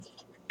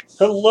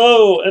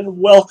Hello and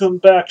welcome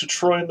back to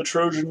Troy and the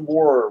Trojan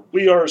War.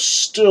 We are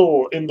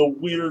still in the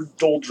weird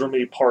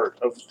doldrumy part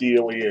of the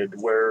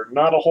Iliad, where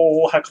not a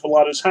whole heck of a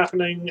lot is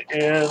happening,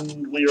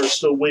 and we are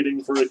still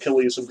waiting for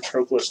Achilles and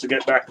Patroclus to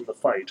get back in the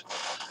fight.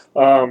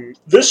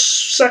 This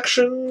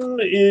section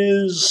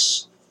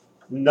is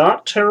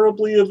not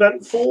terribly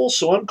eventful,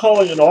 so I'm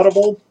calling an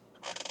audible,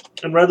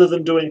 and rather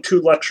than doing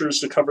two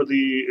lectures to cover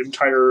the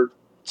entire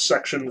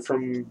section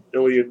from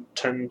Iliad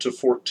 10 to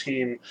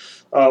 14,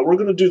 we're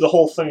going to do the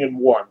whole thing in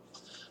one.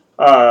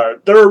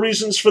 There are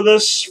reasons for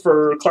this,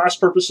 for class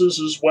purposes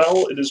as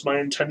well. It is my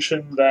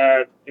intention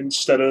that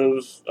instead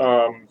of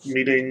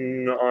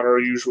meeting on our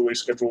usually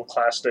scheduled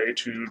class day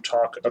to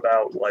talk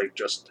about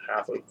just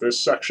half of this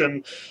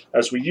section,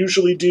 as we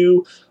usually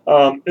do,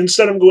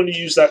 instead I'm going to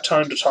use that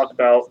time to talk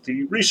about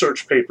the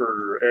research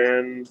paper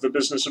and the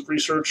business of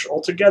research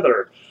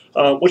altogether,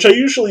 which I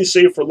usually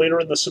save for later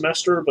in the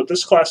semester, but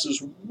this class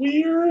is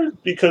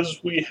weird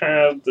because we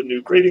have the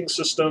new grading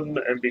system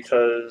and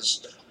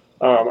because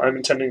I'm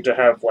intending to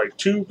have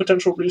two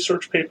potential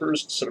research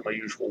papers instead of my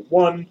usual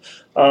one.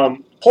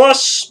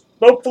 Plus,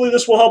 hopefully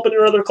this will help in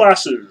your other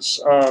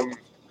classes.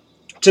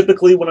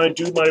 Typically, when I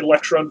do my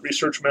lecture on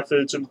research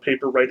methods and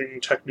paper writing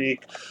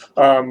technique,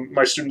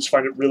 my students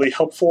find it really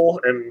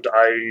helpful, and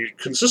I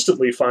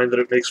consistently find that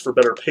it makes for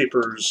better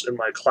papers in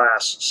my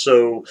class.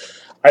 So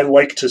I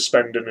like to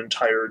spend an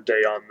entire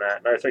day on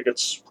that, and I think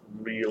it's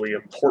really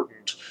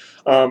important.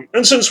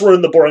 And since we're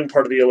in the boring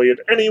part of the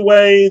Iliad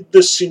anyway,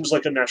 this seems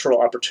like a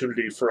natural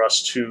opportunity for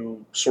us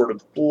to sort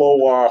of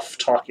blow off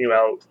talking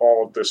about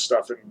all of this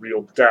stuff in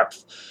real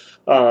depth,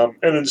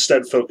 and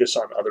instead focus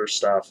on other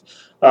stuff.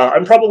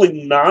 I'm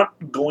probably not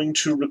going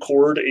to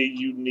record a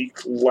unique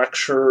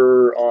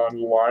lecture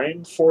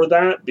online for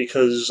that,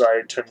 because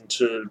I tend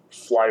to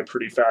fly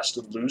pretty fast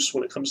and loose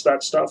when it comes to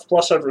that stuff.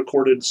 Plus, I've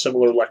recorded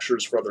similar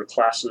lectures for other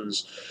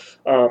classes.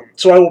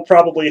 So I will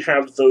probably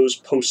have those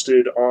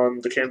posted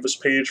on the Canvas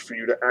page for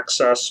you to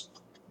access.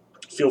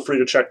 Feel free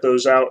to check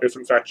those out if,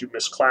 in fact, you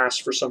missed class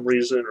for some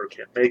reason or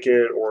can't make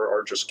it or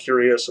are just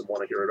curious and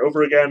want to hear it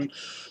over again.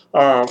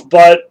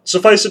 But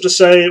suffice it to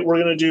say,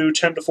 we're going to do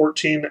 10 to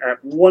 14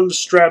 at one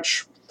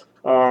stretch.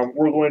 We're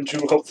going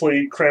to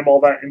hopefully cram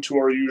all that into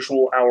our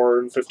usual hour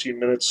and 15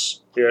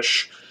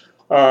 minutes-ish.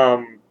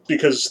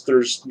 Because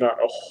there's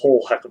not a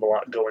whole heck of a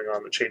lot going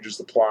on that changes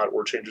the plot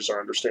or changes our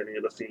understanding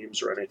of the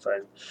themes or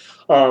anything.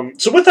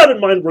 So with that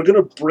in mind, we're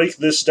going to break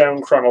this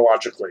down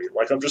chronologically.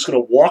 I'm just going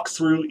to walk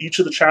through each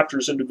of the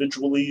chapters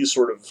individually,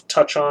 sort of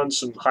touch on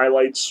some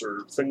highlights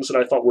or things that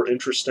I thought were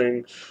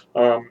interesting.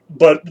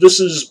 But this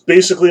is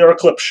basically our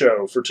clip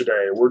show for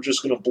today. We're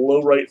just going to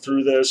blow right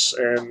through this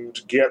and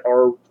get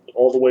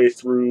all the way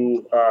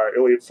through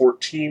Iliad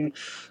 14.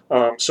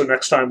 So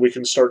next time we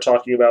can start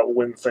talking about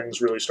when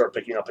things really start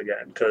picking up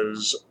again,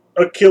 because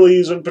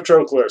Achilles and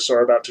Patroclus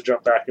are about to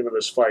jump back into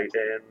this fight,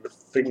 and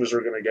things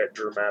are going to get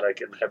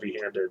dramatic and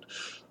heavy-handed.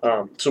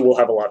 So we'll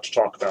have a lot to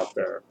talk about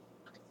there.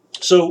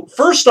 So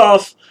first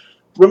off,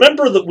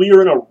 remember that we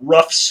are in a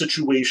rough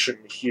situation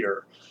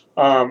here.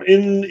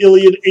 In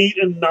Iliad 8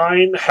 and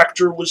 9,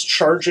 Hector was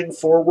charging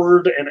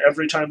forward, and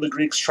every time the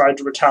Greeks tried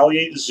to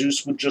retaliate,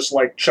 Zeus would just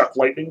chuck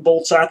lightning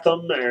bolts at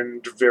them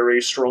and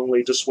very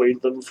strongly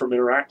dissuade them from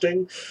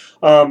interacting.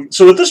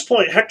 So at this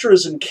point, Hector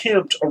is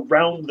encamped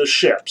around the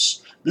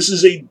ships. This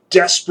is a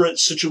desperate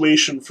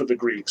situation for the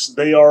Greeks.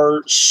 They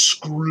are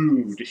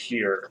screwed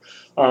here.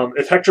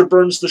 If Hector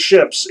burns the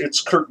ships, it's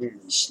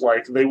curtains.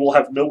 They will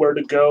have nowhere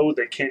to go.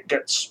 They can't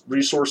get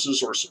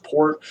resources or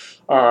support.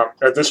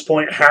 At this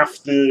point,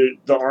 half the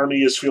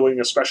army is feeling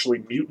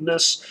especially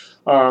mutinous.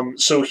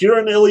 So here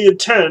in Iliad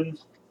 10,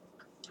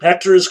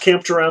 Hector is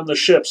camped around the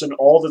ships, and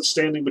all that's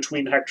standing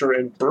between Hector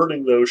and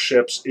burning those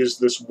ships is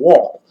this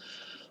wall.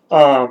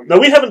 Now,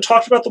 we haven't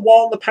talked about the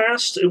wall in the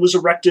past. It was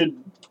erected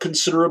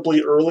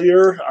considerably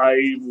earlier.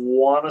 I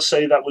want to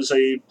say that was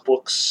a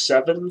Book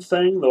 7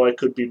 thing, though I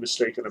could be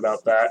mistaken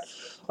about that.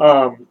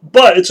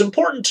 But it's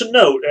important to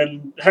note,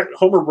 and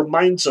Homer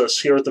reminds us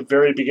here at the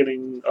very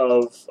beginning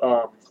of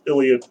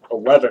Iliad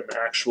 11,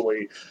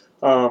 actually,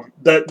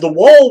 that the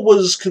wall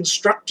was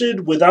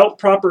constructed without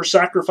proper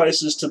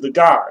sacrifices to the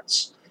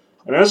gods.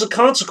 And as a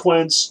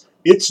consequence,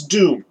 it's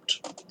doomed.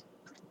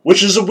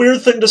 Which is a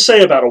weird thing to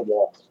say about a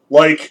wall.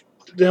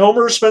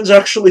 Homer spends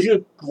actually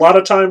a lot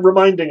of time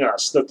reminding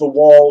us that the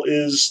wall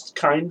is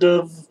kind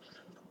of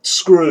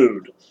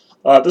screwed.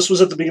 This was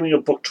at the beginning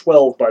of Book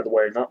 12, by the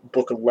way, not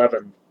Book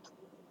 11.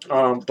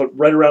 But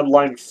right around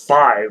line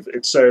 5,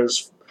 it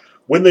says,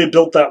 when they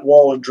built that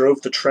wall and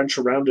drove the trench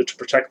around it to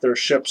protect their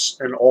ships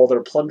and all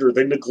their plunder,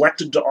 they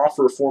neglected to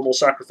offer formal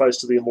sacrifice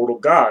to the immortal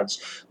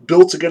gods.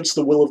 Built against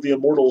the will of the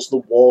immortals, the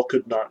wall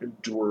could not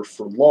endure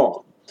for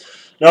long.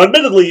 Now,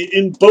 admittedly,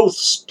 in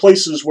both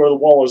places where the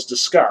wall is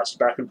discussed,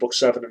 back in Book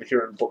 7 and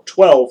here in Book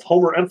 12,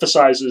 Homer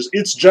emphasizes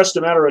it's just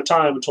a matter of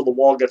time until the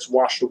wall gets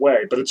washed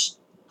away, but it's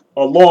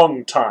a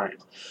long time.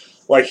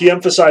 He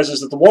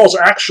emphasizes that the wall's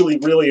actually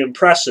really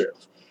impressive,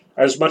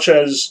 as much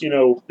as,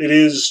 it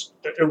is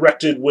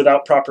erected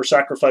without proper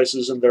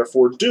sacrifices and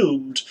therefore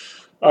doomed.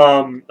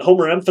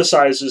 Homer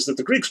emphasizes that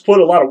the Greeks put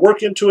a lot of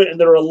work into it, and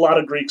there are a lot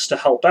of Greeks to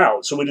help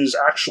out. So it is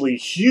actually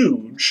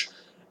huge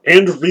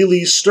and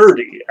really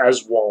sturdy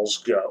as walls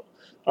go.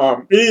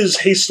 It is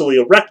hastily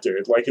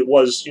erected, like it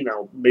was,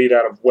 made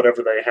out of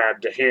whatever they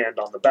had to hand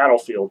on the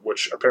battlefield,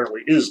 which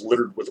apparently is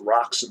littered with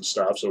rocks and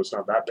stuff, so it's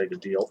not that big a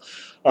deal.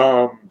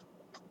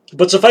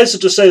 But suffice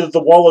it to say that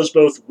the wall is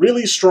both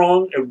really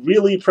strong, a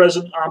really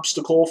present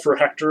obstacle for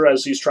Hector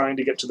as he's trying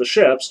to get to the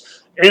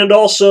ships, and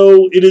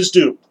also it is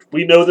doomed.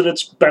 We know that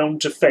it's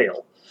bound to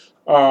fail,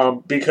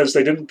 because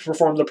they didn't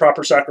perform the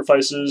proper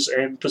sacrifices,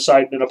 and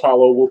Poseidon and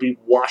Apollo will be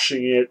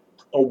washing it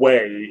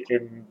away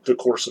in the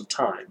course of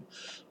time.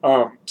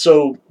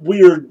 So,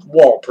 weird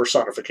wall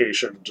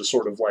personification to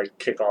sort of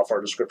kick off our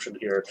description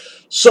here.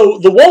 So,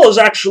 the wall is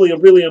actually a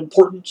really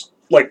important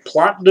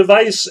plot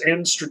device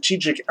and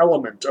strategic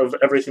element of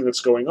everything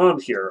that's going on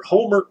here.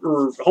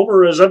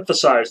 Homer has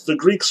emphasized the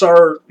Greeks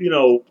are,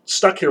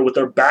 stuck here with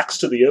their backs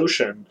to the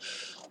ocean.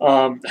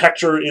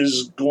 Hector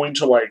is going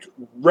to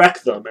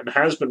wreck them and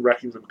has been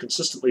wrecking them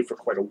consistently for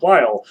quite a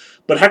while.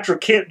 But Hector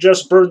can't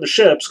just burn the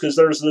ships because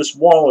there's this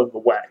wall in the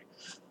way.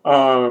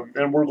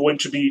 And we're going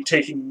to be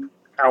taking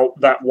out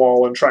that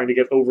wall and trying to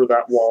get over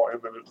that wall in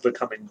the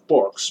coming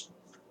books.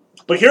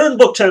 But here in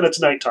book 10, it's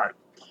nighttime.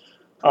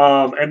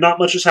 And not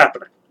much is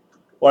happening.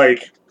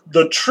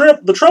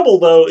 The trouble,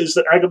 though, is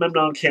that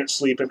Agamemnon can't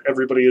sleep and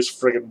everybody is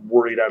friggin'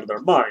 worried out of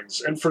their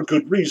minds. And for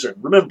good reason.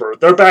 Remember,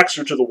 their backs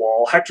are to the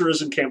wall, Hector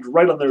is encamped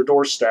right on their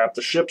doorstep,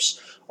 the ships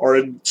are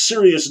in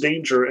serious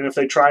danger, and if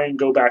they try and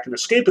go back and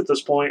escape at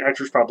this point,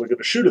 Hector's probably going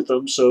to shoot at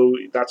them, so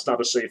that's not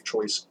a safe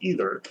choice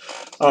either.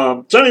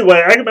 So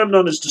anyway,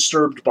 Agamemnon is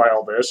disturbed by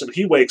all this, and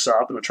he wakes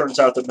up, and it turns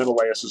out that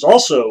Menelaus is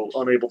also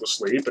unable to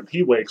sleep, and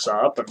he wakes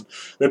up, and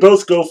they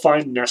both go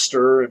find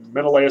Nestor, and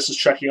Menelaus is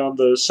checking on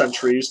the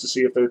sentries to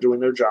see if they're doing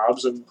their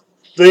jobs, and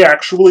they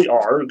actually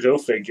are, go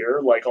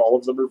figure. All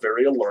of them are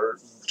very alert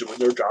and doing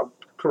their job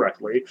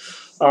correctly.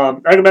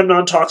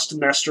 Agamemnon talks to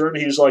Nestor, and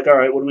he's like, all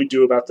right, what do we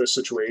do about this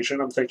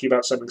situation? I'm thinking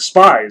about sending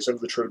spies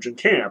into the Trojan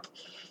camp.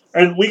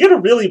 And we get a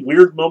really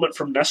weird moment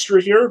from Nestor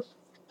here.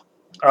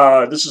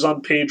 This is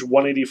on page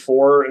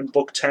 184 in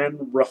Book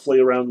 10,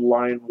 roughly around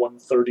line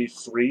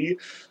 133.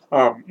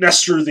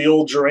 Nestor, the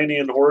old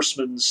Geranian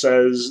horseman,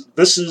 says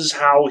this is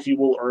how he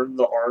will earn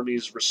the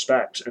army's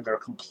respect and their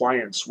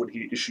compliance when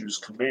he issues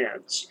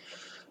commands.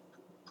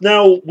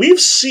 Now,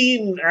 we've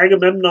seen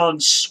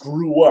Agamemnon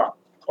screw up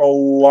a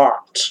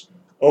lot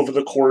over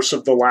the course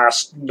of the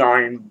last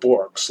 9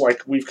 books.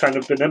 We've kind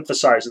of been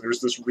emphasizing, there's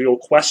this real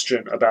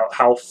question about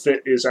how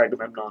fit is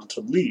Agamemnon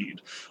to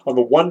lead. On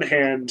the one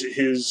hand,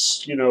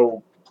 his,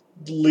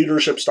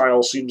 leadership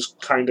style seems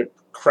kind of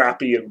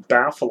crappy and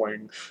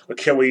baffling.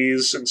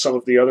 Achilles and some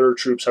of the other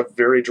troops have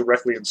very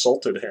directly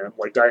insulted him,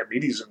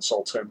 Diomedes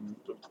insults him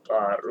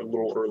a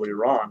little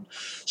earlier on.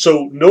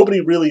 So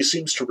nobody really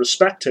seems to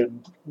respect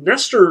him.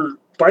 Nestor,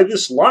 by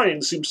this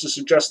line, seems to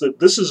suggest that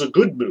this is a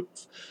good move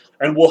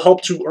and will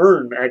help to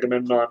earn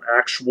Agamemnon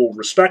actual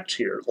respect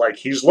here.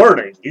 He's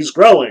learning, he's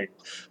growing,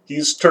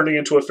 he's turning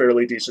into a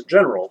fairly decent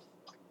general.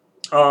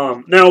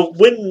 Now,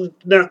 when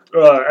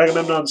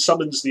Agamemnon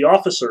summons the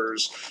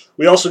officers,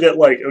 we also get,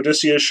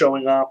 Odysseus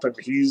showing up, and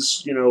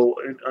he's,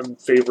 in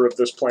favor of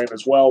this plan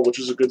as well, which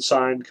is a good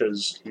sign,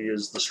 because he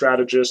is the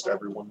strategist.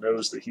 Everyone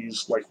knows that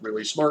he's,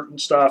 really smart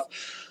and stuff.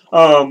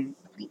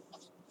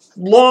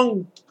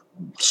 Long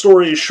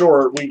story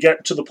short, we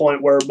get to the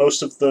point where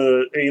most of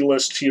the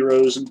A-list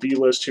heroes and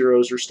B-list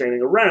heroes are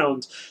standing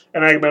around,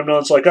 and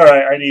Agamemnon's like,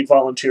 alright, I need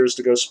volunteers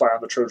to go spy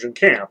on the Trojan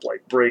camp.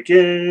 Break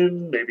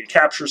in, maybe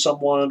capture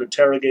someone,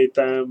 interrogate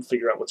them,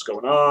 figure out what's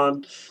going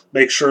on,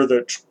 make sure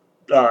that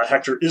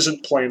Hector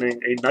isn't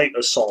planning a night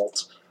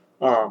assault,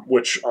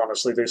 which,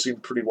 honestly, they seem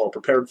pretty well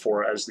prepared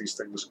for as these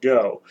things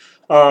go.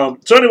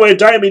 So anyway,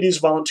 Diomedes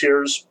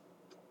volunteers.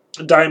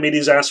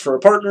 Diomedes asks for a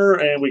partner,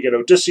 and we get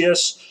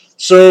Odysseus.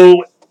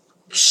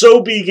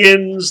 So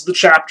begins the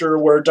chapter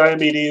where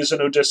Diomedes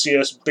and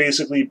Odysseus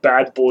basically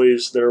bad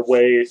boys their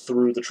way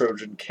through the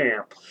Trojan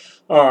camp.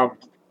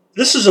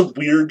 This is a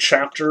weird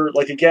chapter.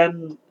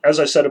 Again, as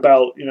I said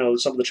about,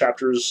 some of the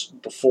chapters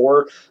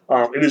before,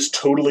 it is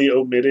totally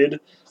omitted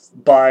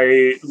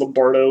by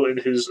Lombardo in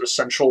his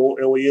essential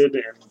Iliad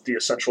and the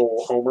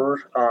essential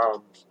Homer.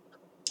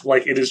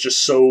 It is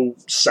just so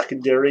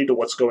secondary to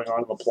what's going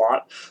on in the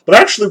plot. But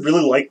I actually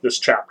really like this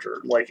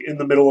chapter. In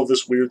the middle of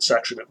this weird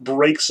section, it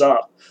breaks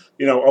up,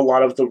 a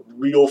lot of the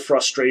real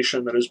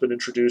frustration that has been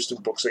introduced in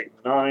books 8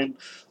 and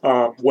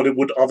 9. What it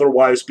would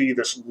otherwise be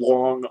this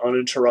long,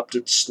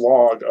 uninterrupted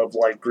slog of,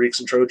 Greeks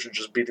and Trojans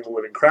just beating the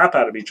living crap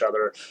out of each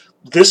other.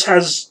 This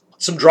has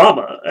some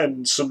drama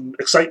and some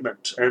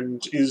excitement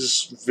and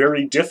is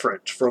very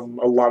different from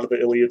a lot of the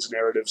Iliad's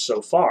narratives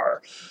so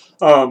far.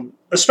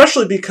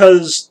 Especially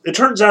because it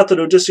turns out that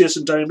Odysseus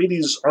and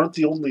Diomedes aren't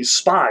the only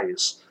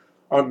spies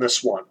on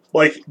this one.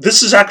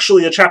 This is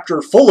actually a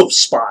chapter full of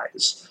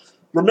spies.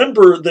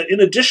 Remember that in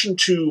addition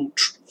to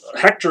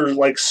Hector,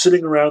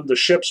 sitting around the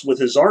ships with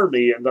his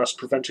army and thus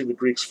preventing the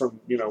Greeks from,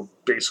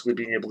 basically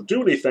being able to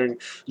do anything,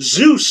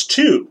 Zeus,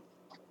 too,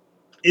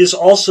 is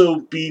also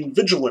being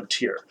vigilant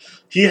here.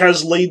 He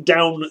has laid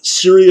down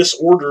serious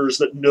orders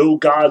that no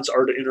gods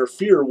are to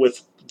interfere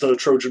with the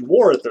Trojan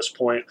War at this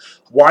point,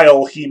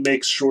 while he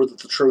makes sure that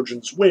the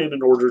Trojans win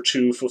in order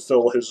to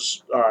fulfill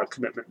his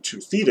commitment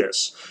to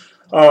Thetis.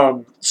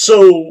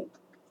 So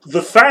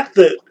the fact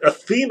that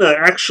Athena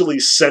actually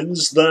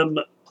sends them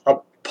a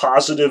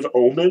positive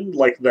omen,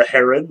 like the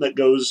heron that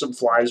goes and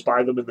flies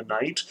by them in the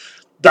night,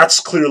 that's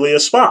clearly a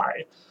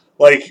spy.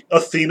 Like,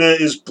 Athena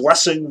is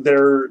blessing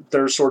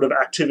their sort of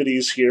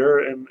activities here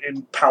and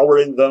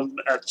empowering them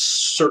at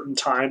certain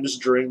times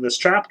during this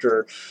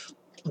chapter,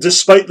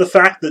 despite the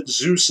fact that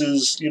Zeus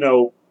is,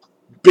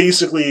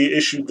 basically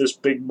issued this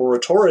big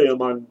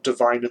moratorium on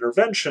divine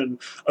intervention.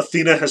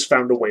 Athena has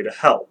found a way to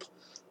help.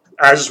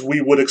 As we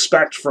would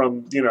expect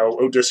from,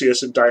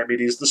 Odysseus and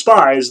Diomedes the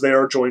spies, they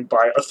are joined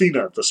by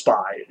Athena the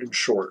spy, in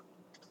short.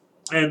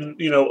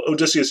 And,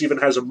 Odysseus even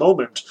has a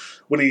moment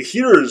when he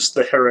hears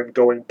the heron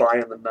going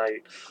by in the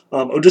night.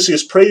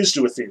 Odysseus prays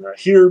to Athena,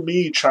 "Hear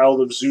me,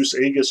 child of Zeus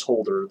Aegis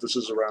holder." This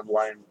is around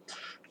line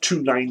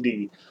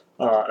 290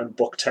 in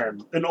Book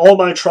 10. "In all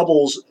my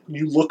troubles,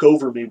 you look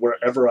over me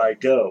wherever I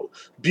go.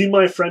 Be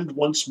my friend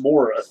once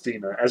more,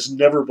 Athena, as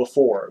never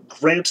before.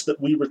 Grant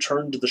that we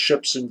return to the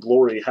ships in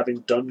glory, having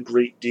done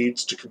great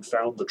deeds to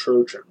confound the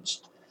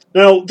Trojans."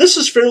 Now, this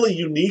is fairly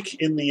unique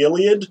in the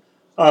Iliad,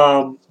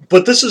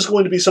 but this is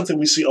going to be something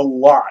we see a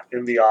lot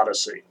in the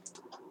Odyssey.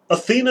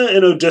 Athena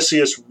and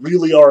Odysseus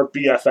really are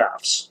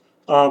BFFs.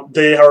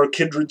 They are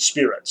kindred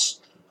spirits.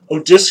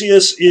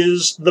 Odysseus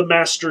is the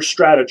master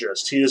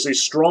strategist. He is a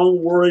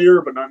strong warrior,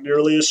 but not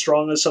nearly as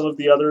strong as some of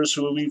the others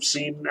who we've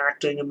seen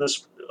acting in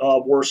this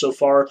war so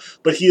far.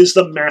 But he is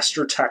the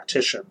master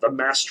tactician, the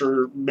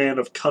master man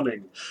of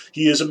cunning.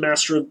 He is a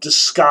master of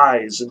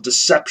disguise and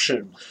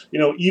deception.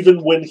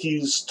 Even when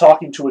he's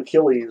talking to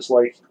Achilles,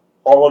 like,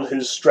 all of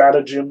his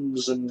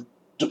stratagems and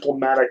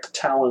diplomatic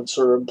talents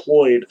are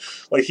employed.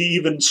 Like, he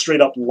even straight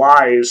up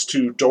lies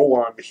to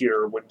Dolon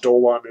here when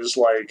Dolon is,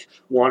 like,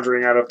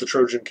 wandering out of the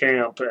Trojan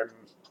camp and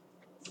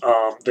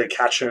they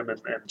catch him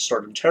and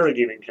start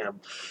interrogating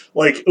him.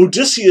 Like,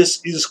 Odysseus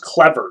is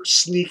clever,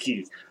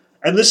 sneaky,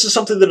 and this is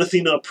something that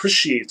Athena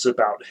appreciates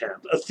about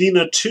him.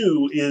 Athena,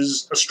 too,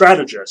 is a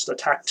strategist, a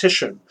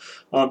tactician.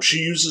 She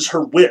uses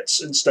her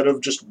wits instead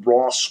of just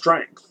raw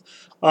strength.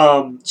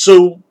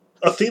 So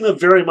Athena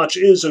very much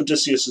is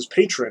Odysseus'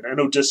 patron, and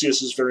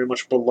Odysseus is very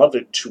much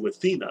beloved to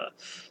Athena.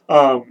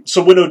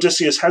 So when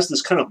Odysseus has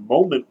this kind of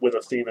moment with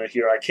Athena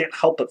here, I can't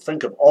help but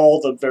think of all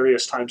the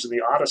various times in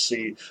the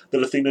Odyssey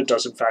that Athena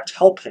does in fact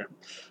help him.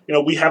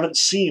 We haven't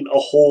seen a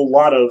whole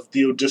lot of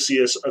the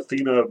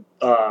Odysseus-Athena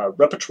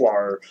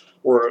repertoire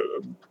or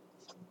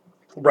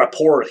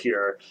rapport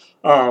here,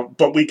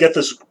 but we get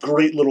this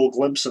great little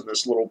glimpse in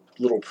this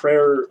little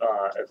prayer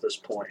at this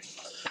point.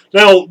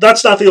 Now,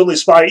 that's not the only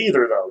spy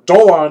either, though.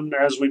 Dolon,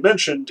 as we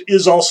mentioned,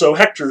 is also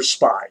Hector's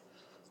spy.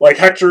 Like,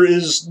 Hector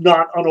is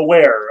not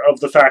unaware of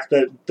the fact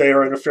that they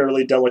are in a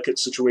fairly delicate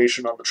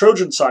situation on the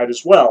Trojan side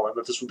as well, and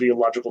that this would be a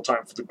logical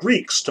time for the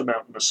Greeks to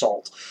mount an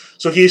assault.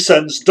 So he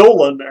sends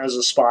Dolon as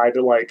a spy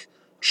to, like,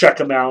 check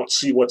them out,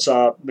 see what's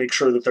up, make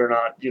sure that they're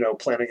not,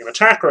 planning an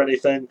attack or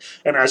anything.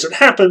 And as it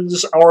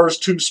happens, our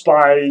two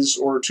spies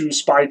or two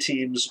spy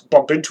teams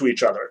bump into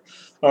each other.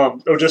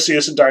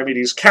 Odysseus and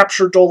Diomedes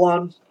capture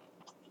Dolon.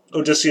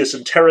 Odysseus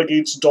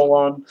interrogates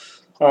Dolon,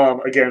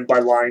 again, by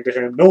lying to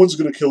him. "No one's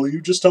going to kill you,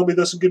 just tell me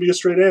this and give me a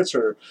straight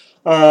answer."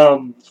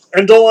 And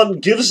Dolon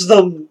gives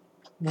them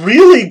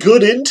really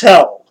good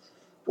intel.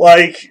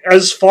 Like,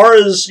 as far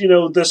as,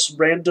 this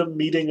random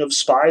meeting of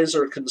spies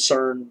are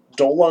concerned,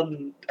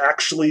 Dolon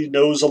actually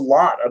knows a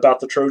lot about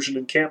the Trojan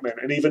encampment,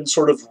 and even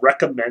sort of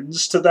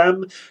recommends to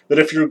them that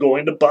if you're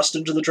going to bust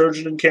into the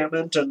Trojan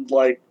encampment and,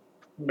 like,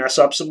 mess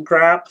up some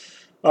crap,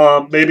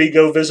 maybe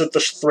go visit the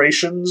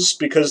Thracians,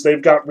 because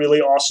they've got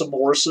really awesome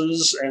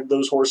horses, and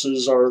those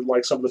horses are,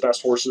 like, some of the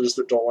best horses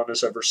that Dolon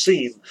has ever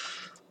seen.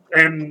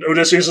 And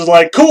Odysseus is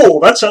like, "Cool,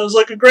 that sounds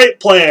like a great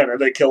plan," and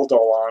they kill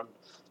Dolon,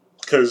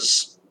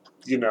 because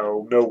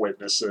no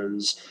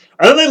witnesses.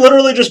 And then they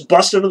literally just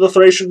bust into the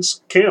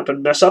Thracians' camp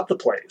and mess up the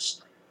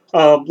place.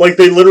 Like,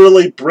 they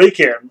literally break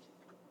in,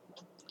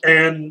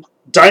 and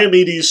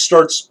Diomedes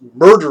starts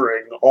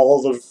murdering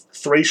all the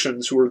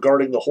Thracians who are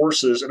guarding the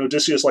horses, and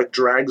Odysseus, like,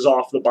 drags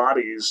off the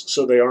bodies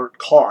so they aren't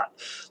caught.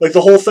 Like,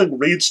 the whole thing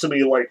reads to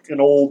me like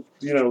an old,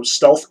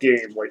 stealth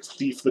game, like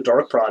Thief the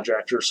Dark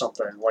Project or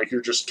something. Like,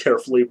 you're just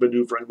carefully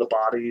maneuvering the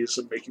bodies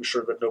and making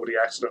sure that nobody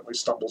accidentally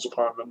stumbles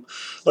upon them.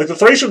 Like, the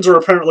Thracians are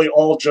apparently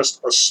all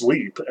just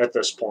asleep at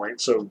this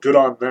point, so good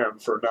on them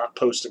for not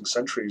posting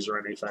sentries or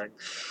anything.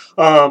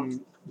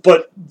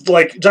 But,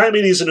 like,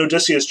 Diomedes and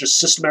Odysseus just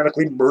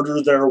systematically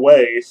murder their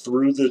way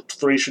through the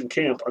Thracian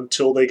camp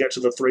until they get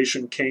to the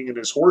Thracian king and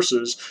his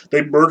horses.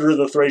 They murder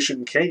the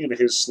Thracian king in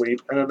his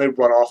sleep, and then they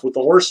run off with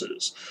the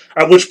horses.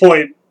 At which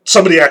point,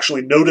 somebody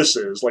actually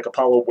notices, like,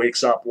 Apollo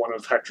wakes up one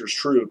of Hector's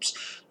troops,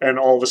 and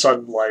all of a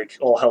sudden, like,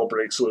 all hell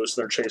breaks loose.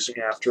 They're chasing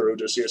after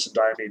Odysseus and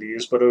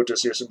Diomedes, but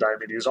Odysseus and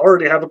Diomedes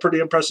already have a pretty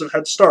impressive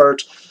head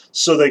start,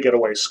 so they get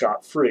away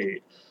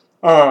scot-free.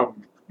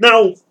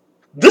 Now,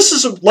 this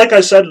is, like I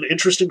said, an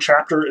interesting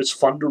chapter. It's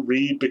fun to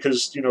read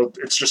because,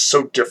 it's just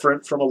so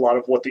different from a lot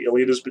of what the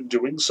Iliad has been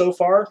doing so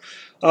far.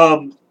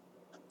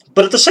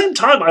 But at the same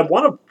time, I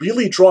want to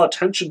really draw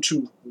attention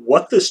to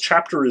what this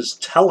chapter is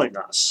telling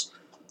us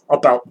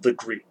about the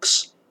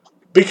Greeks.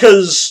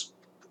 Because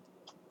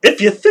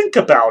if you think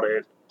about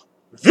it,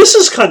 this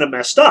is kind of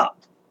messed up.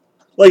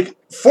 Like,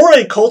 for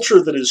a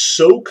culture that is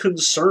so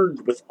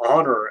concerned with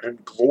honor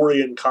and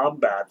glory in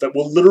combat that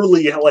will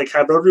literally,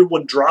 have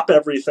everyone drop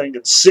everything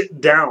and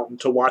sit down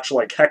to watch,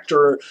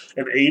 Hector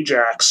and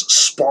Ajax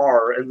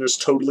spar in this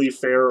totally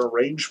fair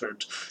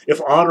arrangement,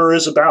 if honor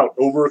is about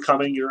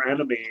overcoming your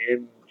enemy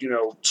in,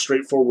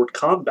 straightforward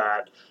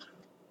combat,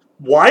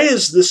 why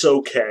is this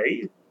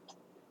okay?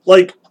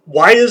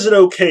 Why is it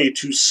okay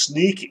to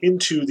sneak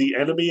into the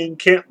enemy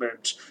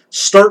encampment,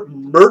 start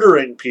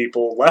murdering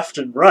people left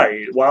and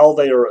right while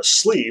they are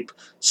asleep,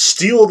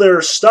 steal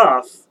their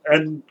stuff,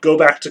 and go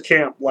back to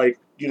camp like,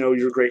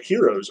 you're great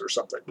heroes or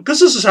something? Because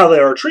this is how they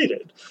are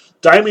treated.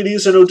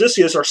 Diomedes and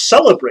Odysseus are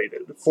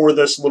celebrated for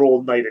this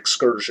little night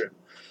excursion.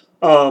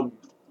 I'm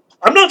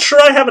not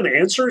sure I have an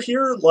answer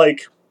here.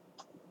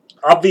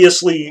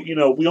 Obviously,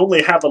 we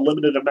only have a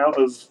limited amount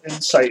of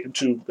insight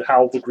into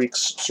how the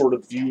Greeks sort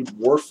of viewed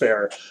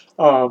warfare.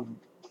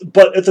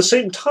 But at the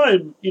same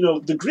time,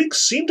 the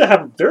Greeks seem to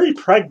have a very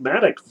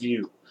pragmatic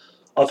view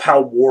of how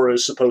war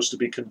is supposed to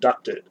be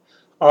conducted.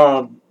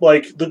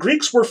 The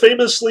Greeks were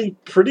famously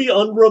pretty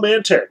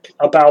unromantic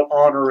about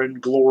honor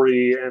and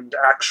glory and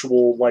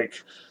actual,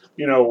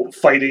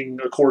 fighting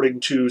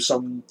according to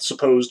some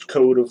supposed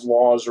code of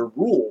laws or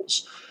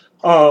rules.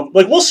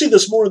 We'll see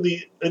this more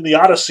in the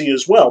Odyssey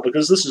as well,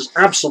 because this is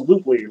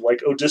absolutely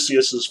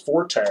Odysseus's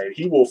forte.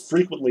 He will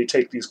frequently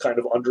take these kind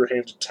of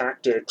underhanded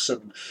tactics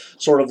and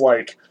sort of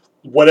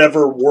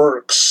whatever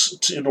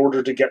works in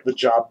order to get the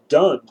job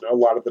done a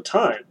lot of the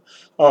time.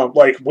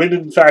 When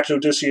in fact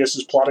Odysseus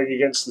is plotting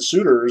against the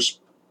suitors,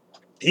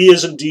 he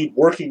is indeed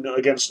working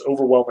against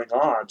overwhelming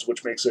odds,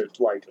 which makes it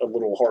a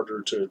little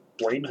harder to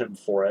blame him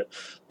for it.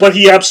 But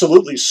he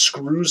absolutely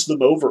screws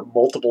them over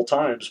multiple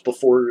times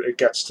before it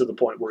gets to the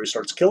point where he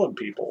starts killing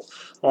people.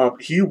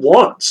 He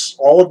wants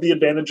all of the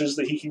advantages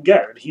that he can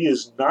get, and he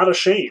is not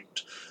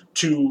ashamed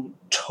to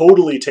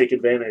totally take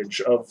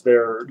advantage of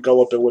their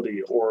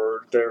gullibility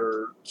or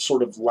their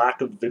sort of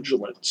lack of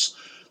vigilance.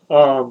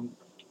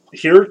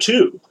 Here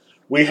too,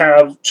 we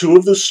have two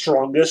of the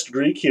strongest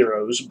Greek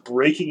heroes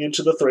breaking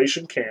into the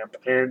Thracian camp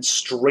and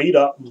straight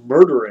up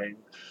murdering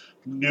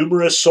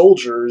numerous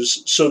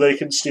soldiers so they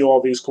can steal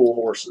all these cool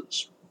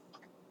horses.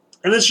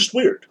 And it's just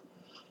weird.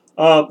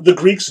 The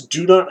Greeks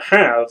do not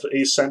have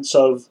a sense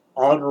of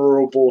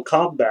honorable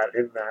combat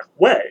in that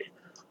way,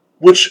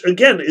 which,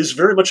 again, is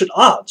very much at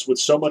odds with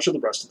so much of the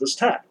rest of this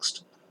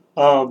text.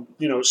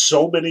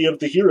 So many of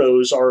the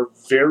heroes are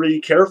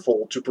very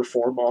careful to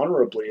perform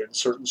honorably in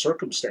certain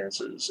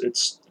circumstances.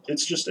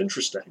 It's just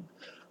interesting.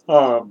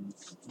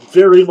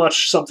 Very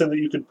much something that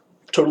you could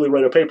totally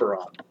write a paper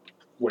on.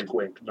 Wink,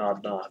 wink,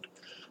 nod, nod.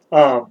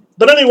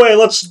 But anyway,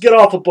 let's get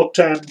off of Book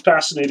 10,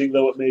 fascinating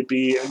though it may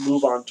be, and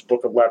move on to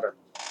Book 11.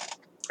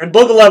 And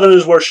Book 11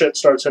 is where shit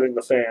starts hitting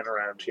the fan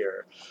around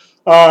here.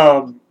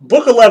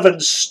 Book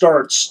 11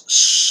 starts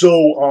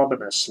so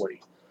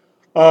ominously.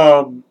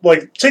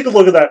 Take a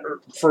look at that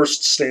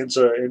first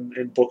stanza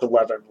in Book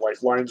 11,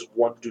 lines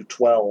 1 to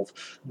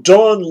 12.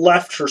 Dawn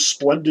left her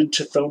splendid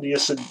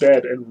Tithonius in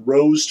bed and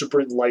rose to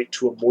bring light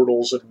to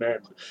immortals and men,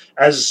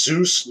 as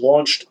Zeus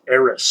launched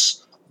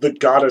Eris, the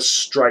goddess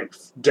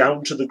Strife,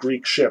 down to the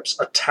Greek ships,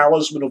 a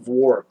talisman of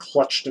war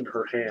clutched in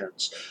her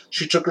hands.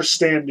 She took her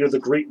stand near the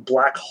great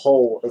black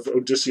hull of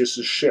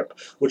Odysseus' ship,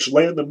 which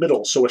lay in the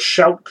middle, so a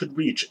shout could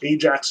reach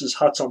Ajax's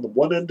huts on the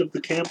one end of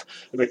the camp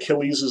and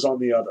Achilles' on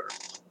the other.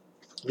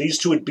 These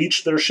two had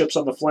beached their ships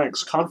on the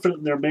flanks, confident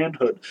in their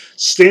manhood.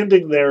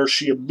 Standing there,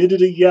 she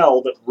emitted a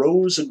yell that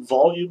rose in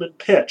volume and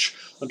pitch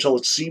until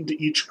it seemed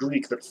to each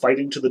Greek that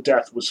fighting to the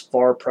death was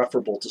far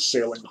preferable to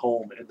sailing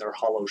home in their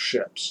hollow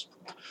ships.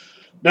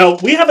 Now,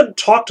 we haven't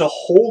talked a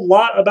whole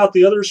lot about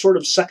the other sort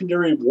of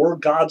secondary war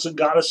gods and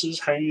goddesses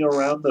hanging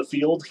around the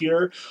field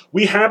here.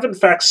 We have, in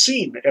fact,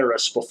 seen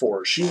Eris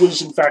before. She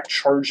was, in fact,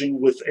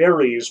 charging with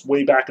Ares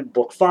way back in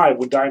Book 5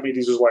 when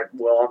Diomedes was like,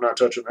 well, I'm not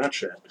touching that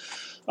shit.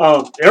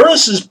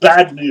 Eris is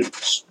bad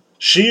news.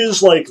 She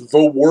is,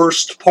 the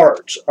worst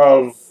part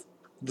of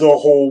the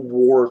whole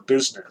war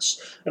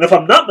business. And if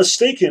I'm not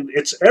mistaken,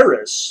 it's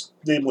Eris,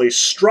 namely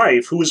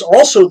Strife, who is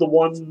also the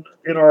one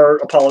in our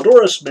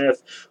Apollodorus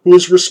myth who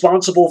is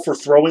responsible for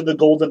throwing the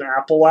golden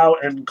apple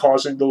out and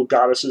causing the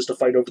goddesses to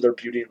fight over their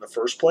beauty in the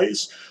first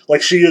place.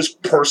 She is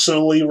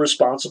personally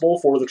responsible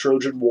for the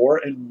Trojan War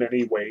in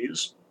many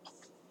ways.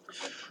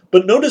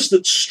 But notice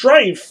that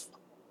Strife,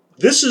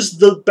 this is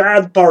the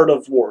bad part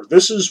of war.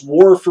 This is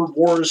war for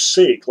war's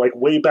sake.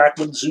 Way back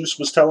when Zeus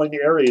was telling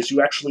Ares,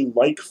 you actually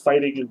like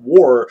fighting in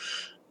war.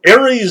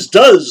 Ares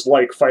does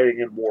like fighting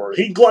in war.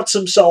 He gluts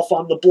himself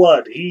on the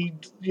blood. He,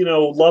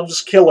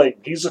 loves killing.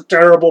 He's a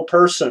terrible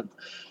person.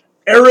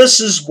 Eris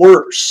is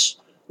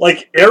worse.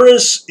 Like,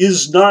 Eris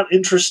is not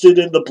interested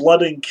in the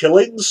blood and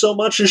killing so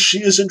much as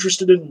she is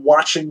interested in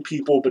watching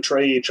people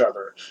betray each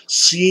other,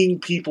 seeing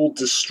people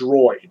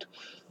destroyed.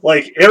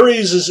 Like,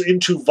 Ares is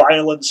into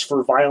violence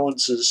for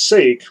violence's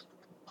sake.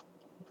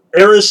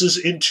 Eris is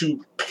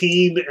into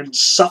pain and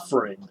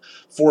suffering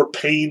for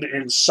pain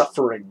and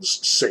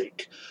suffering's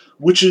sake,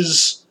 which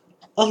is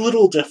a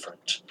little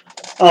different.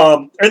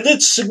 And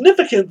it's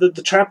significant that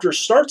the chapter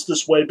starts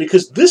this way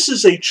because this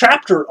is a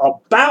chapter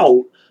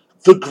about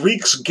the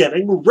Greeks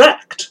getting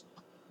wrecked.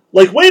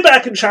 Like, way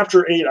back in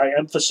chapter 8, I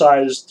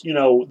emphasized,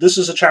 this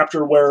is a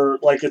chapter where,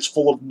 like, it's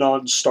full of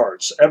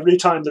non-starts. Every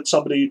time that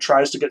somebody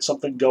tries to get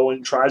something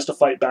going, tries to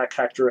fight back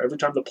Hector, every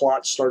time the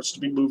plot starts to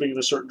be moving in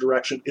a certain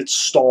direction, it's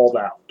stalled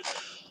out.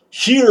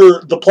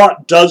 Here, the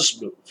plot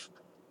does move.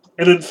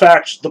 And in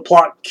fact, the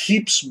plot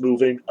keeps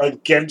moving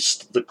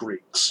against the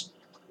Greeks.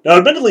 Now,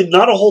 admittedly,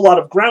 not a whole lot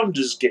of ground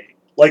is gained.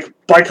 Like,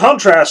 by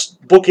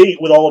contrast, Book 8,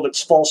 with all of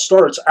its false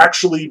starts,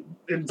 actually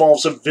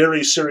involves a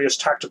very serious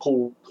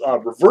tactical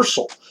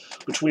reversal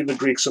between the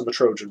Greeks and the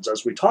Trojans,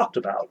 as we talked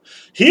about.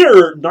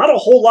 Here, not a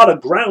whole lot of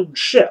ground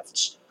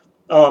shifts.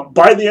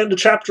 By the end of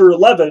chapter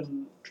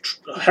 11,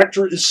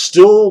 Hector is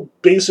still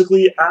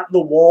basically at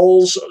the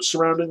walls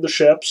surrounding the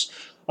ships.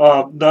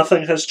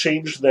 Nothing has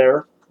changed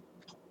there.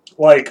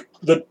 Like,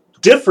 the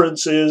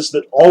difference is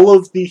that all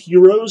of the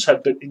heroes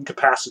have been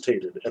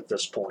incapacitated at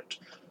this point.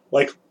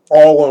 Like,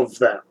 all of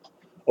them.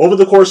 Over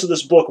the course of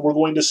this book, we're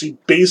going to see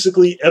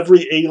basically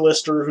every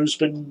A-lister who's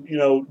been,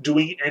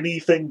 doing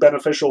anything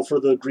beneficial for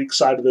the Greek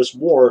side of this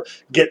war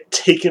get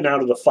taken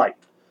out of the fight,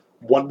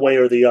 one way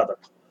or the other.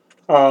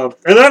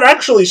 And that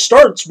actually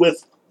starts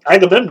with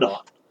Agamemnon.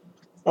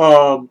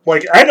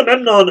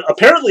 Agamemnon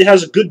apparently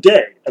has a good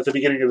day at the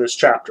beginning of this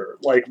chapter.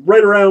 Like,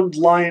 right around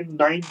line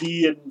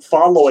 90 and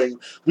following,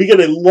 we get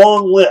a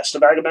long list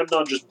of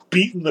Agamemnon just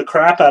beating the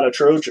crap out of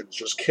Trojans,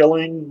 just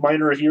killing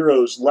minor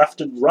heroes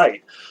left and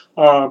right.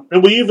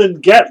 And we even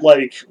get,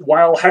 like,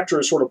 while Hector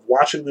is sort of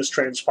watching this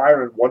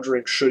transpire and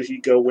wondering, should he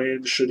go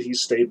in, should he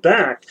stay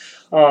back,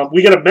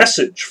 we get a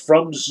message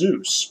from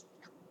Zeus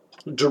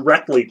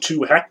directly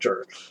to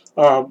Hector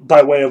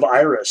by way of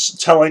Iris,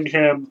 telling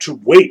him to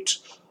wait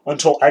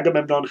until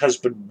Agamemnon has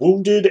been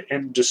wounded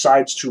and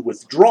decides to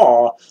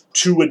withdraw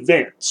to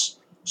advance.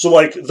 So,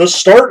 like, the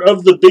start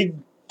of the big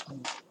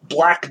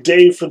black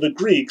day for the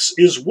Greeks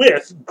is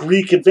with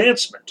Greek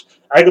advancement.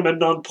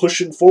 Agamemnon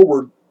pushing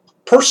forward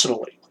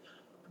personally.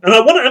 And I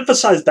want to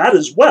emphasize that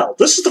as well.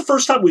 This is the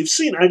first time we've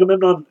seen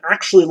Agamemnon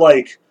actually,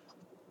 like,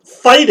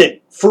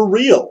 fighting for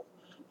real.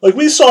 Like,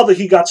 we saw that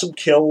he got some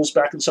kills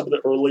back in some of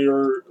the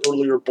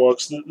earlier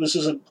books. This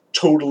isn't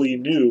totally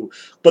new.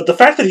 But the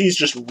fact that he's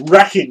just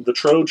wrecking the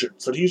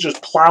Trojans, that he's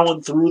just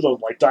plowing through them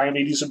like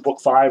Diomedes in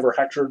Book 5 or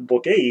Hector in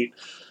Book 8,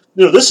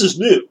 this is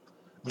new.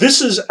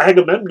 This is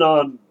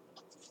Agamemnon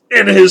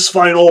in his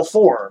final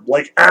form,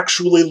 like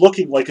actually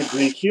looking like a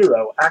Greek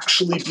hero,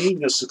 actually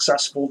being a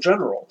successful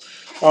general.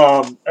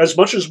 As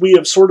much as we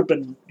have sort of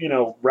been,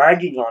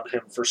 ragging on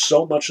him for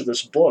so much of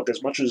this book,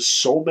 as much as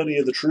so many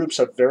of the troops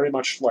have very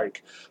much,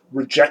 like,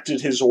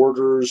 rejected his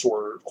orders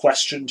or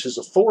questioned his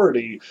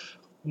authority,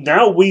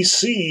 now we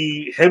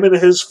see him in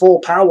his full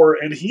power,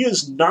 and he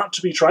is not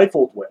to be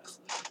trifled with.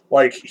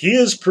 Like, he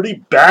is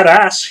pretty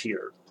badass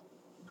here.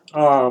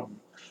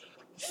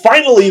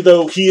 Finally,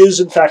 though, he is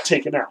in fact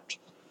taken out.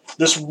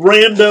 This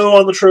rando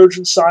on the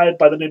Trojan side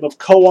by the name of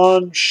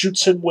Coon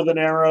shoots him with an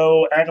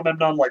arrow.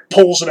 Agamemnon, like,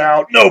 pulls it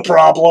out, no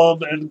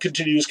problem, and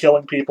continues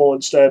killing people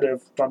instead,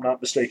 if I'm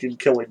not mistaken,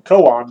 killing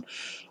Coon.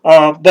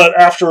 But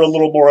after a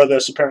little more of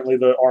this, apparently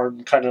the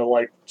arm kind of,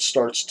 like,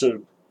 starts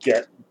to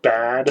get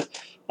bad.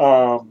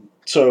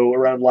 So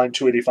around line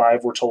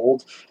 285, we're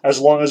told, as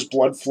long as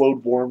blood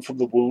flowed warm from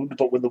the wound,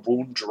 but when the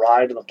wound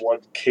dried and the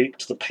blood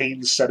caked, the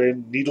pain set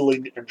in,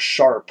 needling and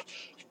sharp,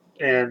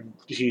 and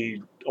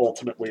he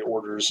ultimately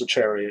orders a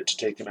chariot to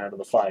take him out of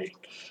the fight.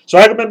 So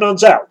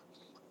Agamemnon's out.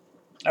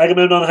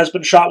 Agamemnon has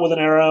been shot with an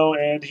arrow,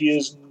 and he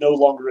is no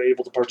longer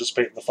able to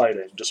participate in the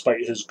fighting,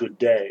 despite his good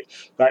day.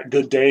 That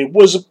good day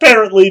was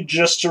apparently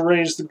just to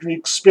raise the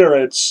Greek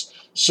spirits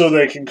so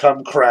they can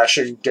come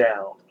crashing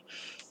down.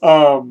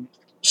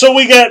 So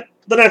we get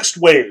the next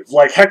wave.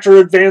 Like, Hector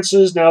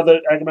advances now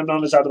that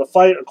Agamemnon is out of the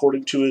fight,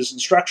 according to his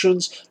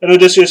instructions, and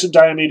Odysseus and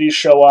Diomedes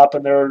show up,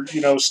 and they're,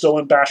 still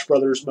in Bash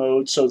Brothers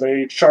mode, so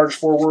they charge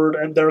forward,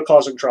 and they're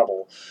causing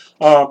trouble.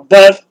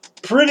 But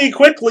pretty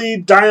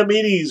quickly,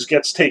 Diomedes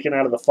gets taken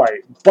out of the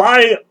fight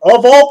by,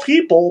 of all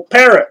people,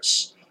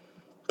 Paris.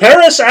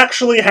 Paris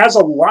actually has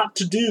a lot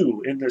to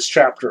do in this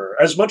chapter.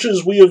 As much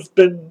as we have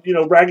been,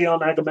 ragging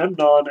on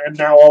Agamemnon, and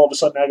now all of a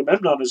sudden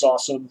Agamemnon is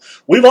awesome,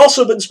 we've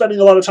also been spending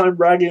a lot of time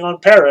ragging on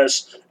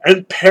Paris,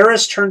 and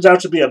Paris turns out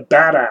to be a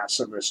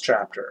badass in this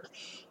chapter.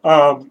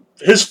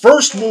 His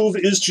first move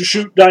is to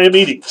shoot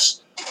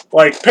Diomedes.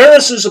 Like,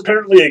 Paris is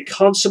apparently a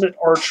consummate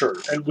archer,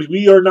 and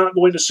we are not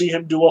going to see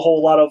him do a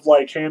whole lot of,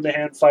 like,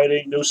 hand-to-hand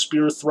fighting, no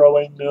spear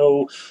throwing,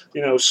 no,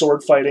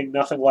 sword fighting,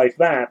 nothing like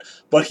that.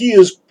 But he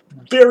is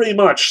very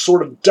much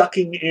sort of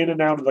ducking in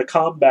and out of the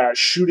combat,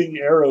 shooting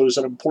arrows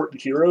at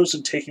important heroes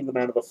and taking them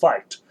out of the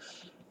fight.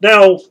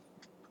 Now,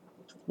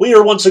 we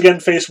are once again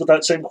faced with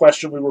that same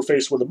question we were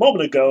faced with a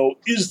moment ago: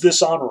 is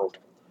this honorable?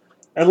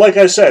 And like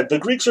I said, the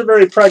Greeks are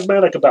very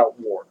pragmatic about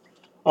war.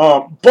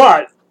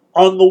 But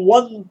on the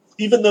one,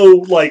 even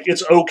though like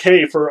it's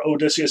okay for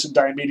Odysseus and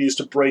Diomedes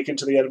to break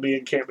into the enemy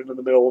encampment in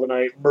the middle of the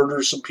night,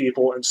 murder some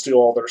people, and steal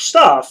all their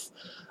stuff,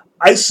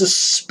 I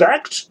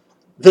suspect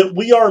that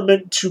we are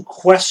meant to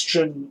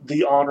question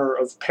the honor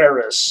of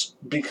Paris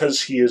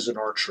because he is an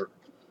archer.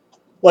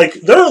 Like,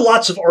 there are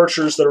lots of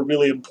archers that are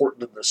really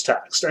important in this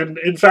text. And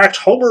in fact,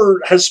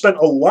 Homer has spent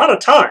a lot of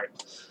time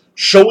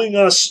showing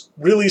us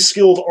really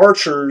skilled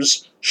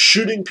archers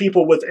shooting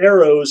people with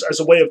arrows as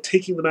a way of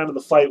taking them out of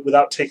the fight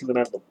without taking them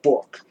out of the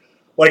book.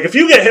 Like, if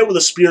you get hit with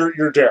a spear,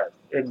 you're dead.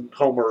 And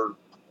Homer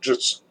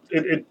just...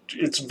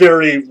 It's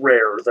very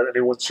rare that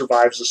anyone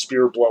survives a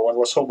spear blow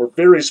unless Homer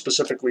very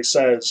specifically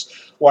says,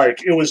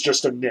 like, it was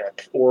just a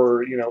nick,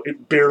 or, you know,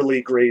 it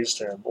barely grazed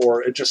him,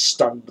 or it just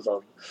stunned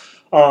them.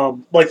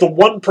 Like, the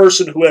one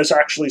person who has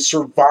actually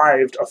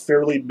survived a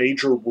fairly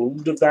major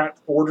wound of that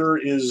order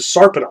is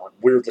Sarpedon,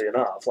 weirdly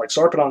enough. Like,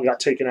 Sarpedon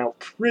got taken out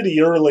pretty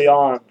early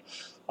on,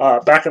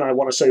 back in, I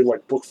want to say,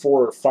 like, book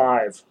 4 or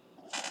 5.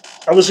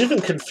 I was even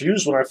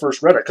confused when I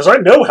first read it, because I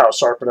know how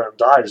Sarpedon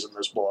dies in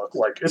this book.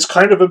 Like, it's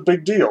kind of a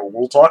big deal.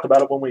 We'll talk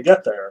about it when we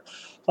get there.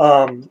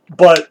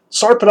 But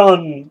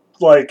Sarpedon,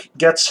 like,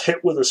 gets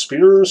hit with a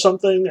spear or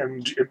something,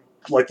 and it,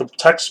 like the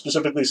text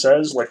specifically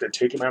says, like, they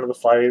take him out of the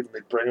fight, and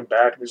they bring him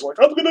back, and he's like,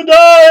 I'm gonna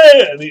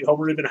die! And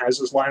Homer even has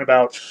this line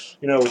about,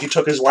 you know, he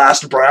took his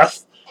last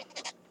breath,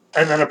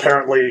 and then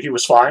apparently he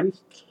was fine.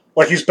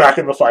 Like, he's back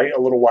in the fight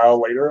a little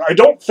while later. I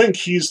don't think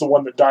he's the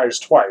one that dies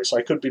twice.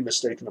 I could be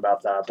mistaken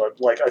about that,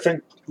 but, like, I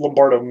think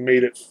Lombardo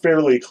made it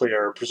fairly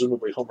clear,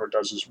 presumably Homer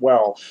does as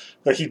well,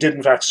 that he did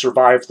in fact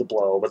survive the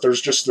blow, but there's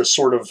just this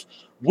sort of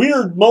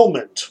weird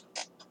moment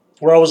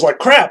where I was like,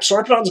 crap,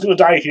 Sarpedon's going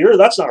to die here?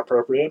 That's not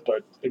appropriate,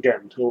 but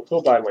again,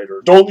 he'll die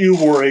later. Don't you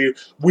worry,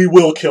 we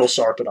will kill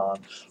Sarpedon.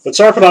 But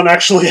Sarpedon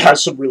actually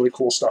has some really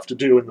cool stuff to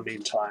do in the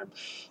meantime.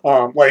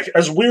 Like,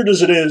 as weird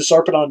as it is,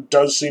 Sarpedon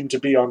does seem to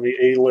be on the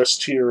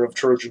A-list tier of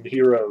Trojan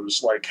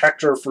heroes. Like,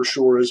 Hector, for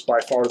sure, is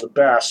by far the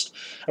best,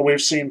 and we've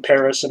seen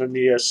Paris and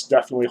Aeneas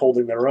definitely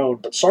holding their own,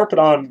 but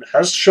Sarpedon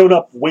has shown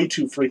up way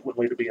too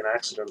frequently to be an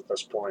accident at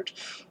this point.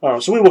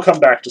 So we will come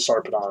back to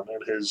Sarpedon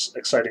and his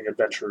exciting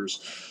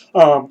adventures.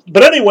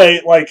 But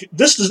anyway, like,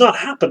 this does not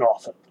happen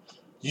often.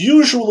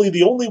 Usually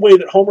the only way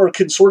that Homer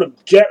can sort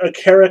of get a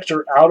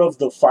character out of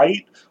the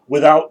fight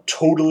without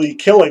totally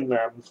killing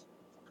them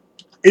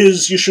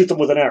is you shoot them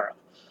with an arrow.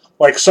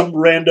 Like some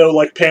rando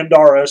like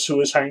Pandarus, who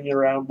is hanging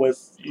around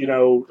with, you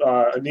know,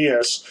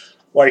 Aeneas,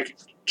 like,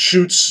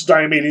 shoots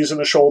Diomedes in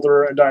the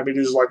shoulder, and Diomedes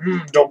is like,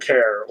 don't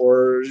care,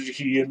 or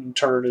he in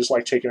turn is,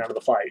 like, taken out of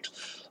the fight.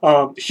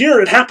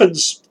 Here it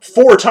happens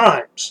 4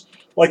 times.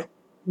 Like,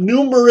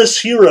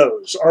 numerous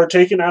heroes are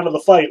taken out of the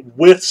fight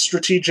with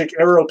strategic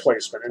arrow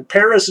placement, and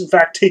Paris, in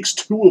fact, takes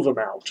 2 of them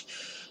out.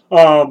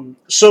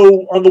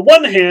 So, on the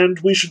one hand,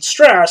 we should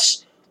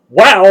stress,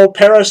 wow,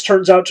 Paris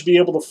turns out to be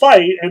able to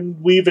fight,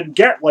 and we even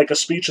get, like, a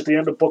speech at the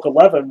end of Book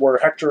 11 where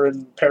Hector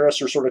and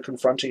Paris are sort of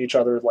confronting each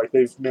other, like,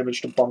 they've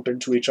managed to bump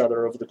into each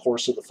other over the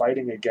course of the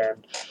fighting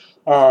again.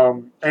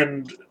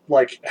 And,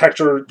 like,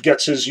 Hector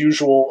gets his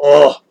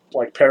usual,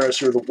 like,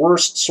 Paris, you're the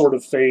worst sort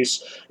of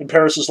face, and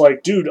Paris is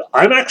like, dude,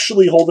 I'm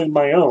actually holding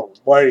my own.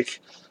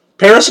 Like,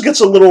 Paris gets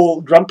a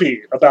little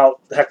grumpy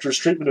about Hector's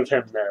treatment of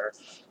him there.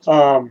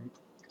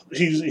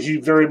 He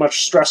very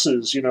much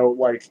stresses, you know,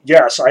 like,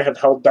 yes, I have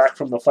held back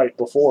from the fight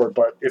before,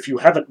 but if you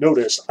haven't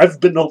noticed, I've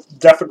been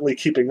definitely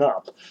keeping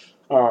up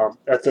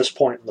at this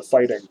point in the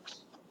fighting.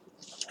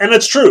 And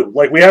it's true.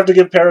 Like, we have to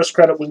give Paris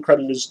credit when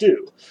credit is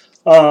due.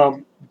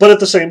 But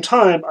at the same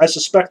time, I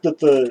suspect that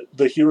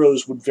the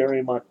heroes would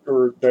very much,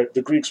 or that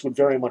the Greeks would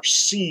very much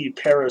see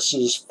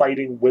Paris's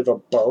fighting with a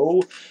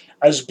bow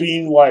as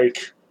being,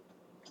 like,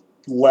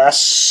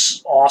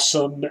 less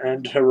awesome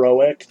and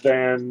heroic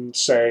than,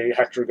 say,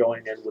 Hector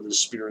going in with his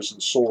spears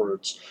and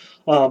swords.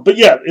 But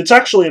yeah, it's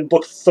actually in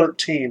book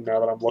 13 now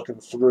that I'm looking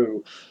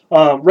through.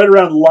 Right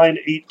around line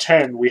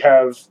 810, we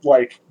have,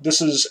 like,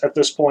 this is, at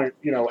this point,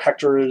 you know,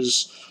 Hector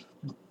is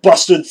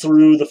busted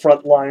through the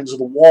front lines of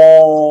the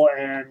wall,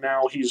 and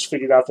now he's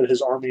figured out that his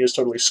army is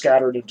totally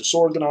scattered and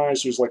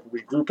disorganized, so he's, like,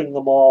 regrouping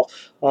them all,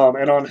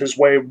 and on his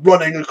way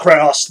running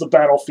across the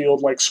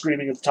battlefield, like,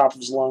 screaming at the top of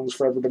his lungs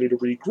for everybody to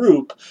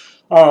regroup,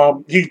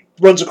 he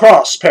runs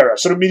across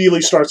Paris and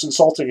immediately starts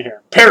insulting him.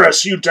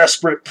 Paris, you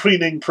desperate,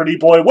 preening pretty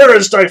boy, where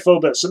is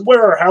Deiphobus? And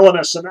where are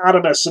Helenus and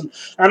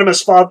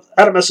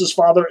Adamas's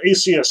father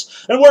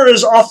Asius? And where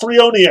is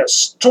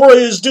Othryoneus? Troy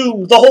is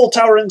doomed, the whole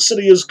towering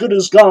city is good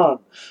as gone.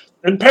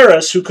 And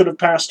Paris, who could have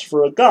passed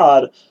for a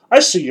god, I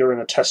see you're in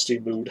a testy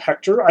mood,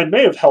 Hector. I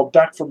may have held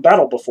back from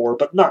battle before,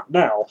 but not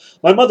now.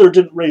 My mother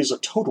didn't raise a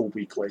total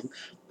weakling.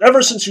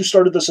 Ever since you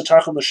started this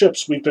attack on the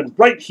ships, we've been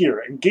right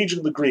here,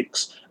 engaging the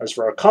Greeks. As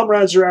for our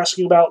comrades you're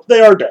asking about,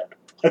 they are dead.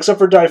 except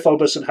for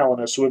Deiphobus and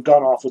Helenus, who have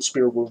gone off with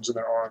spear wounds in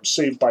their arms,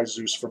 saved by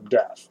Zeus from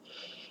death.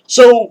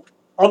 So,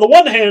 on the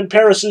one hand,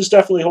 Paris is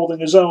definitely holding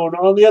his own.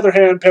 On the other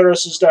hand,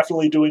 Paris is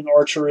definitely doing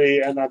archery,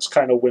 and that's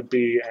kind of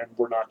wimpy, and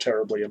we're not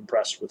terribly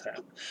impressed with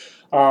him.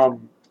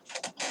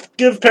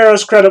 Give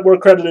Paris credit where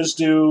credit is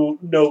due.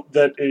 Note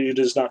that it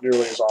is not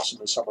nearly as awesome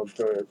as some of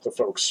the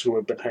folks who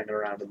have been hanging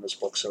around in this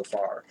book so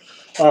far.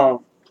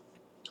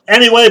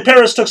 Anyway,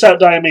 Paris takes out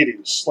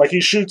Diomedes. Like,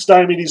 he shoots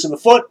Diomedes in the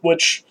foot,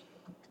 which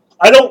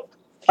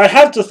I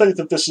have to think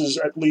that this is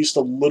at least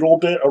a little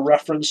bit a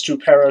reference to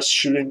Paris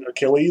shooting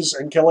Achilles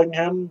and killing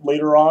him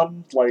later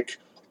on, like,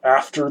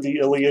 after the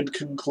Iliad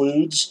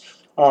concludes.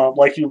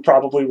 Like you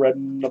probably read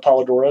in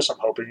Apollodorus. I'm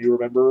hoping you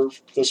remember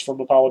this from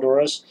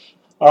Apollodorus.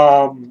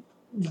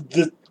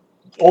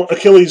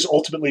 Achilles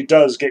ultimately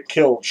does get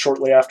killed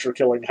shortly after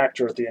killing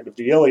Hector at the end of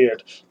the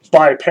Iliad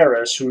by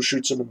Paris, who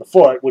shoots him in the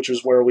foot, which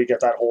is where we get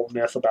that whole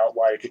myth about,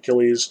 like,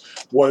 Achilles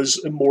was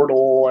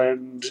immortal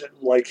and,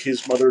 like,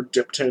 his mother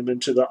dipped him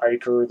into the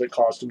ichor that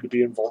caused him to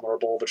be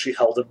invulnerable, but she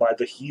held him by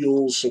the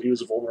heels, so he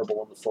was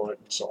vulnerable in the foot,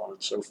 and so on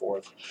and so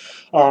forth.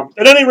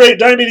 At any rate,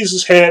 Diomedes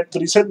is hit,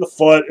 but he's hit in the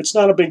foot. It's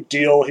not a big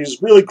deal.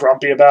 He's really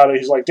grumpy about it.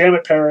 He's like, damn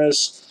it,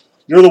 Paris,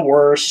 you're the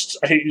worst.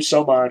 I hate you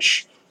so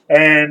much.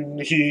 And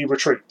he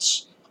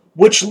retreats,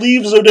 which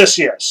leaves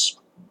Odysseus.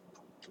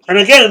 And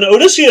again,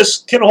 Odysseus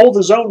can hold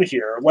his own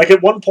here. Like,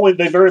 at one point,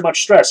 they very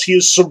much stress he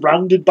is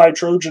surrounded by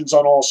Trojans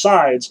on all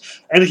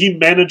sides, and he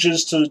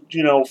manages to,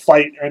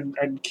 fight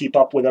and keep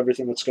up with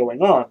everything that's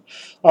going on.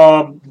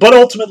 But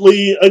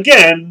ultimately,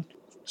 again,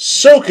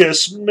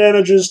 Socus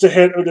manages to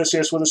hit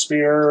Odysseus with a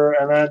spear,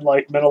 and then,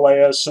 like,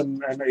 Menelaus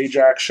and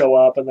Ajax show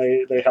up, and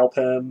they help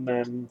him,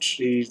 and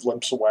he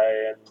limps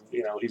away, and,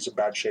 he's in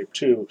bad shape,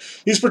 too.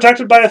 He's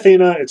protected by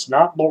Athena. It's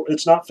not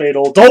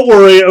fatal. Don't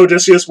worry,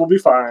 Odysseus will be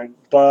fine.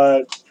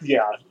 But,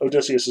 yeah,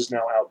 Odysseus is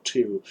now out,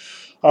 too.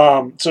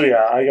 So,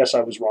 yeah, I guess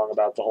I was wrong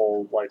about the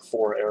whole,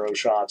 4 arrow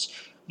shots.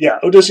 Yeah,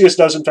 Odysseus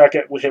does, in fact,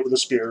 get hit with a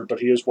spear, but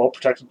he is well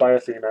protected by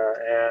Athena,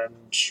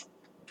 and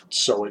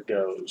so it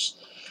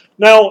goes.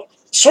 Now,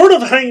 sort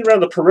of hanging around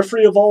the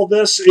periphery of all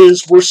this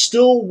is we're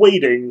still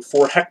waiting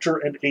for Hector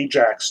and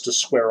Ajax to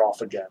square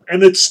off again.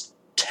 And it's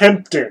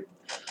tempting.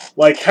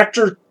 Like,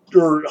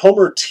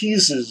 Homer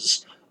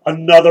teases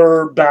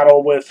another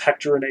battle with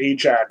Hector and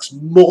Ajax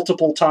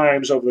multiple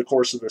times over the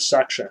course of this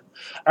section.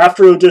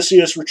 After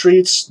Odysseus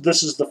retreats,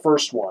 this is the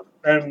first one.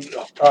 And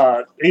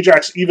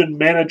Ajax even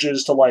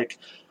manages to,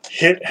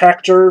 hit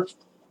Hector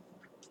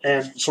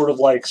and sort of,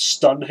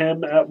 stun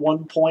him at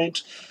one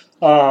point.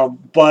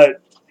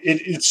 But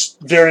it's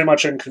very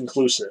much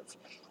inconclusive.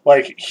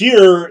 Like,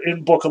 here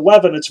in Book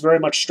 11, it's very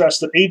much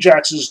stressed that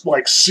Ajax is,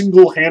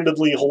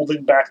 single-handedly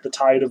holding back the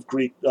tide of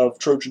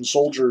Trojan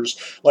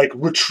soldiers,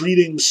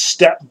 retreating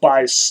step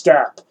by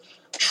step,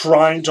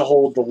 trying to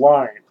hold the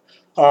line.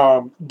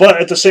 But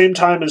at the same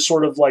time, as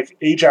sort of,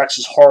 Ajax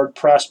is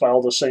hard-pressed by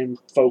all the same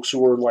folks who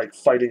were,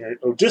 fighting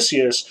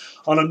Odysseus.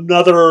 On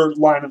another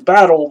line of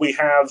battle, we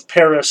have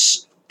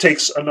Paris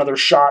takes another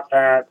shot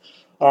at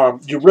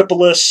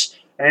Eurypylus,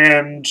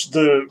 and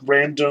the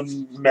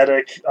random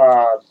medic,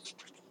 I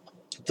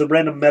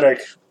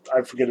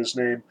forget his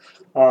name,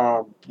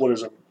 what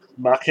is it,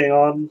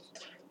 Machaon?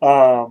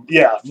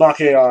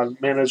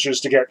 Machaon manages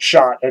to get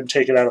shot and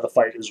taken out of the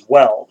fight as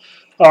well.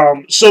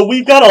 So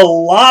we've got a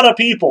lot of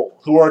people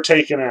who are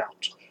taken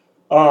out.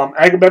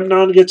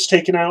 Agamemnon gets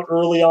taken out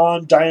early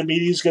on,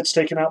 Diomedes gets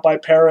taken out by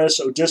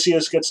Paris,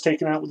 Odysseus gets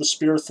taken out with a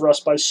spear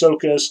thrust by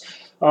Socus,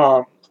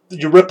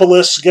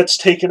 Eurypylus gets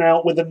taken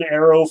out with an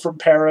arrow from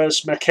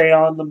Paris.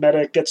 Machaon, the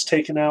medic, gets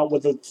taken out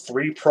with a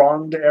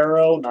 3-pronged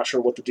arrow. Not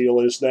sure what the deal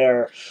is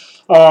there.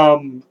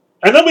 And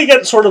then we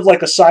get sort of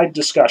a side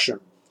discussion.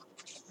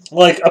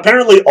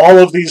 Apparently all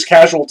of these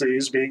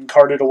casualties being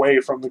carted away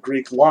from the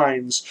Greek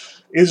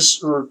lines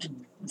or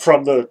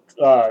from the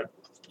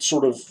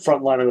sort of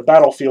front line of the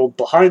battlefield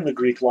behind the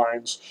Greek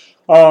lines.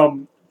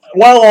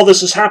 While all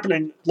this is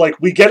happening,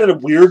 we get at a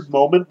weird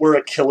moment where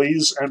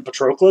Achilles and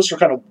Patroclus are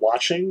kind of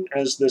watching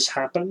as this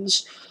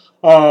happens.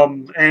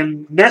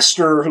 And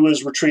Nestor, who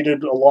is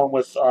retreated along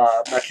with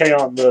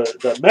Machaon,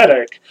 the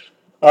medic,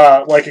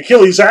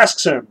 Achilles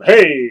asks him,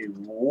 hey,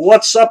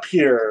 what's up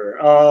here?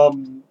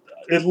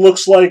 It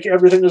looks like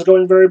everything is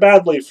going very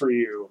badly for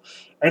you.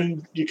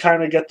 And you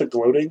kind of get the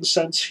gloating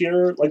sense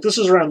here. This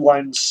is around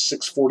line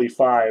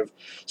 645.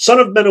 Son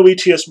of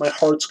Menoetius, my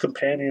heart's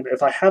companion,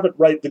 if I have it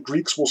right, the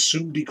Greeks will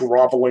soon be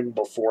groveling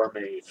before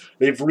me.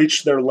 They've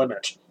reached their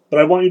limit.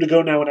 But I want you to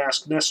go now and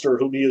ask Nestor,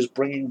 whom he is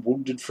bringing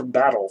wounded from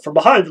battle. From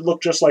behind, it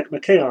looked just like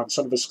Machaon,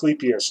 son of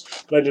Asclepius,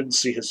 but I didn't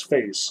see his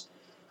face.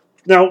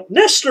 Now,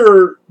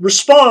 Nestor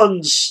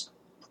responds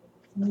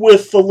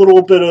with a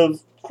little bit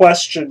of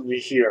question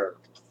here.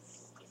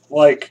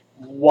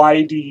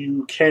 Why do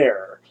you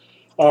care?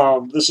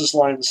 This is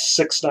line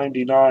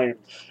 699.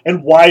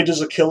 And why does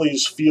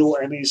Achilles feel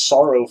any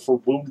sorrow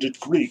for wounded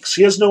Greeks?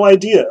 He has no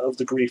idea of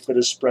the grief that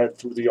is spread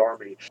through the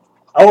army.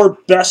 Our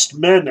best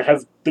men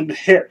have been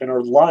hit and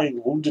are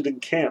lying wounded in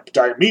camp.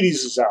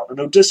 Diomedes is out, and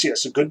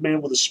Odysseus, a good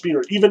man with a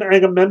spear. Even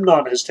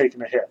Agamemnon has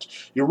taken a hit.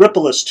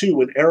 Eurypylus,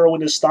 too, an arrow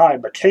in his thigh.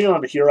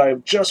 Machaon here I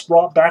have just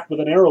brought back with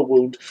an arrow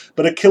wound,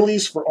 but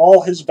Achilles, for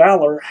all his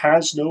valor,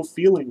 has no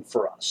feeling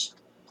for us.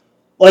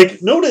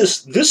 Like,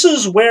 notice, this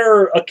is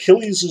where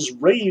Achilles'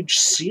 rage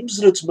seems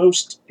at its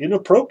most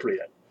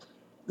inappropriate.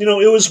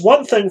 It was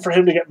one thing for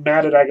him to get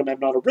mad at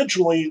Agamemnon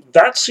originally.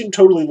 That seemed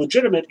totally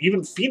legitimate.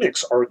 Even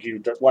Phoenix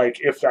argued that,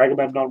 if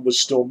Agamemnon was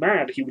still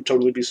mad, he would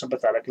totally be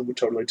sympathetic and would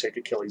totally take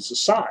Achilles'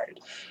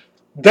 side.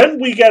 Then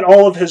we get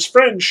all of his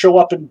friends show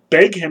up and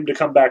beg him to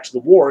come back to the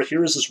war.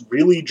 Here is this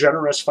really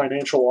generous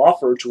financial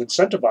offer to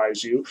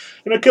incentivize you.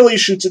 And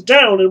Achilles shoots it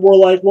down, and we're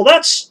like, well,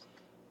 that's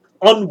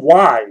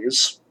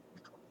unwise,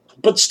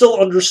 but still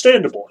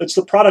understandable. It's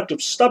the product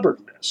of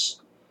stubbornness.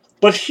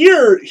 But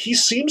here, he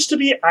seems to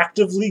be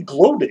actively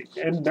gloating,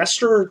 and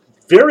Nestor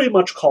very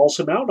much calls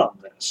him out on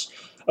this.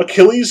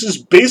 Achilles is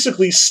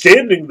basically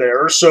standing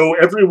there so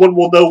everyone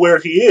will know where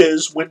he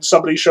is when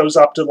somebody shows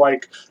up to,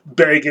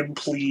 beg and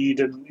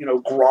plead and,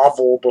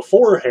 grovel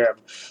before him.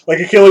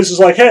 Achilles is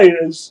like, hey,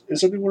 is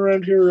anyone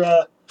around here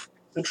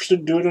interested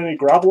in doing any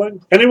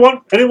groveling?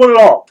 Anyone? Anyone at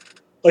all?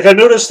 I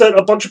noticed that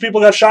a bunch of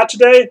people got shot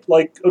today,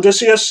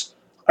 Odysseus.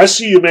 I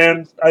see you,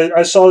 man.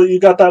 I saw that you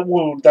got that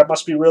wound. That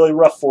must be really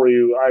rough for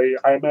you.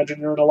 I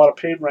imagine you're in a lot of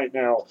pain right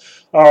now.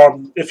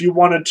 If you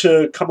wanted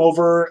to come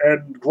over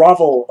and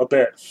grovel a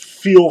bit,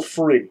 feel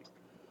free.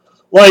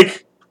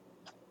 What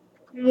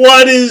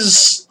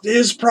is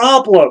his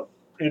problem,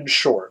 in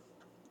short?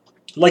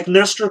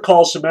 Nestor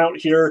calls him out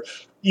here.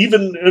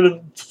 Even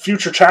in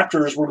future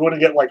chapters, we're going to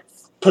get,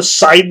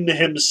 Poseidon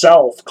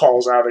himself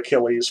calls out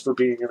Achilles for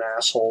being an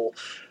asshole.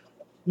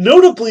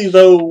 Notably,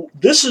 though,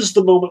 this is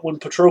the moment when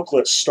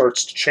Patroclus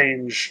starts to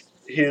change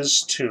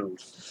his tune.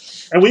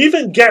 And we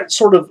even get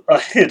sort of a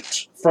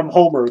hint from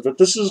Homer that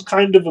this is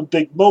kind of a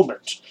big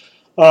moment.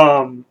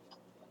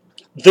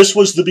 This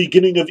was the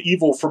beginning of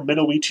evil for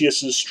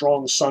Menoetius'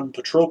 strong son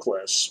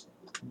Patroclus,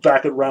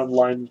 back at around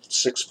line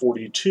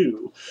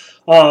 642.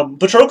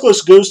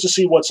 Patroclus goes to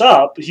see what's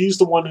up. He's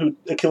the one who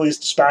Achilles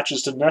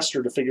dispatches to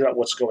Nestor to figure out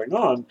what's going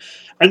on.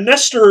 And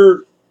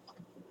Nestor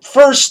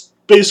first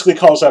basically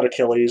calls out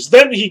Achilles.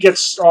 Then he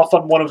gets off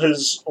on one of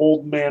his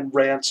old man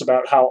rants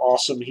about how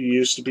awesome he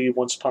used to be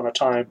once upon a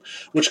time,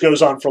 which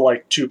goes on for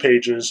 2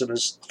 pages and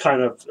is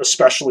kind of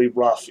especially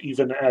rough,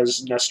 even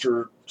as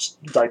Nestor's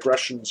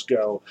digressions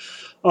go.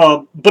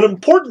 But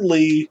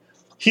importantly,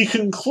 he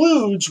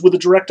concludes with a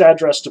direct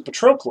address to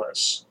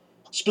Patroclus,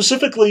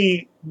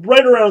 specifically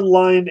right around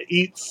line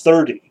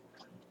 830.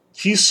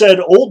 He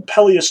said, Old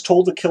Peleus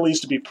told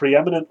Achilles to be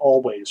preeminent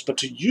always, but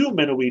to you,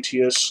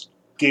 Menoetius,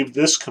 gave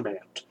this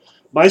command.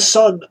 My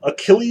son,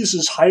 Achilles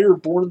is higher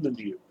born than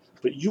you,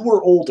 but you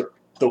are older,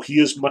 though he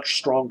is much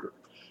stronger.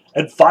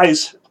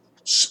 Advise him,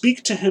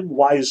 speak to him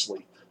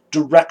wisely,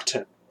 direct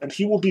him, and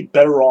he will be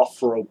better off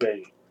for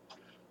obeying.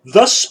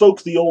 Thus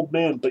spoke the old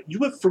man, but you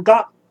have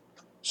forgotten.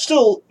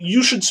 Still,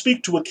 you should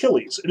speak to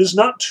Achilles. It is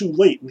not too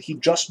late, and he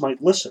just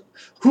might listen.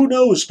 Who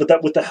knows but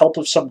that with the help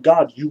of some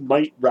god you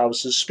might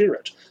rouse his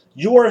spirit?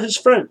 You are his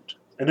friend,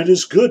 and it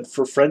is good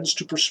for friends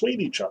to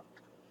persuade each other.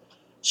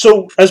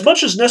 So, as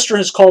much as Nestor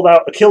has called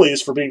out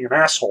Achilles for being an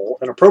asshole,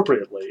 and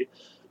appropriately,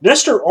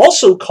 Nestor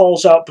also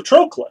calls out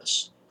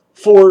Patroclus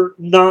for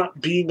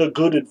not being a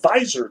good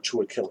advisor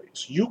to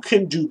Achilles. You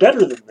can do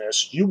better than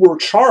this. You were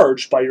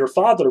charged by your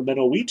father,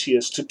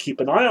 Menoetius, to keep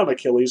an eye on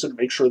Achilles and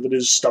make sure that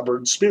his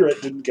stubborn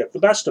spirit didn't get the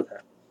best of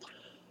him.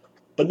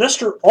 But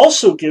Nestor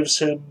also gives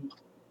him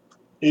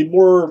a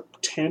more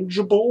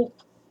tangible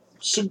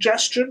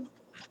suggestion.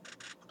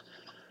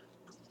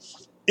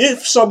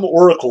 If some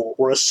oracle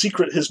or a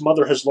secret his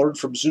mother has learned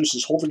from Zeus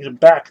is holding him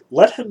back,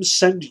 let him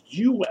send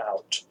you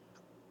out,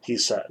 he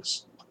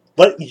says.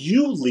 Let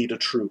you lead a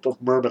troop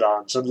of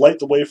Myrmidons and light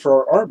the way for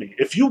our army.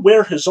 If you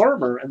wear his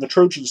armor and the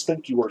Trojans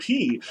think you are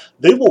he,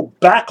 they will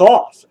back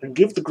off and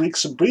give the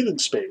Greeks some breathing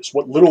space,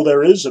 what little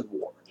there is in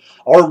war.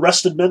 Our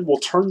rested men will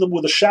turn them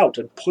with a shout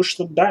and push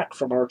them back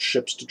from our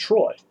ships to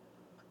Troy.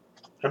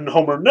 And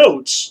Homer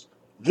notes,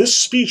 this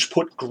speech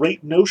put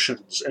great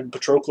notions in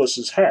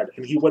Patroclus' head,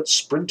 and he went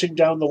sprinting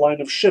down the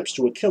line of ships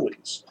to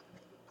Achilles.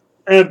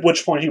 At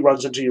which point he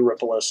runs into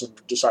Eurypylus and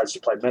decides to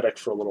play medic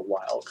for a little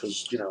while,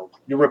 because,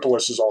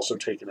 Eurypylus is also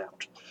taken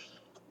out.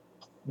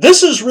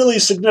 This is really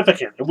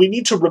significant, and we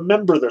need to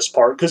remember this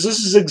part, because this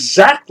is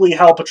exactly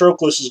how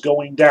Patroclus is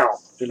going down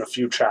in a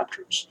few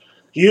chapters.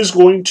 He is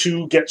going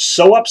to get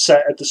so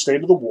upset at the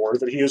state of the war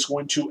that he is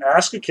going to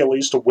ask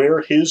Achilles to wear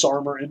his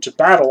armor into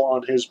battle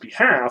on his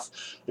behalf.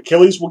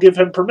 Achilles will give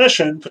him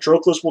permission.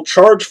 Patroclus will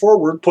charge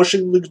forward,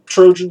 pushing the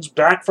Trojans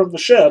back from the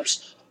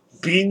ships,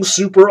 being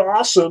super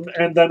awesome,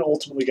 and then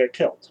ultimately get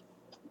killed.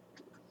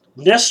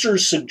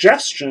 Nestor's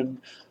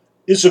suggestion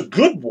is a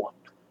good one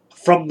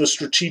from the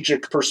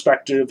strategic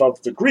perspective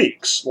of the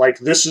Greeks.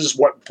 This is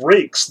what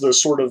breaks the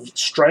sort of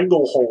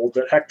stranglehold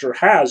that Hector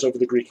has over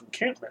the Greek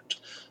encampment.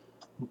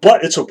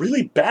 But it's a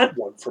really bad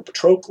one for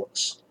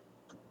Patroclus.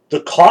 The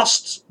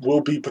cost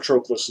will be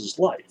Patroclus'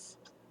 life.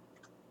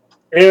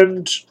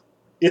 And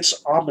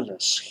it's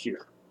ominous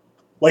here.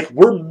 Like,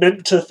 we're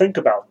meant to think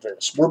about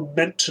this. We're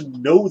meant to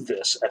know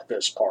this at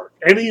this part.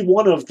 Any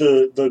one of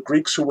the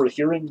Greeks who were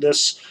hearing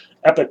this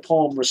epic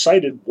poem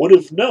recited would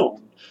have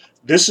known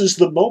this is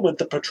the moment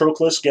that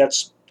Patroclus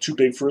gets too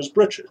big for his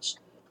britches,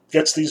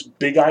 gets these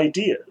big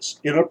ideas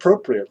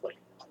inappropriately.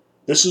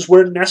 This is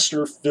where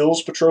Nestor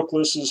fills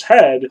Patroclus's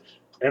head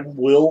and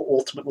will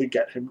ultimately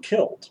get him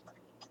killed.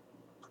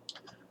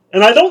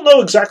 And I don't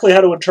know exactly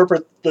how to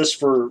interpret this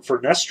for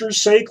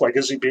Nestor's sake. Like,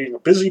 is he being a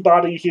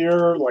busybody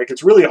here? Like,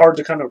 it's really hard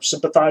to kind of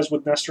sympathize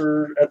with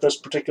Nestor at this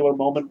particular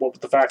moment. What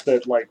with the fact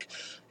that, like,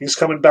 he's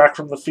coming back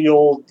from the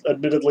field,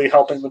 admittedly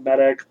helping the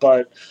medic,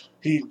 but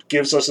he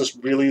gives us this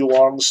really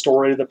long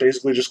story that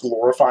basically just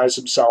glorifies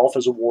himself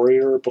as a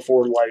warrior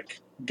before, like,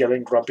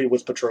 getting grumpy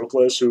with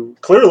Patroclus, who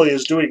clearly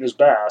is doing his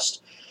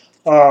best.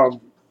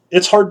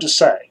 It's hard to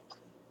say.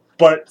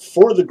 But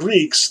for the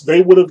Greeks,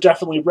 they would have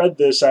definitely read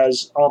this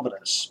as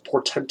ominous,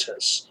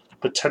 portentous,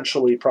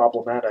 potentially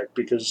problematic,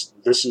 because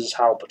this is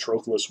how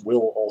Patroclus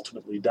will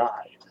ultimately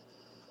die.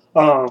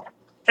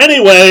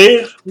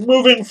 Anyway,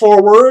 moving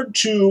forward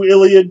to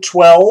Iliad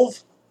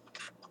 12.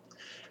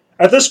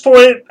 At this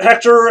point,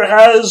 Hector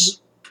has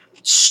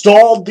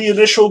stalled the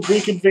initial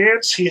Greek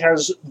advance. He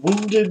has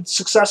wounded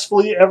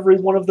successfully every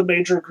one of the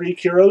major Greek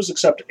heroes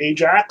except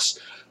Ajax,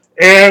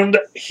 and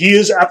he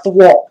is at the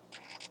wall.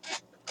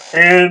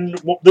 And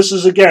this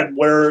is, again,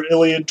 where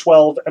Iliad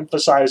 12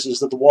 emphasizes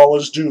that the wall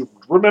is doomed.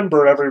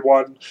 Remember,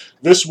 everyone,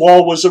 this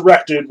wall was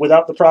erected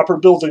without the proper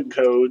building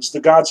codes.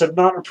 The gods have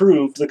not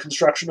approved the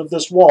construction of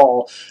this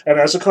wall, and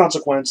as a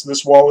consequence,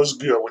 this wall is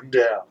going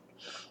down.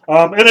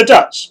 And it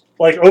does.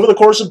 Like, over the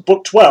course of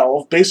Book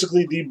 12,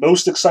 basically the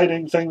most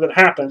exciting thing that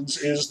happens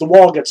is the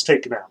wall gets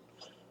taken out.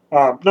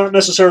 Not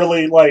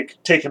necessarily, like,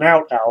 taken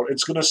out.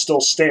 It's going to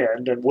still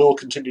stand and will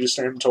continue to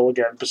stand until,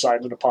 again,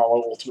 Poseidon and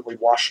Apollo ultimately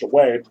washed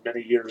away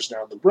many years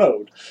down the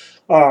road.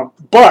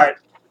 But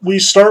we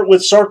start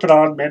with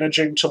Sarpedon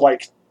managing to,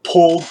 like,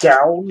 pull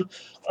down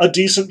a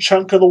decent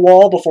chunk of the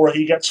wall before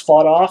he gets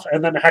fought off,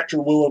 and then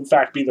Hector will, in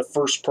fact, be the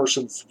first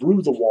person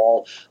through the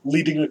wall,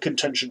 leading a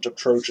contingent of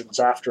Trojans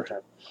after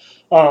him.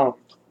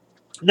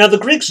 Now, the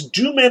Greeks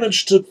do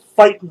manage to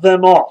fight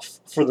them off,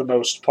 for the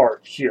most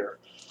part, here.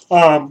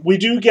 We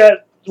do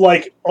get,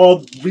 like,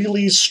 a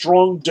really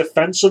strong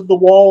defense of the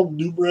wall.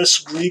 Numerous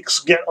Greeks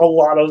get a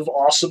lot of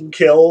awesome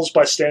kills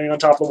by standing on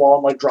top of the wall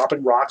and, like,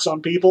 dropping rocks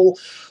on people.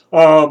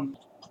 And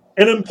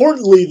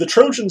importantly, the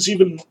Trojans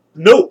even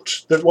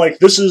note that, like,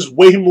 this is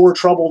way more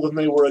trouble than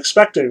they were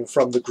expecting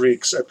from the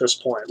Greeks at this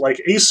point.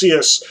 Like,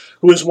 Asius,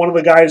 who is one of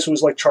the guys who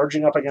is, like,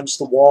 charging up against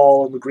the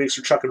wall, and the Greeks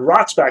are chucking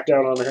rocks back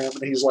down on him,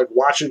 and he's, like,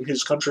 watching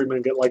his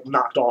countrymen get, like,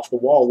 knocked off the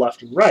wall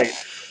left and right.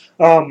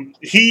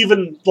 He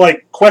even,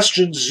 like,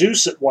 questions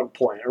Zeus at one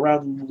point,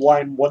 around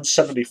line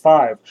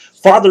 175.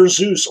 Father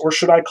Zeus, or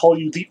should I call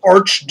you the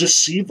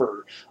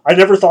arch-deceiver? I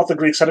never thought the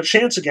Greeks had a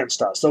chance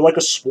against us. They're like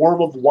a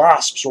swarm of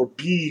wasps or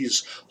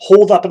bees,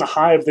 holed up in a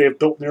hive they have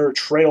built near a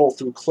trail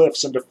through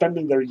cliffs and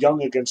defending their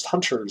young against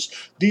hunters.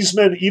 These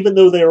men, even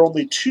though they are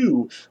only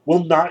two,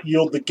 will not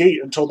yield the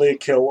gate until they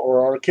kill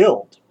or are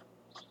killed.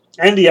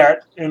 And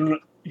yet, in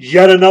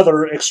yet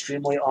another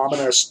extremely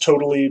ominous,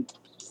 totally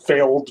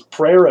failed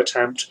prayer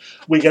attempt,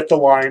 we get the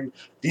line,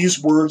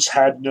 "These words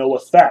had no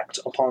effect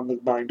upon the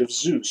mind of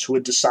Zeus, who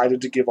had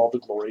decided to give all the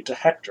glory to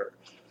Hector."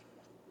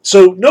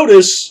 So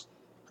notice,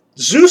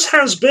 Zeus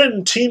has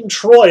been Team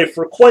Troy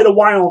for quite a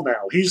while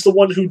now. He's the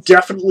one who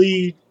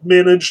definitely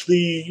managed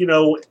the,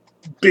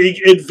 big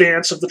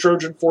advance of the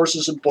Trojan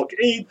forces in Book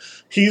 8.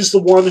 He's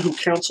the one who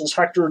counsels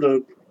Hector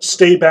to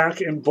stay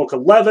back in Book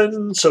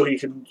 11 so he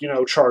can,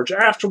 charge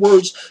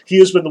afterwards. He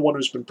has been the one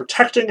who's been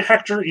protecting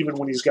Hector, even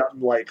when he's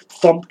gotten, like,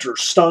 thumped or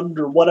stunned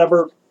or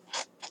whatever.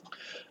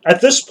 At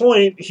this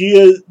point, he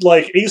is,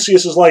 like,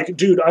 Asius is like,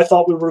 dude, I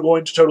thought we were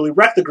going to totally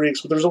wreck the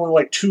Greeks, but there's only,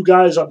 like, two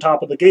guys on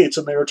top of the gates,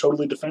 and they are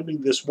totally defending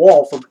this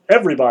wall from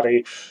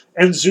everybody.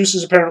 And Zeus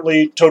is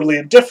apparently totally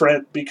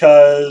indifferent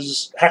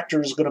because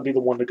Hector's going to be the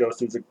one to go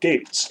through the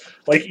gates.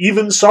 Like,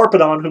 even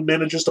Sarpedon, who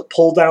manages to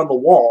pull down the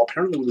wall,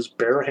 apparently with his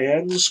bare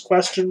hands,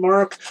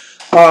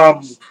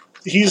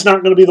 he's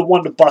not going to be the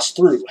one to bust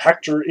through.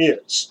 Hector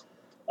is.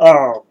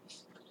 Now,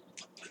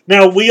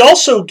 we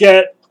also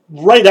get,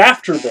 right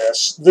after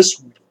this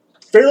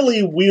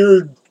fairly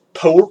weird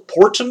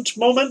portent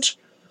moment.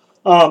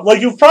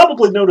 Like, you've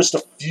probably noticed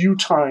a few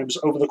times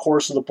over the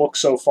course of the book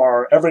so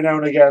far, every now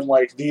and again,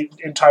 like, the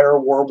entire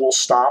war will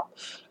stop,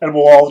 and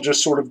we'll all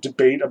just sort of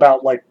debate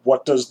about, like,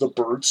 what does the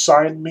bird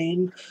sign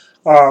mean?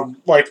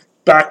 Like,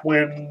 back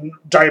when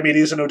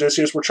Diomedes and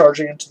Odysseus were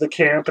charging into the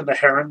camp and the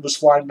heron was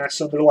flying next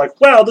to them, they're like,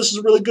 wow, this is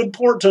a really good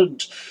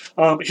portent.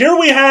 Here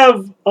we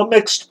have a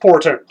mixed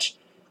portent.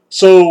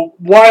 So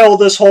while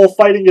this whole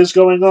fighting is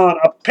going on,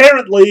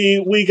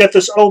 apparently we get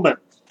this omen.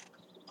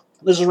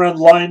 This is around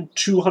line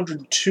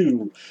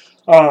 202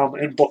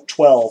 in Book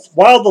 12.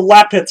 While the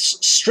Lapiths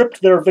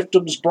stripped their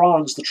victims'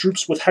 bronze, the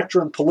troops with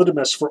Hector and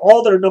Polydamas, for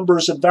all their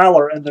numbers and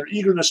valor and their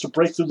eagerness to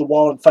break through the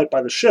wall and fight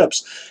by the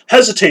ships,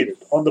 hesitated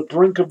on the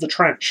brink of the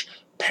trench.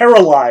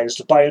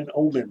 paralyzed by an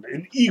omen,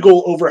 an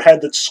eagle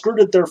overhead that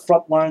skirted their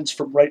front lines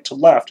from right to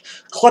left,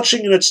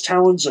 clutching in its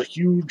talons a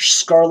huge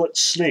scarlet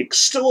snake,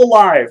 still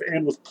alive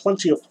and with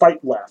plenty of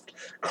fight left.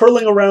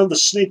 Curling around, the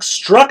snake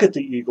struck at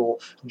the eagle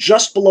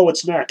just below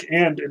its neck,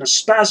 and in a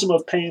spasm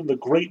of pain, the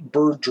great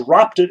bird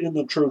dropped it in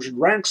the Trojan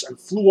ranks and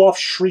flew off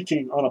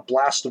shrieking on a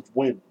blast of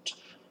wind.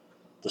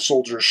 The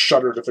soldiers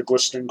shuddered at the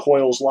glistening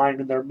coils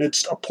lying in their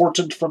midst, a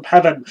portent from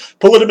heaven.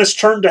 Polydamas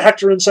turned to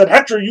Hector and said,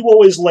 "Hector, you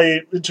always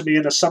lay into me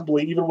in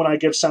assembly, even when I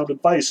give sound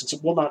advice, since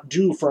it will not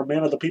do for a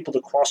man of the people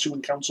to cross you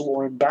in council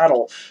or in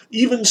battle.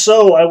 Even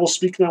so, I will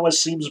speak now as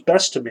seems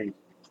best to me.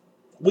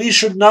 We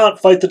should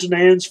not fight the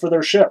Danaans for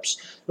their ships.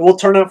 It will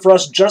turn out for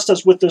us just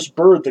as with this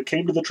bird that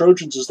came to the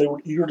Trojans as they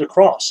were eager to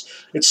cross.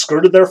 It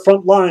skirted their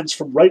front lines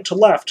from right to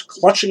left,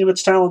 clutching in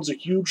its talons a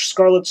huge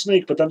scarlet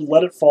snake, but then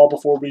let it fall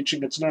before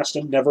reaching its nest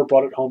and never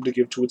brought it home to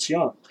give to its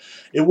young.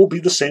 It will be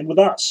the same with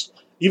us.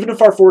 Even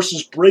if our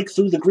forces break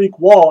through the Greek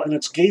wall and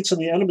its gates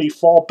and the enemy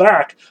fall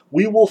back,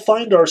 we will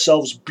find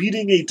ourselves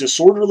beating a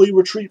disorderly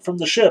retreat from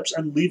the ships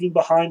and leaving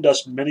behind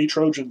us many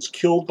Trojans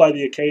killed by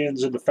the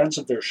Achaeans in defense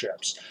of their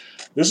ships.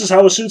 This is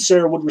how a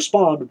soothsayer would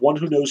respond, one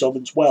who knows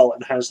omens well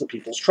and has the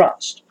people's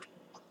trust."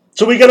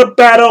 So we get a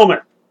bad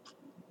omen.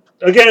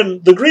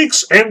 Again, the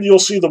Greeks, and you'll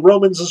see the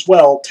Romans as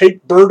well,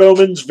 take bird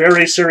omens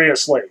very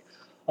seriously.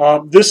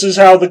 This is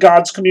how the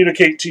gods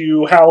communicate to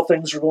you how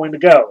things are going to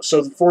go.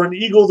 So for an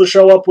eagle to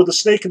show up with a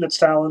snake in its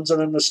talons and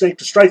then the snake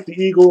to strike the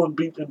eagle and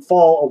beat and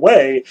fall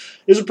away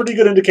is a pretty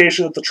good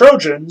indication that the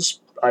Trojans,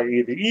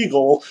 i.e. the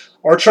eagle,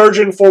 are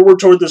charging forward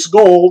toward this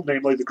goal,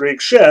 namely the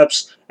Greek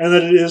ships, and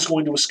that it is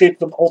going to escape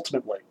them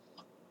ultimately.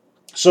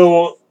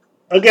 So,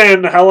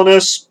 again,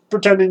 Helenus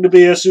pretending to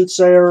be a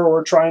soothsayer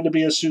or trying to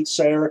be a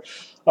soothsayer,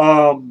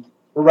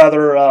 or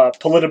rather,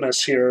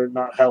 Polydamas here,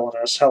 not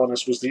Helenus.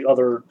 Helenus was the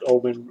other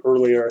omen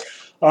earlier.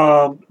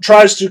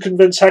 Tries to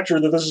convince Hector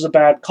that this is a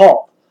bad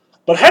call.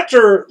 But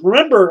Hector,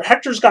 remember,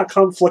 Hector's got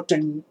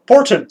conflicting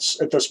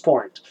portents at this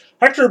point.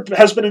 Hector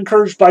has been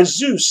encouraged by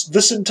Zeus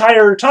this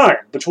entire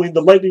time, between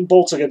the lightning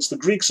bolts against the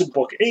Greeks in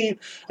Book 8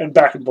 and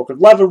back in Book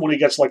 11 when he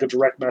gets like a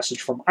direct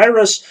message from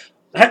Iris.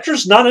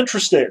 Hector's not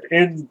interested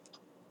in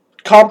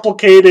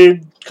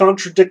complicated,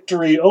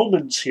 contradictory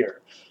omens here.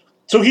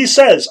 So he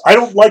says, "I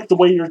don't like the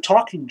way you're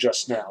talking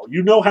just now.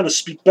 You know how to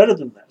speak better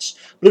than this.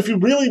 But if you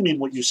really mean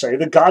what you say,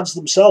 the gods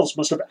themselves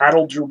must have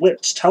addled your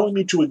wits, telling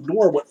me to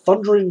ignore what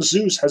thundering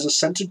Zeus has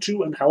assented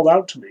to and held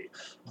out to me.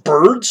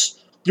 Birds?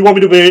 You want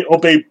me to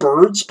obey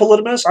birds,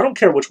 Polydamas? I don't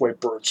care which way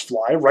birds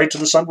fly, right to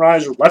the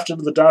sunrise or left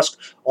into the dusk.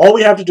 All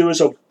we have to do is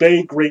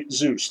obey great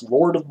Zeus,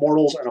 lord of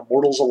mortals and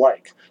immortals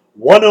alike.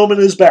 One omen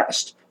is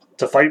best,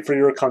 to fight for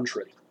your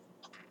country."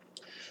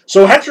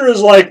 So Hector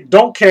is like,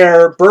 don't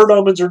care, bird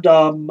omens are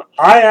dumb,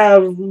 I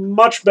have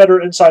much better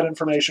inside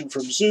information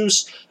from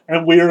Zeus,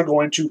 and we are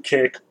going to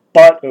kick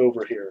butt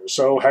over here.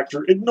 So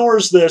Hector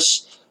ignores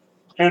this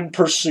and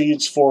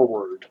proceeds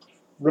forward.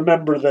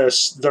 Remember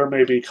this, there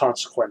may be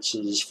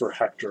consequences for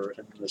Hector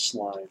in this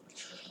line.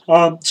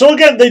 So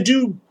again, they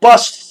do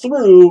bust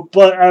through,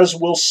 but as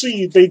we'll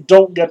see, they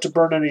don't get to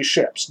burn any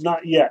ships.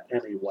 Not yet,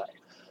 anyway.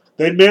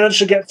 They manage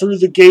to get through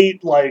the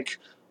gate, like...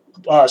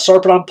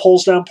 Sarpedon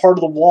pulls down part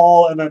of the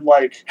wall, and then,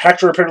 like,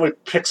 Hector apparently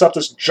picks up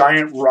this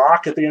giant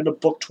rock at the end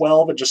of Book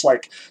 12 and just,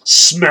 like,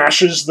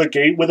 smashes the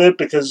gate with it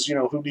because, you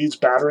know, who needs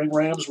battering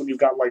rams when you've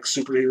got, like,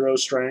 superhero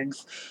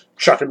strength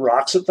chucking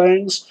rocks at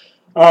things?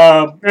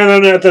 And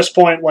then at this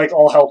point, like,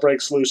 all hell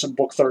breaks loose, and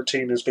Book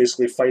 13 is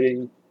basically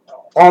fighting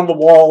on the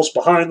walls,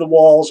 behind the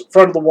walls, in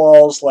front of the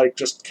walls, like,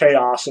 just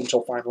chaos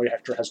until finally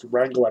Hector has to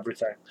wrangle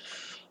everything.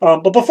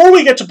 But before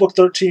we get to Book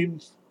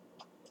 13,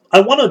 I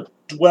want to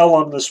dwell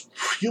on this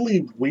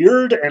really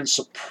weird and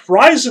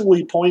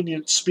surprisingly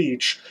poignant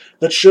speech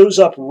that shows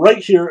up right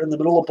here in the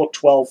middle of Book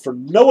 12 for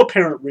no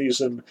apparent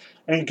reason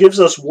and gives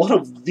us one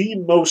of the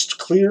most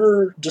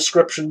clear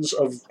descriptions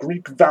of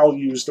Greek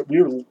values that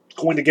we're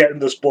going to get in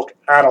this book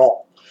at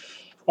all.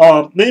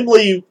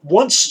 Namely,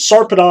 once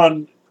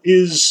Sarpedon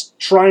is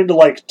trying to,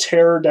 like,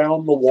 tear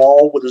down the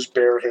wall with his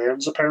bare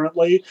hands,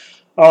 apparently,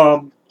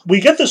 we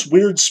get this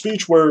weird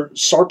speech where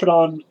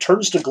Sarpedon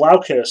turns to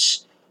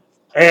Glaucus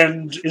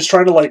and is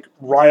trying to, like,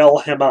 rile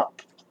him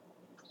up.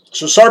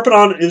 So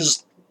Sarpedon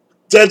is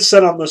dead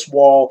set on this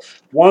wall,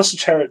 wants to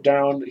tear it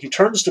down. He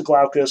turns to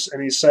Glaucus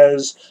and he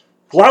says,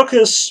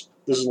 "Glaucus,"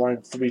 this is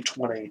line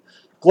 320,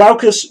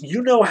 "Glaucus,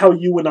 you know how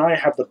you and I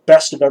have the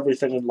best of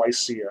everything in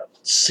Lycia.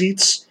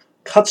 Seats,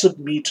 cuts of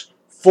meat,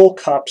 full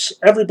cups,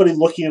 everybody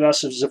looking at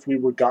us as if we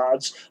were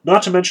gods,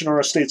 not to mention our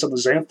estates on the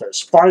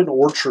Xanthus, fine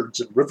orchards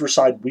and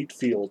riverside wheat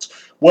fields.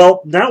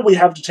 Well, now we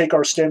have to take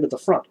our stand at the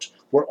front,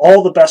 where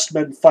all the best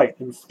men fight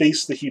and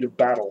face the heat of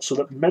battle, so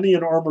that many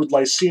an armored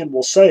Lycian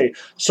will say,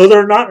 so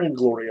they're not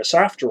inglorious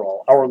after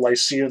all, our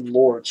Lycian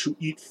lords who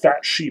eat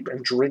fat sheep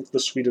and drink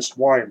the sweetest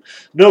wine.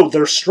 No,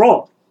 they're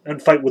strong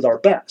and fight with our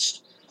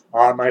best.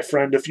 Ah, my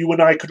friend, if you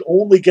and I could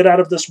only get out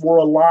of this war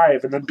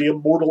alive and then be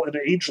immortal and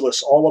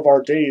ageless all of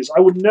our days, I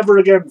would never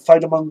again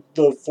fight among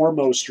the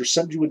foremost or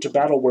send you into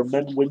battle where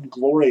men win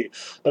glory.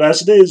 But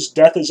as it is,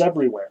 death is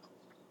everywhere.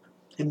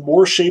 in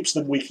more shapes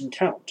than we can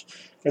count.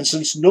 And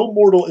since no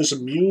mortal is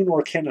immune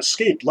or can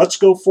escape, let's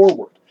go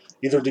forward,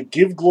 either to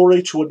give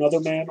glory to another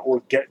man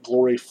or get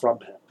glory from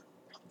him.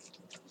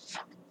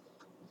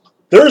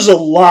 There's a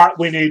lot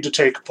we need to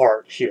take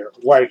apart here.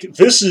 Like,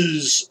 this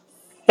is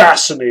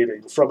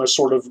fascinating from a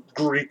sort of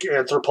Greek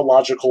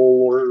anthropological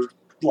or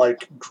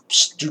like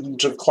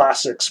student of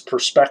classics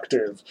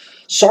perspective.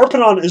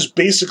 Sarpedon is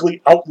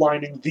basically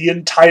outlining the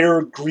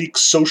entire Greek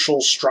social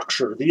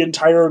structure, the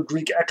entire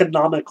Greek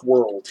economic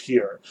world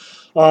here.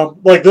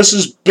 Like, this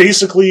is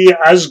basically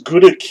as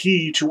good a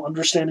key to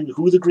understanding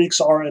who the Greeks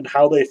are and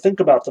how they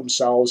think about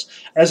themselves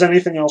as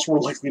anything else we're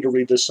likely to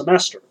read this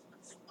semester.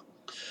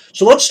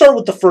 So let's start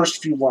with the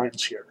first few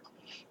lines here.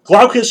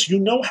 Glaucus, you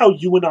know how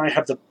you and I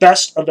have the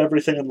best of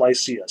everything in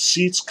Lycia.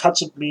 Seats,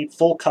 cuts of meat,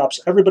 full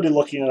cups, everybody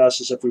looking at us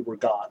as if we were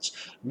gods.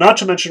 Not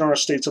to mention our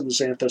estates in the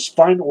Xanthus,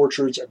 fine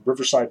orchards, and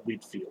riverside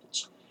wheat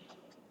fields.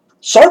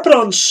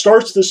 Sarpedon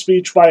starts the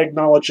speech by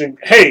acknowledging,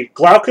 hey,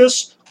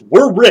 Glaucus,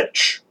 we're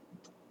rich.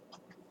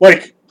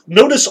 Like,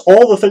 notice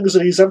all the things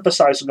that he's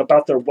emphasizing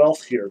about their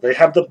wealth here. They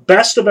have the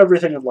best of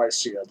everything in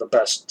Lycia. The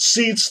best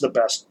seats, the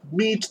best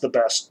meat, the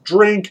best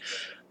drink.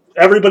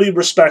 Everybody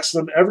respects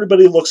them.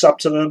 Everybody looks up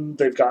to them.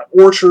 They've got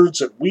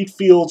orchards and wheat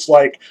fields.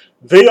 Like,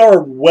 they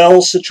are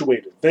well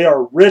situated. They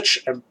are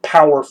rich and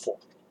powerful.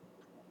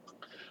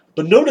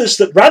 But notice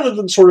that rather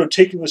than sort of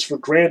taking this for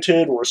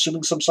granted or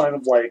assuming some sign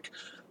of like,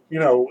 you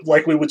know,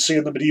 like we would see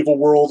in the medieval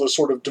world, a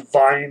sort of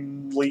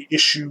divinely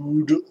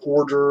issued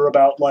order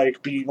about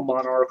like being a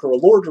monarch or a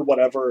lord or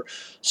whatever,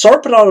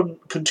 Sarpedon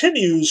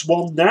continues,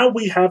 well, now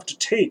we have to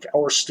take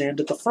our stand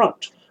at the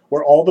front,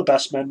 where all the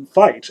best men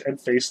fight and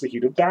face the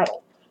heat of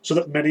battle. So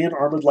that many an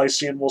armored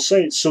Lycian will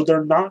say, so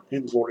they're not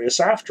inglorious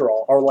after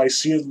all, our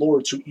Lycian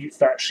lords who eat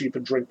fat sheep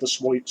and drink the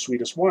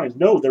sweetest wine.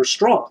 No, they're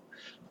strong,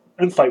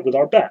 and fight with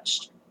our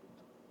best.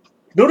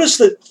 Notice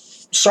that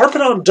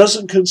Sarpedon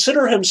doesn't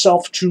consider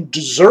himself to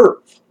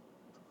deserve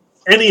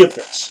any of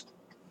this,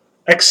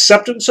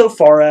 except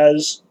insofar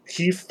as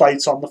he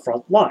fights on the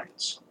front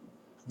lines.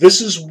 This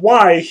is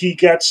why he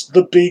gets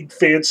the big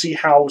fancy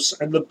house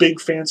and the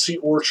big fancy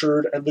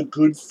orchard and the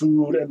good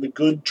food and the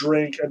good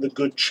drink and the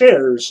good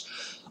chairs.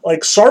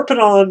 Like,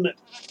 Sarpedon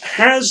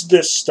has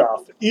this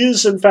stuff,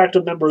 is in fact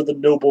a member of the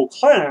noble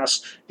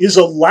class, is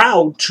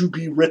allowed to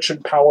be rich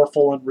and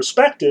powerful and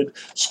respected,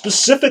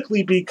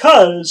 specifically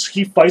because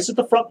he fights at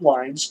the front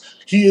lines,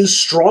 he is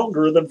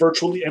stronger than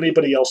virtually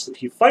anybody else that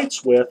he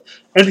fights with,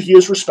 and he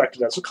is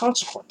respected as a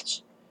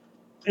consequence.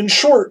 In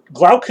short,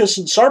 Glaucus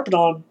and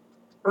Sarpedon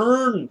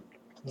earn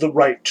the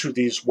right to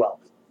this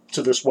wealth,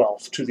 to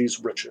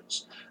these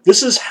riches.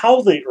 This is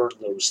how they earn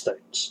those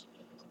things.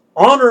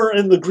 Honor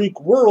in the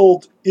Greek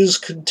world is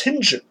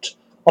contingent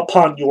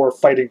upon your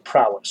fighting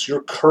prowess,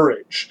 your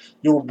courage,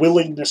 your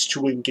willingness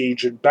to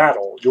engage in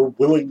battle, your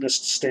willingness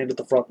to stand at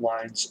the front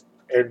lines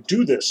and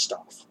do this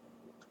stuff.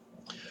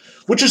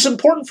 Which is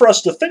important for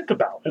us to think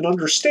about and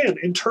understand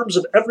in terms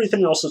of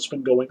everything else that's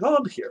been going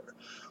on here.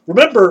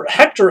 Remember,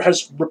 Hector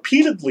has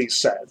repeatedly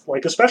said,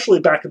 like especially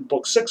back in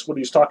Book 6 when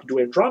he's talking to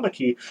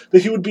Andromache,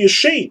 that he would be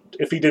ashamed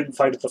if he didn't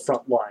fight at the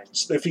front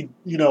lines, if he,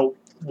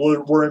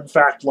 were in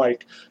fact,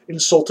 like,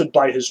 insulted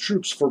by his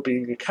troops for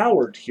being a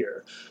coward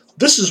here.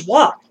 This is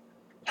why.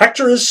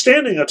 Hector is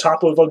standing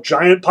atop of a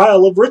giant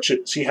pile of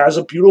riches. He has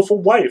a beautiful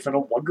wife and a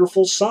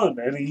wonderful son,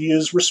 and he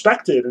is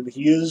respected, and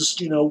he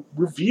is,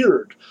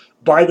 revered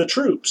by the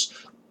troops,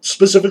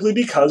 specifically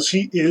because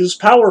he is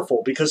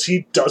powerful, because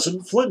he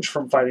doesn't flinch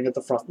from fighting at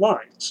the front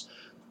lines.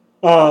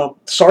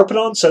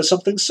 Sarpedon says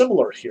something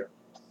similar here.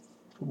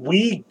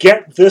 We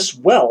get this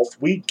wealth,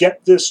 we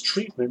get this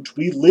treatment,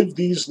 we live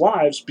these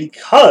lives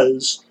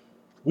because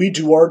we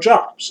do our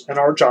jobs, and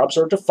our jobs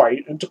are to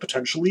fight and to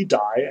potentially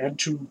die and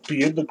to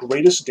be in the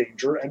greatest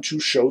danger and to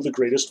show the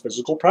greatest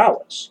physical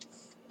prowess.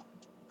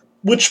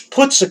 Which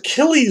puts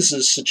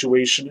Achilles'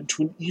 situation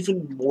into an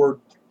even more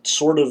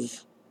sort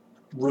of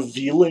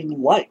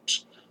revealing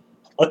light.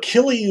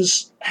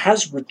 Achilles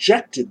has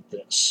rejected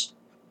this.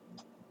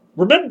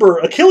 Remember,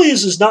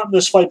 Achilles is not in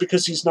this fight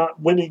because he's not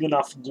winning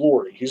enough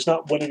glory. He's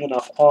not winning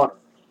enough honor.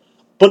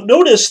 But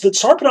notice that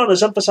Sarpedon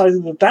is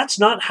emphasizing that that's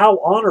not how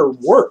honor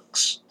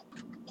works.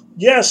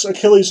 Yes,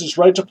 Achilles is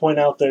right to point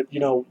out that,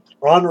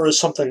 honor is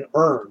something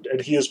earned,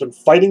 and he has been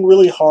fighting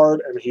really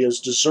hard, and he has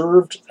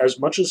deserved as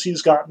much as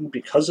he's gotten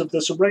because of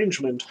this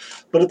arrangement,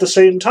 but at the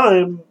same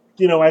time,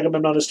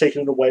 Agamemnon has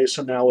taken it away,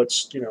 so now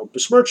it's,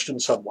 besmirched in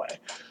some way.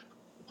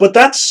 But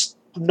that's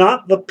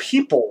not the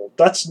people,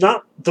 that's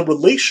not the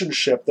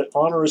relationship that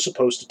honor is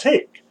supposed to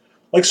take.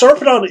 Like,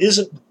 Sarpedon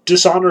isn't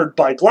dishonored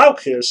by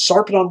Glaucus,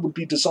 Sarpedon would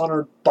be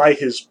dishonored by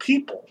his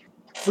people.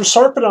 For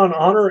Sarpedon,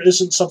 honor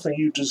isn't something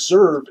you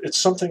deserve, it's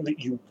something that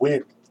you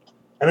win.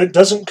 And it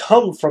doesn't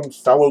come from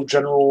fellow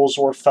generals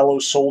or fellow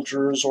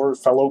soldiers or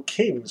fellow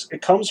kings,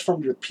 it comes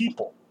from your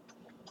people.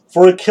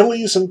 For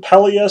Achilles and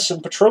Peleus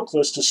and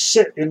Patroclus to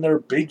sit in their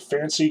big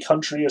fancy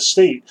country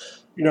estate,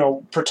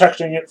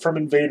 protecting it from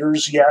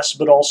invaders, yes,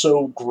 but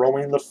also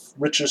growing the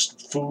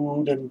richest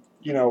food and,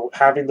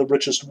 having the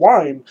richest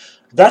wine,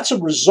 that's a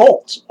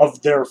result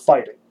of their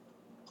fighting.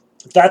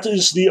 that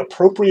is the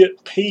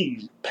appropriate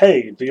pay,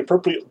 the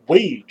appropriate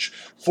wage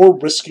for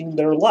risking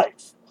their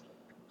life.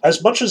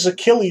 As much as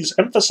Achilles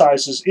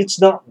emphasizes it's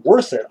not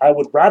worth it, I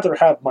would rather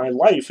have my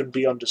life and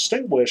be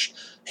undistinguished,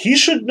 he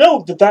should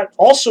know that that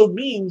also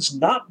means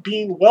not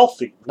being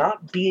wealthy,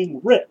 not being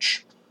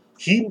rich.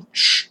 He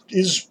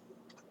is,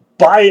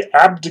 by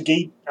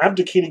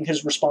abdicating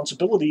his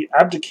responsibility,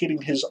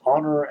 abdicating his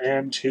honor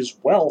and his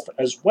wealth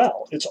as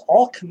well. It's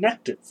all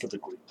connected for the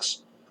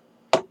Greeks.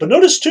 But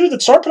notice, too,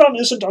 that Sarpedon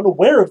isn't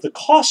unaware of the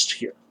cost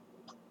here.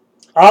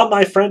 Ah,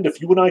 my friend,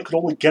 if you and I could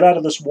only get out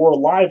of this war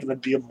alive and then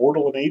be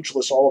immortal and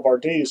ageless all of our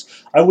days,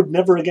 I would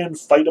never again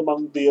fight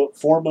among the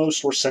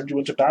foremost or send you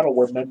into battle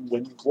where men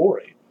win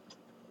glory.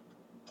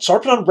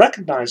 Sarpedon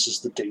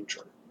recognizes the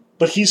danger,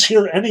 but he's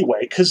here anyway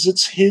because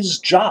it's his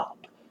job.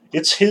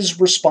 It's his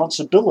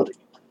responsibility.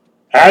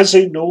 As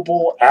a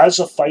noble, as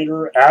a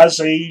fighter, as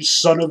a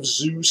son of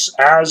Zeus,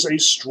 as a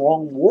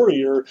strong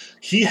warrior,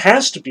 he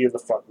has to be in the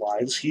front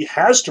lines. He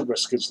has to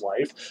risk his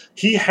life.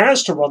 He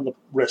has to run the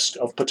risk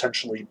of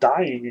potentially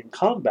dying in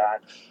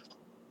combat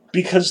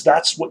because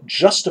that's what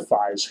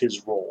justifies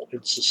his role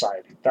in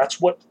society. That's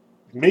what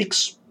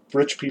makes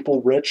rich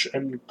people rich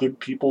and good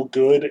people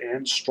good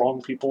and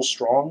strong people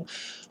strong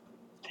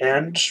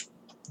and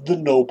the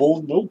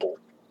noble noble.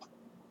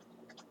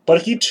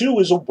 But he too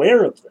is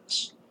aware of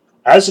this.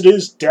 As it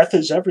is, death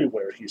is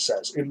everywhere, he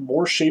says, in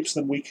more shapes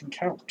than we can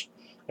count.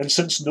 And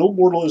since no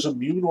mortal is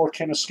immune or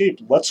can escape,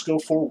 let's go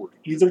forward,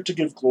 either to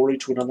give glory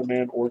to another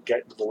man or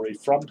get glory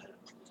from him.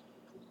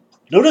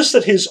 Notice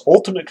that his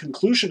ultimate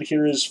conclusion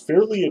here is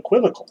fairly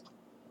equivocal.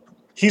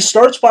 He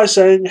starts by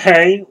saying,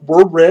 hey,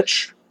 we're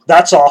rich,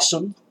 that's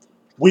awesome.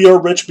 We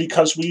are rich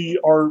because we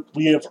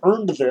have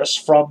earned this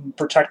from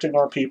protecting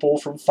our people,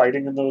 from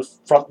fighting in the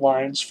front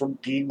lines, from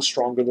being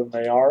stronger than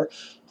they are.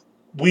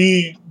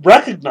 We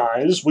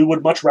recognize we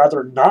would much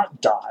rather not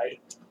die,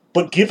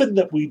 but given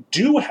that we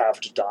do have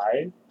to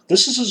die,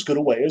 this is as good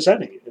a way as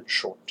any, in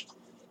short.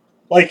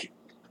 Like,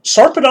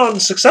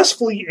 Sarpedon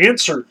successfully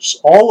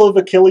answers all of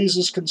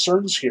Achilles'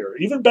 concerns here,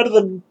 even better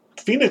than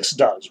Phoenix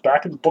does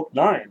back in Book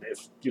 9,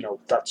 if,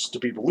 that's to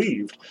be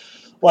believed.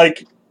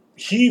 Like,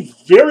 he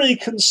very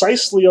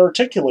concisely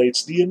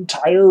articulates the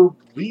entire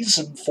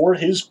reason for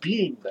his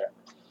being there.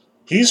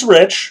 He's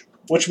rich,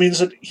 which means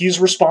that he's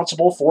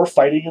responsible for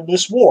fighting in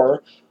this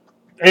war,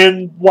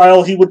 and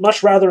while he would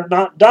much rather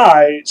not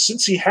die,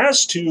 since he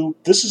has to,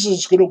 this is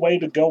as good a way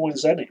to go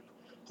as any.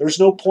 There's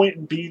no point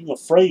in being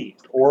afraid,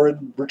 or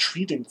in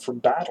retreating from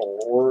battle,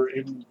 or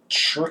in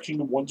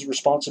shirking one's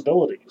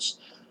responsibilities.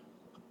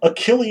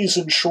 Achilles,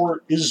 in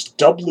short, is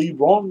doubly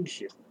wrong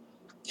here.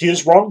 He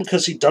is wrong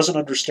because he doesn't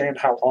understand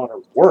how honor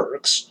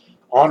works.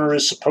 Honor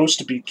is supposed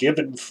to be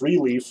given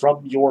freely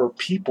from your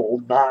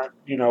people, not,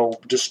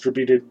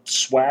 distributed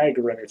swag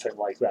or anything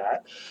like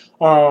that.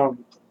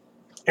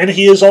 And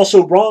he is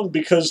also wrong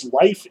because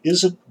life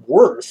isn't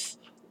worth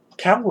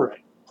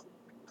cowering.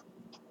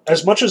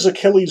 As much as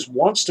Achilles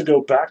wants to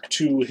go back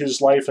to his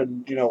life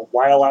and,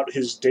 while out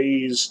his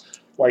days,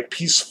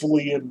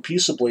 peacefully and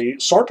peaceably,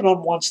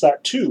 Sarpedon wants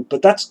that too,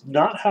 but that's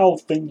not how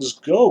things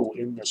go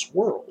in this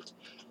world.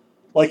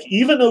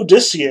 Even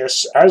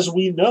Odysseus, as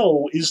we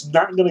know, is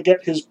not going to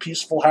get his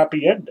peaceful,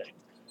 happy ending.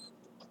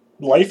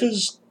 Life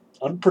is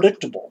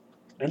unpredictable,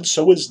 and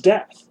so is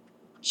death.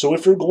 So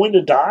if you're going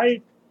to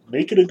die,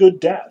 make it a good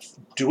death.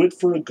 Do it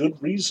for a good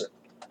reason.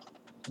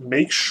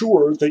 Make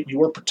sure that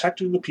you are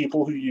protecting the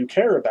people who you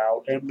care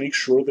about, and make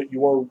sure that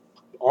you are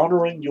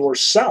honoring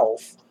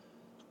yourself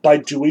by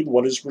doing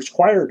what is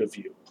required of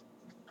you.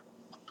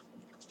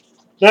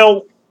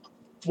 Now,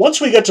 once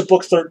we get to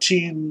Book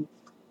 13,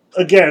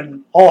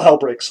 again, all hell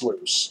breaks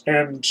loose.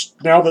 And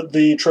now that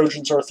the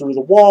Trojans are through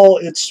the wall,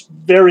 it's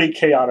very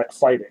chaotic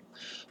fighting.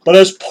 But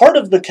as part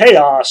of the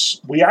chaos,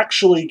 we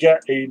actually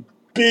get a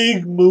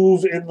big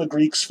move in the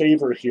Greeks'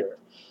 favor here.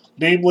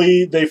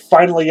 Namely, they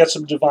finally get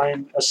some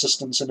divine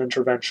assistance and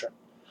intervention.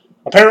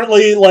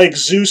 Apparently,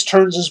 Zeus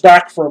turns his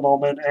back for a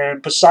moment,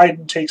 and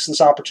Poseidon takes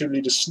this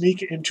opportunity to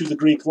sneak into the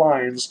Greek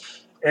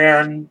lines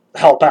and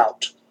help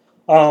out.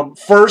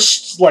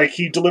 First,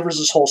 he delivers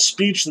this whole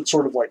speech that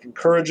sort of,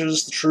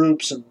 encourages the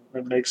troops and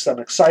makes them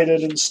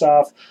excited and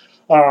stuff.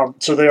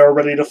 So they are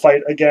ready to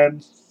fight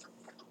again.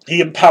 He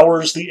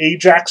empowers the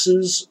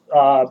Ajaxes,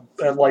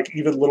 and,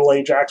 even little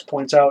Ajax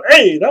points out,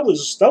 hey, that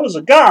was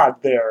a god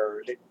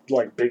there,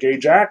 big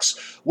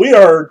Ajax. We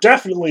are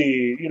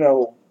definitely,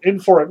 in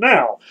for it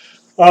now.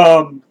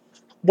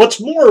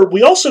 What's more,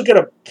 we also get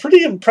a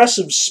pretty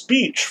impressive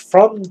speech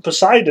from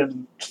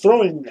Poseidon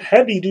throwing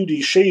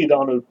heavy-duty shade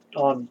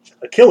on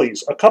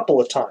Achilles a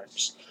couple of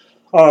times.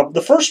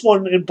 The first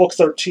one in Book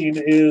 13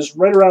 is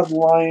right around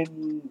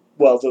line...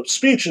 Well, the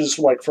speech is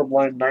from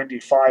line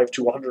 95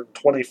 to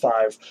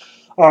 125,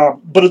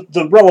 but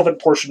the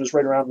relevant portion is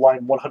right around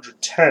line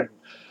 110.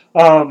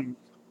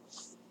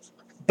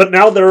 But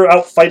now they're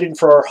out fighting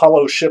for our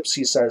hollow ships,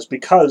 he says,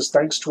 because,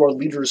 thanks to our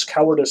leader's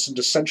cowardice and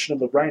dissension in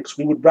the ranks,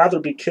 we would rather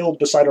be killed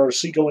beside our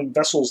seagoing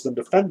vessels than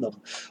defend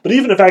them. But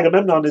even if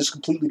Agamemnon is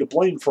completely to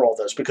blame for all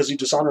this, because he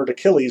dishonored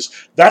Achilles,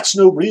 that's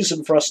no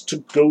reason for us to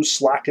go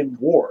slack in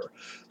war.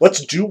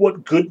 Let's do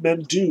what good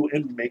men do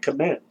and make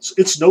amends.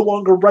 It's no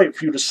longer right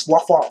for you to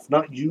slough off,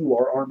 not you,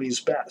 our army's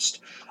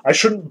best. I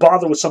shouldn't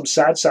bother with some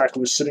sad sack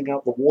who is sitting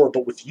out the war,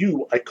 but with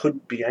you, I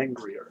couldn't be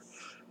angrier.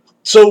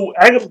 So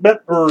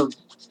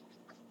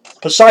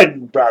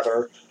Poseidon,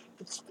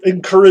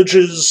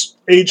 encourages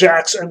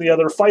Ajax and the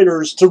other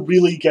fighters to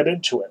really get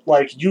into it.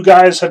 Like, you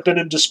guys have been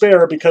in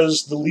despair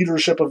because the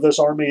leadership of this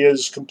army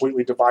is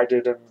completely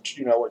divided and,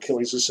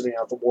 Achilles is sitting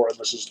out the war and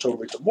this is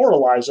totally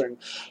demoralizing,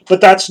 but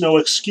that's no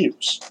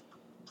excuse.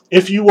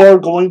 If you are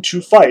going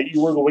to fight,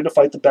 you are going to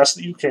fight the best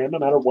that you can no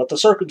matter what the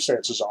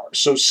circumstances are.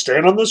 So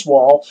stand on this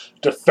wall,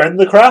 defend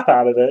the crap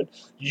out of it.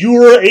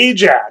 You're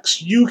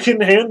Ajax. You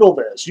can handle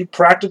this. You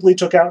practically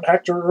took out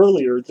Hector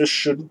earlier. This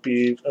shouldn't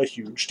be a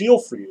huge deal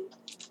for you.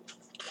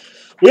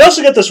 We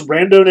also get this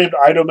rando named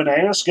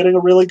Idomeneus getting a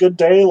really good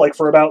day.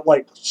 For about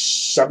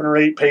 7 or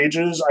 8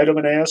 pages,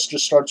 Idomeneus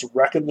just starts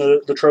wrecking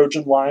the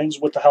Trojan lines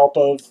with the help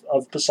of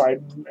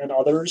Poseidon and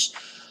others.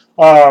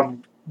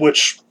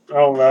 Which, I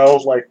don't know,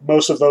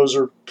 most of those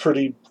are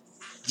pretty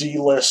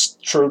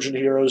D-list Trojan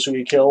heroes who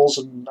he kills,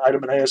 and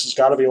Idomeneus has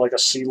got to be a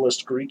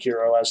C-list Greek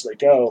hero as they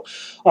go.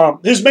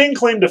 His main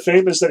claim to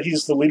fame is that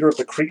he's the leader of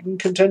the Cretan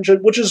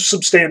contingent, which is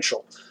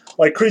substantial.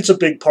 Crete's a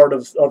big part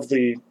of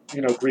the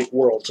Greek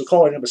world, so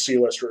calling him a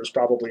C-lister is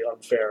probably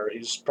unfair.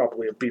 He's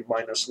probably a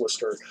B-minus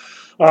lister.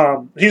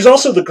 He's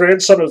also the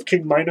grandson of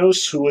King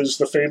Minos, who is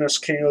the famous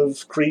king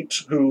of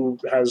Crete, who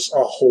has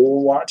a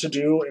whole lot to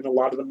do in a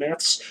lot of the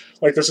myths.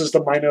 This is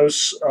the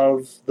Minos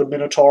of the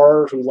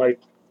Minotaur, who,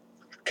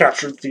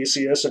 captured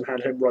Theseus and had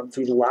him run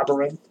through the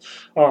labyrinth.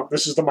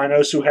 This is the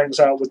Minos who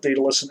hangs out with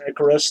Daedalus and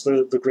Icarus,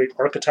 the great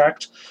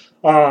architect.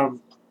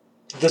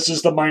 This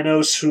is the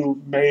Minos who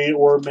may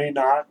or may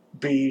not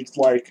be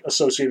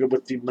associated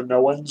with the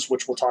Minoans,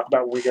 which we'll talk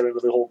about when we get into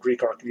the whole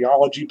Greek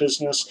archaeology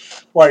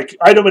business.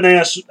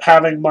 Idomeneus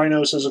having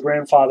Minos as a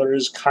grandfather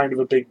is kind of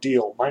a big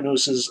deal.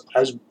 Minos is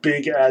as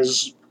big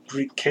as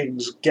Greek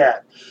kings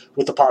get,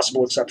 with the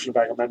possible exception of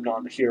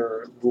Agamemnon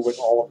here ruling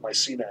all of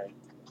Mycenae.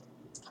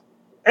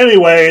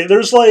 Anyway,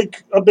 there's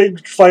a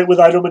big fight with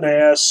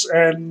Idomeneus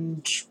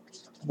and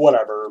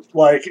whatever.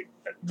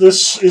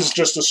 This is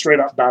just a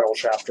straight-up battle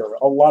chapter.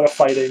 A lot of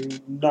fighting,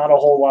 not a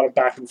whole lot of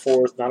back and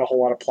forth, not a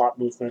whole lot of plot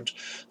movement.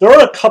 There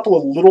are a couple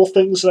of little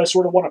things that I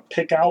sort of want to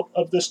pick out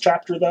of this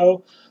chapter,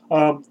 though.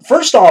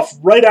 First off,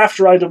 right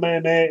after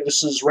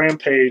Idomeneus'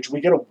 rampage,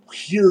 we get a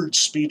weird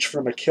speech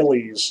from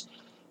Achilles,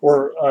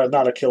 or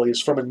not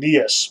Achilles, from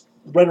Aeneas,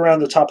 right around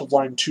the top of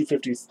line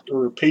 250,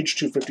 or page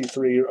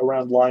 253,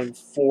 around line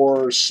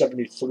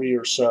 473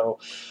 or so.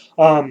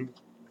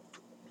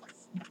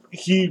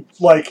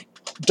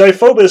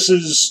 Deiphobus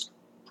is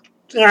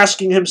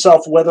asking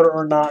himself whether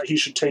or not he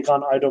should take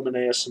on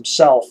Idomeneus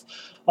himself.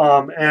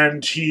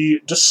 And he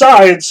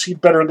decides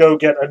he'd better go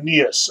get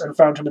Aeneas, and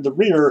found him in the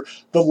rear,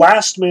 the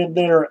last man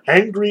there,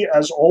 angry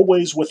as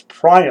always with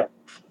Priam,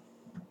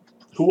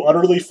 who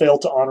utterly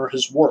failed to honor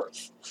his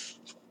worth.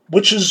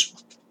 Which is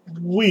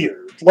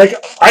weird.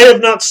 I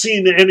have not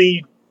seen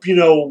any,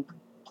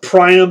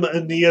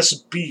 Priam-Aeneas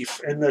beef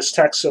in this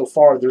text so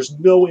far. There's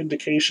no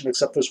indication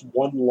except this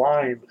one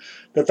line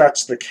that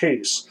that's the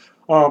case.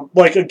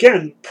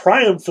 Again,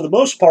 Priam, for the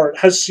most part,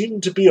 has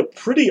seemed to be a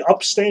pretty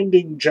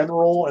upstanding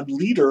general and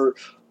leader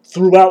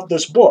throughout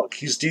this book.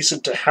 He's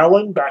decent to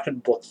Helen back in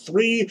Book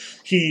 3.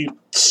 He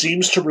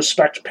seems to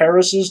respect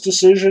Paris's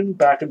decision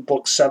back in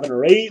Book 7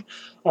 or 8.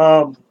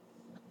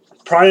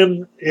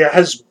 Priam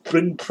has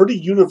been pretty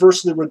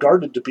universally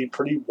regarded to be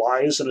pretty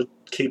wise and a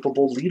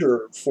capable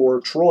leader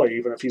for Troy,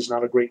 even if he's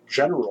not a great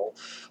general.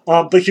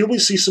 But here we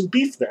see some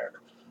beef there.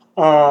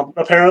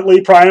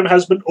 Apparently, Priam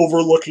has been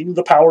overlooking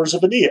the powers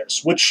of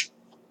Aeneas, which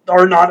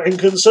are not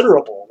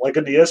inconsiderable.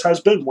 Aeneas has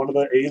been one of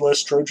the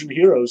A-list Trojan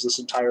heroes this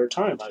entire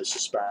time, I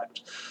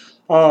suspect.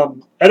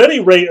 At any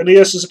rate,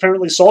 Aeneas is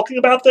apparently sulking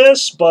about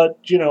this, but,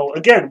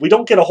 again, we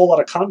don't get a whole lot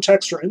of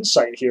context or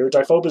insight here.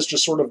 Deiphobus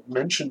just sort of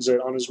mentions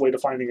it on his way to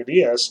finding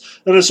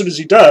Aeneas, and as soon as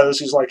he does,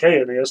 he's like, hey,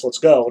 Aeneas, let's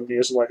go. And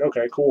Aeneas is like,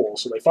 okay, cool,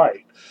 so they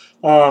fight.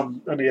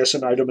 Aeneas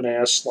and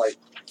Idomeneus,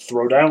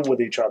 throw down with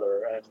each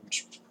other, and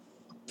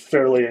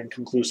fairly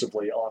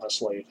inconclusively,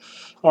 honestly.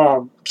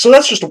 So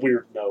that's just a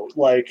weird note.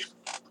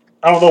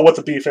 I don't know what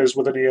the beef is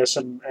with Aeneas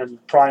and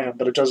Priam,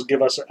 but it does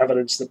give us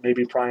evidence that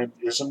maybe Priam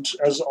isn't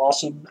as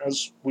awesome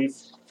as we've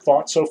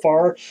thought so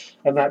far.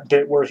 And that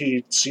bit where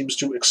he seems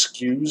to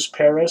excuse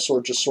Paris,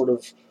 or just sort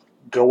of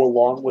go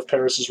along with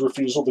Paris's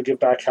refusal to give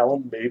back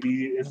Helen, may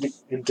be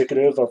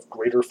indicative of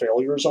greater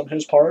failures on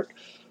his part.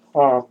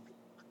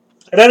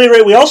 At any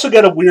rate, we also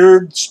get a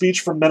weird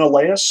speech from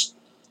Menelaus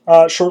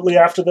shortly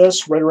after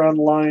this, right around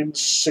line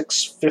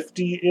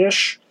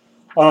 650-ish.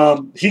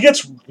 He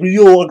gets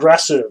real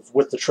aggressive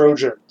with the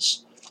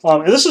Trojans.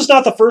 And this is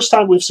not the first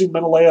time we've seen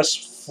Menelaus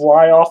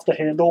fly off the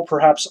handle,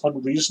 perhaps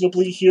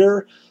unreasonably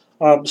here.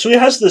 So he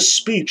has this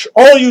speech.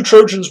 All you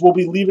Trojans will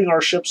be leaving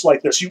our ships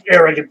like this, you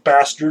arrogant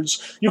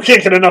bastards. You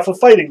can't get enough of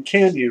fighting,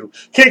 can you?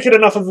 Can't get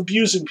enough of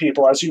abusing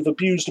people as you've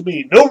abused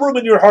me. No room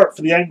in your heart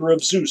for the anger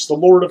of Zeus, the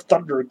Lord of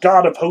Thunder,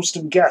 God of host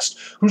and guest,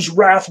 whose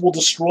wrath will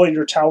destroy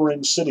your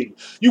towering city.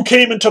 You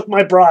came and took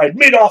my bride,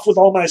 made off with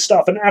all my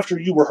stuff, and after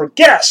you were her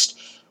guest.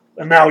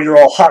 And now you're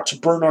all hot to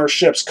burn our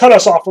ships, cut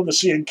us off from the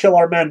sea and kill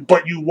our men,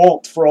 but you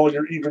won't for all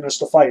your eagerness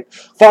to fight.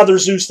 Father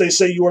Zeus, they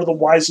say you are the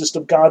wisest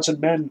of gods and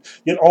men,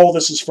 yet all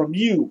this is from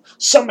you.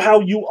 Somehow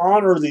you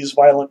honor these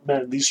violent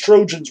men, these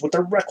Trojans, with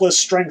their reckless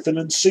strength and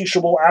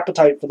insatiable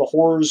appetite for the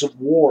horrors of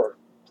war.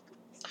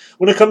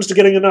 When it comes to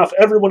getting enough,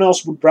 everyone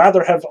else would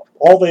rather have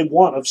all they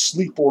want of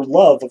sleep or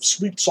love, of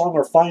sweet song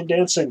or fine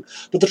dancing,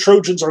 but the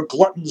Trojans are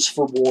gluttons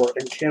for war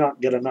and cannot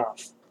get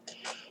enough.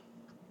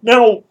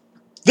 Now,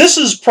 this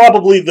is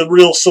probably the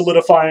real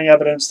solidifying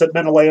evidence that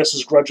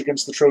Menelaus' grudge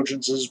against the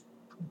Trojans is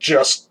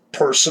just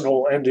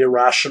personal and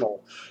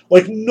irrational.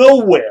 Like,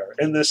 nowhere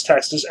in this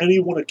text does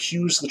anyone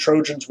accuse the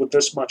Trojans with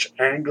this much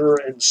anger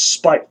and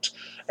spite.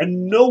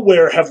 And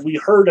nowhere have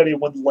we heard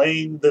anyone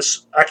laying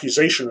this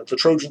accusation that the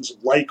Trojans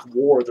like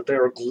war, that they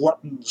are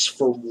gluttons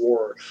for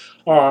war,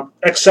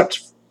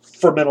 except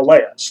for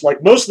Menelaus.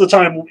 Like, most of the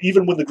time,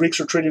 even when the Greeks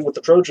are treating with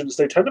the Trojans,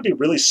 they tend to be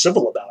really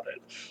civil about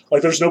it.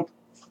 Like, there's no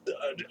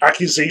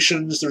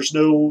accusations, there's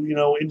no,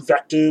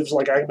 invectives,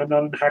 like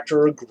Agamemnon and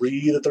Hector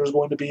agree that there's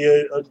going to be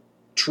a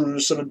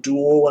truce and a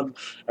duel, and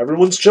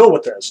everyone's chill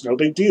with this, no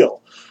big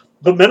deal.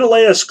 But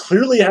Menelaus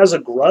clearly has a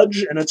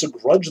grudge, and it's a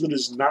grudge that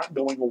is not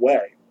going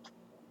away.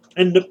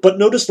 But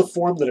notice the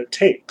form that it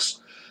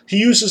takes. He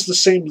uses the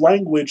same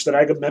language that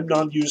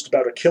Agamemnon used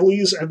about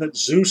Achilles and that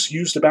Zeus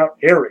used about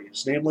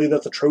Ares, namely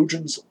that the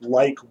Trojans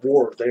like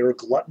war, they are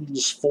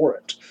gluttons for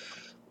it.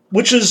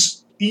 Which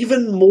is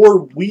even more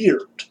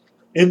weird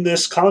in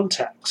this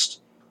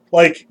context.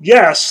 Like,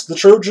 yes, the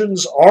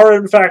Trojans are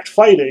in fact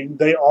fighting,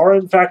 they are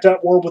in fact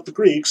at war with the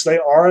Greeks, they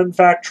are in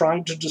fact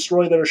trying to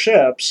destroy their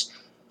ships,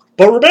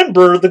 but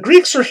remember, the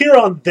Greeks are here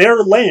on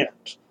their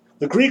land.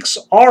 The Greeks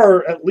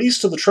are, at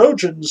least to the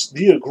Trojans,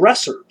 the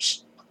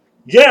aggressors.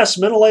 Yes,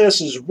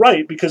 Menelaus is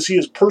right because he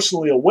is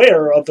personally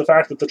aware of the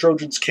fact that the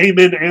Trojans came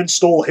in and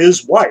stole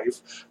his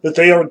wife, that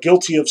they are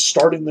guilty of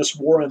starting this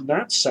war in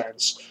that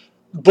sense,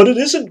 but it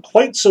isn't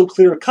quite so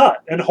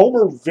clear-cut, and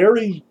Homer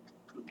very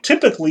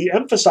typically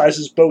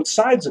emphasizes both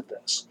sides of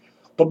this.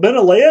 But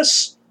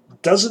Menelaus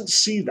doesn't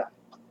see that.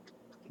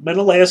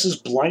 Menelaus is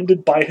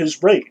blinded by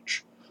his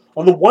rage.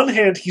 On the one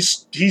hand, he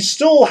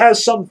still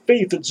has some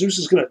faith that Zeus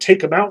is going to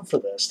take him out for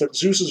this, that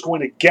Zeus is going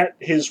to get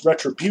his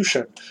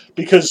retribution,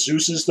 because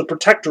Zeus is the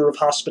protector of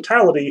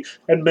hospitality,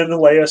 and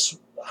Menelaus,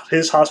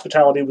 his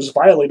hospitality was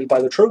violated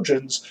by the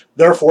Trojans,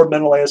 therefore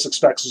Menelaus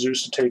expects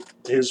Zeus to take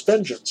his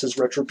vengeance, his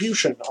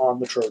retribution on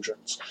the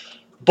Trojans.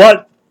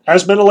 But,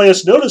 as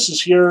Menelaus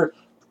notices here,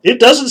 it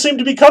doesn't seem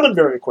to be coming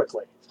very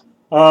quickly.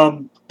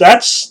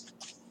 That's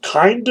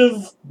kind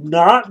of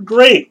not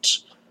great.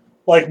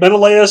 Like,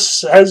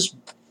 Menelaus has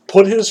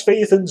put his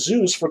faith in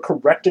Zeus for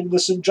correcting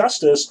this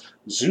injustice.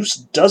 Zeus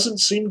doesn't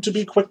seem to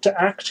be quick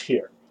to act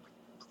here.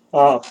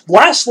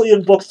 Lastly,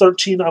 in Book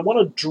 13, I want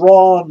to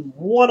draw on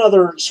one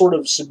other sort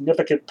of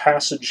significant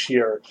passage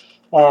here.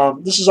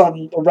 This is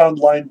on around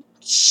line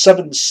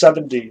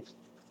 770.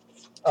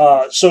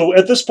 So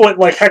at this point,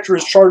 like, Hector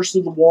is charged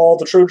through the wall,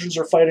 the Trojans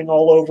are fighting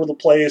all over the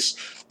place,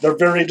 they're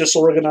very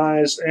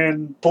disorganized,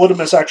 and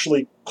Polydamas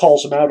actually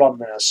calls him out on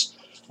this,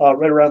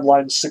 right around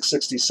line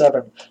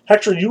 667.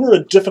 Hector, you are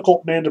a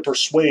difficult man to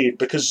persuade,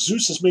 because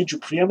Zeus has made you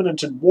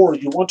preeminent in war,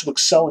 you want to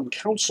excel in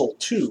counsel,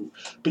 too,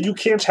 but you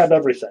can't have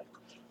everything.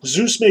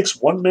 Zeus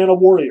makes one man a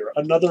warrior,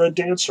 another a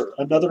dancer,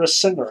 another a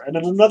singer, and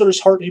in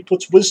another's heart he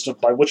puts wisdom,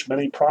 by which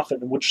many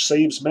profit and which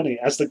saves many,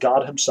 as the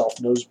god himself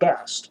knows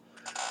best.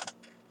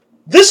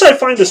 This I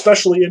find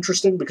especially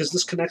interesting because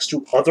this connects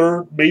to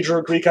other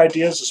major Greek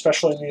ideas,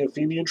 especially in the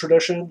Athenian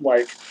tradition.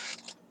 Like,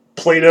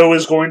 Plato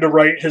is going to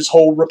write his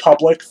whole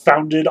republic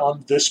founded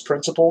on this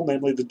principle,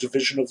 namely the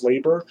division of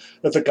labor,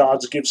 that the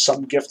gods give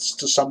some gifts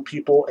to some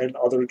people and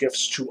other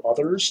gifts to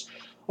others.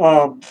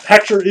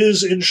 Hector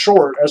is, in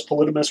short, as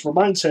Polydamas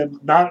reminds him,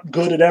 not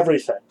good at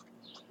everything.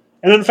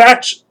 And in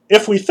fact,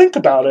 if we think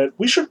about it,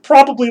 we should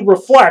probably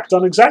reflect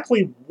on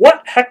exactly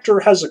what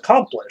Hector has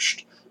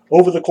accomplished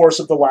over the course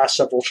of the last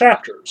several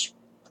chapters.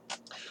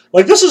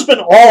 Like, this has been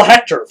all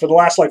Hector for the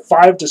last,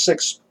 5 to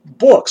 6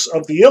 books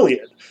of the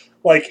Iliad.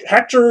 Like,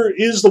 Hector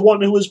is the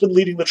one who has been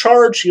leading the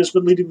charge, he has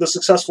been leading the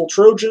successful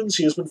Trojans,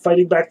 he has been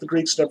fighting back the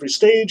Greeks at every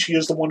stage, he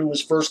is the one who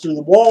was first through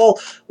the wall.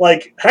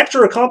 Like,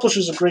 Hector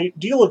accomplishes a great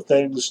deal of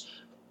things,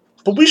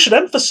 but we should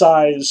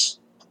emphasize,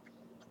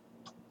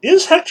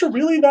 is Hector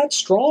really that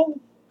strong?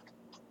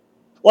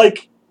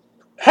 Like,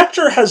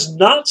 Hector has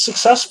not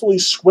successfully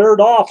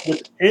squared off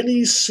with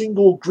any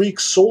single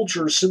Greek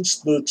soldier since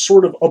the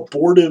sort of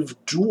abortive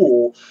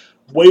duel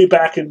way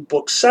back in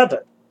Book 7.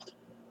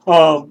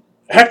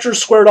 Hector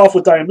squared off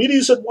with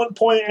Diomedes at one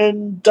point,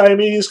 and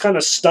Diomedes kind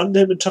of stunned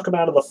him and took him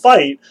out of the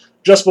fight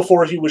just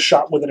before he was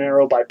shot with an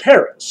arrow by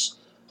Paris.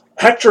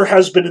 Hector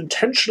has been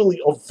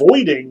intentionally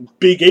avoiding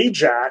Big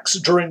Ajax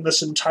during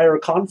this entire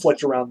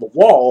conflict around the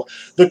wall.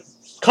 The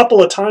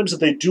couple of times that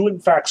they do in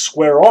fact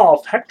square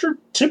off, Hector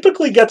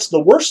typically gets the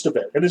worst of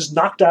it and is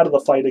knocked out of the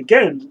fight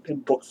again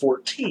in Book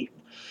 14.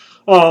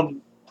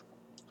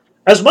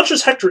 As much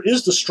as Hector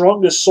is the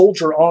strongest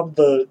soldier on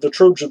the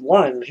Trojan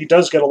line, and he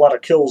does get a lot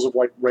of kills of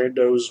like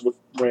randos with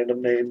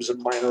random names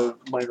and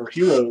minor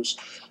heroes,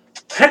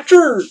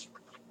 Hector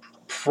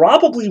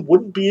probably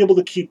wouldn't be able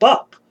to keep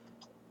up.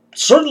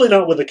 Certainly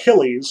not with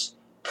Achilles,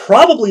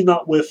 probably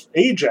not with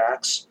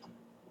Ajax,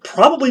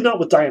 probably not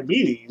with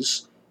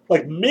Diomedes,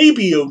 like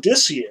maybe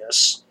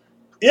Odysseus.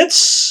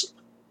 It's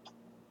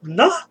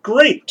not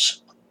great.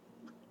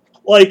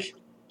 Like,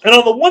 and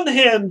on the one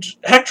hand,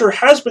 Hector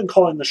has been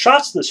calling the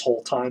shots this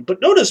whole time,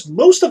 but notice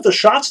most of the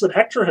shots that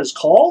Hector has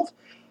called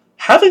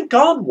haven't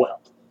gone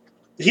well.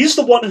 He's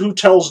the one who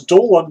tells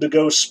Dolon to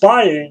go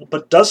spying,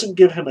 but doesn't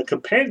give him a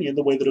companion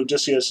the way that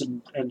Odysseus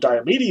and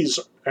Diomedes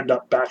end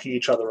up backing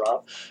each other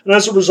up. And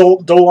as a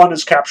result, Dolon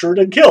is captured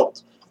and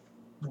killed.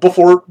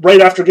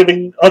 Right after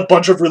giving a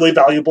bunch of really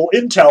valuable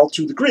intel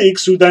to the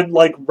Greeks, who then,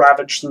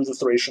 ravage through the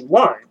Thracian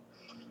line.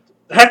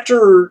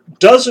 Hector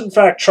does, in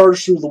fact,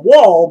 charge through the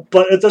wall,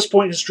 but at this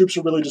point his troops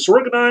are really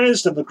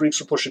disorganized, and the Greeks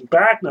are pushing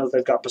back now that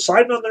they've got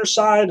Poseidon on their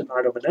side, and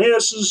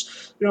Idomeneus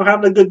is,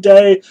 having a good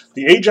day.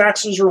 The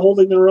Ajaxes are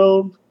holding their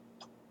own.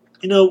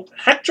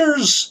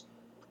 Hector's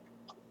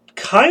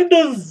kind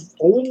of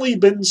only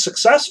been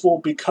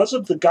successful because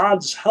of the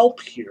gods'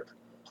 help here.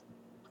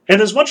 And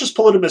as much as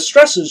Polydamas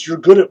stresses, you're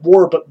good at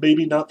war, but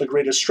maybe not the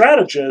greatest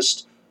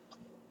strategist,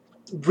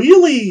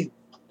 really,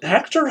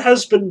 Hector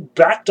has been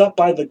backed up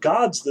by the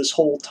gods this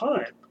whole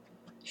time.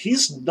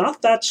 He's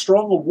not that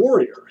strong a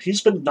warrior.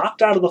 He's been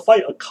knocked out of the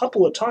fight a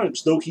couple of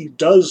times, though he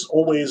does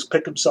always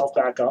pick himself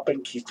back up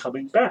and keep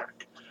coming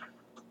back.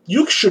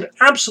 You should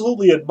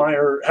absolutely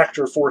admire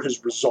Hector for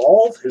his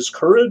resolve, his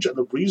courage, and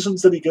the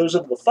reasons that he goes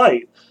into the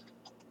fight.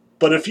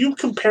 But if you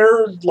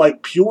compare,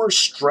 pure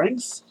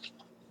strength,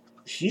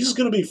 he's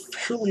going to be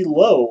fairly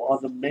low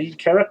on the main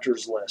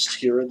characters list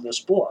here in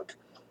this book.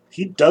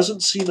 He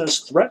doesn't seem as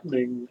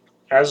threatening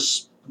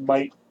as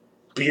might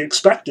be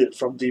expected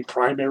from the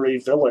primary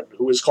villain,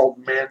 who is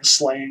called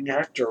Man-Slaying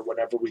Hector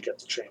whenever we get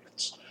the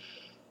chance.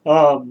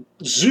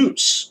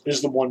 Zeus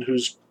is the one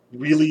who's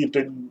really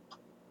been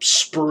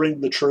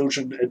spurring the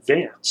Trojan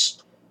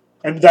advance.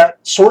 And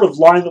that sort of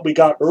line that we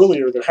got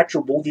earlier, that Hector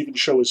won't even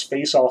show his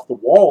face off the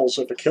walls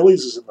if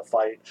Achilles is in the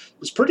fight,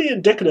 is pretty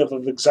indicative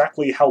of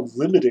exactly how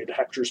limited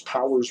Hector's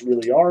powers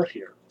really are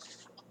here.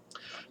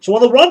 So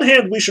on the one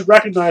hand, we should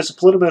recognize that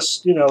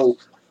Polydamas,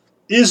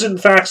 is in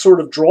fact sort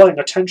of drawing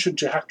attention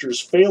to Hector's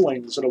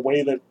failings in a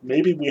way that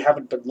maybe we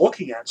haven't been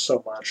looking at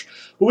so much.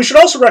 But we should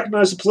also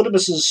recognize that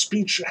Polydamas'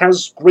 speech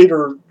has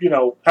greater,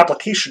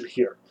 application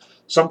here.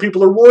 Some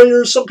people are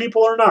warriors, some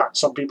people are not.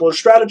 Some people are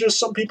strategists,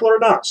 some people are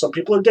not. Some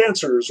people are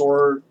dancers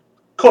or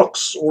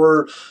cooks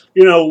or,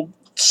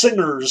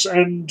 singers,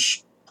 and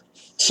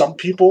some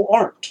people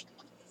aren't.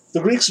 The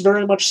Greeks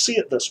very much see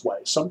it this way.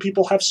 Some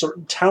people have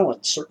certain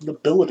talents, certain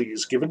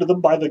abilities given to them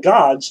by the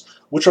gods,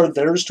 which are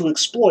theirs to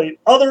exploit.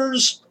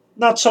 Others,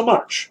 not so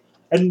much.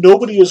 And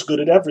nobody is good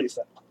at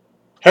everything.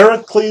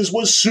 Heracles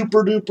was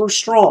super-duper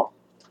strong,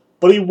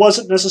 but he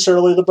wasn't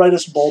necessarily the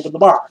brightest bulb in the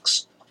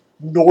box.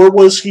 Nor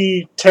was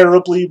he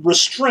terribly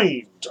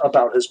restrained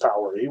about his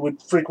power. He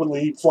would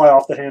frequently fly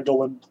off the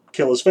handle and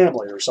kill his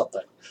family or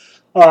something.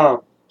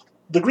 The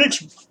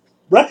Greeks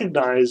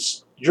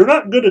recognize you're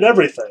not good at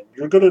everything.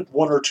 You're good at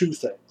one or two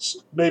things,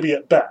 maybe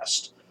at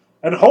best.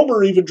 And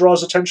Homer even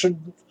draws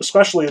attention,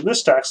 especially in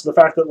this text, to the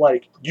fact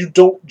that, you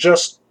don't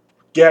just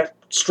get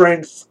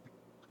strength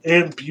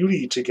and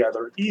beauty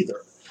together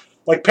either.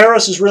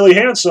 Paris is really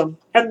handsome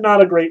and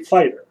not a great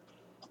fighter,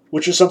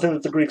 which is something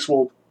that the Greeks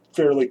will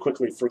fairly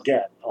quickly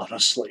forget,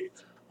 honestly,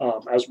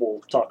 as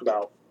we'll talk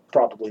about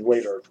probably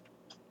later.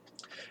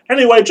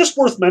 Anyway, just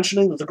worth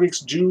mentioning that the Greeks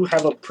do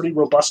have a pretty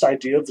robust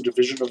idea of the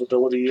division of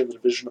ability and the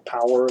division of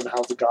power and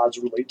how the gods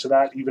relate to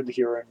that, even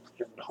here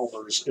in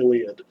Homer's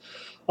Iliad.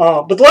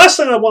 But the last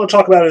thing I want to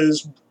talk about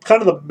is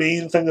kind of the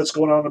main thing that's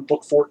going on in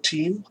Book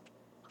 14.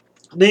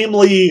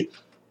 Namely,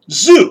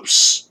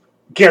 Zeus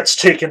gets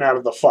taken out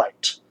of the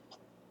fight.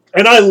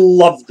 And I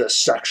love this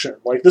section.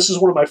 This is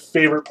one of my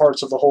favorite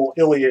parts of the whole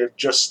Iliad,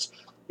 just,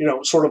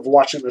 sort of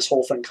watching this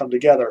whole thing come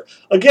together.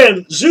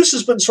 Again, Zeus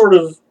has been sort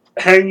of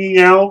hanging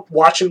out,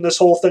 watching this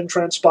whole thing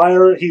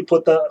transpire. He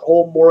put the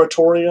whole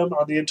moratorium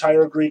on the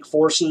entire Greek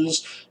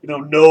forces.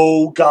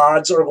 No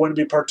gods are going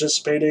to be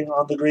participating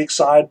on the Greek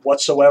side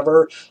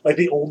whatsoever.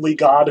 The only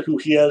god who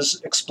he has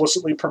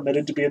explicitly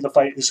permitted to be in the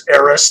fight is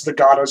Eris, the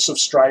goddess of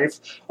strife,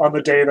 on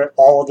the day that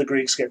all of the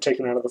Greeks get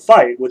taken out of the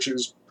fight, which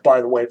is,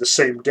 by the way, the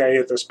same day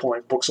at this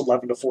point. Books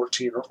 11 to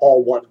 14 are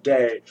all one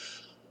day.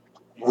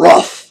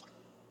 Rough.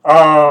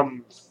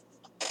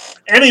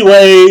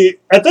 Anyway,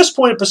 at this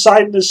point,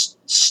 Poseidon is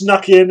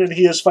snuck in, and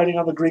he is fighting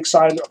on the Greek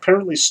side,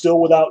 apparently still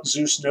without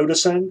Zeus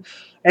noticing,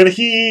 and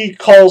he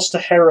calls to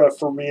Hera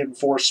for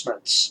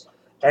reinforcements.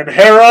 And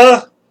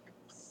Hera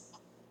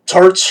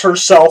tarts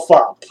herself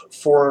up,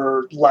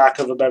 for lack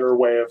of a better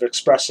way of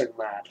expressing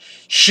that.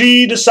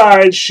 She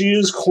decides she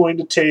is going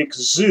to take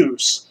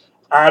Zeus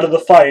out of the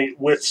fight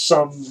with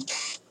some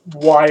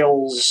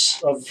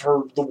wiles of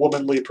the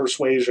womanly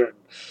persuasion.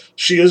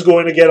 She is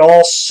going to get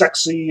all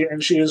sexy,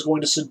 and she is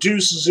going to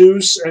seduce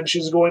Zeus, and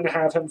she's going to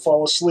have him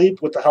fall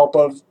asleep with the help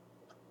of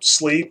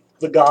Sleep,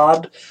 the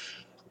god.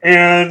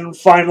 And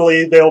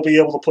finally, they'll be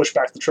able to push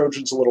back the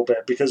Trojans a little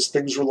bit, because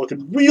things were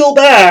looking real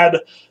bad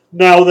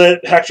now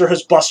that Hector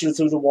has busted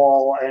through the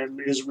wall and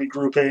is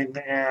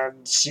regrouping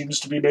and seems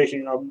to be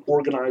making an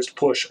organized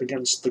push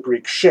against the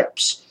Greek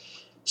ships.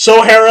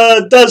 So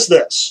Hera does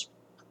this.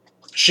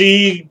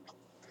 She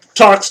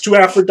talks to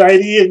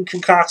Aphrodite and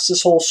concocts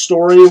this whole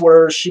story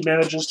where she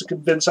manages to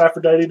convince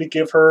Aphrodite to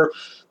give her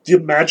the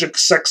magic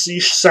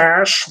sexy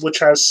sash, which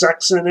has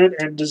sex in it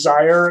and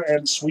desire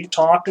and sweet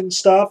talk and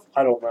stuff.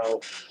 I don't know.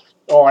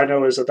 All I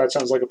know is that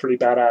sounds like a pretty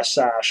badass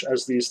sash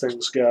as these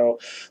things go.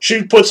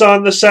 She puts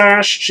on the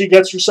sash. She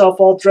gets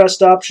herself all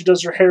dressed up. She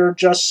does her hair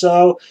just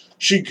so.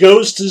 She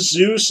goes to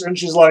Zeus and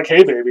she's like,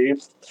 hey, baby,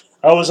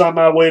 I was on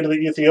my way to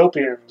the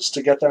Ethiopians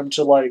to get them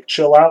to, like,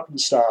 chill out and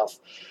stuff.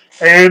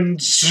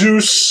 And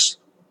Zeus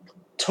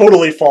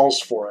totally falls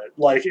for it.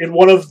 Like, in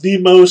one of the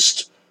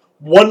most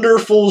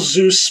wonderful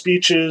Zeus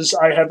speeches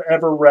I have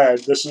ever read.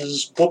 This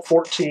is book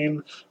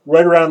 14,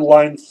 right around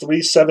line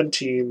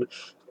 317.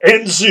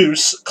 And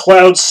Zeus,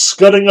 clouds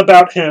scudding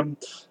about him.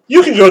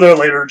 You can go there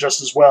later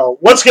just as well.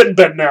 Let's get in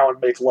bed now and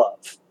make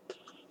love.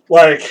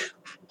 Like,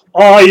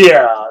 oh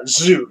yeah,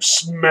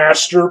 Zeus,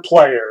 master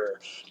player.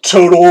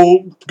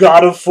 Total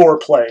god of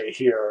foreplay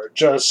here.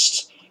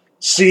 Just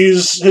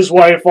sees his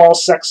wife all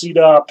sexied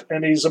up,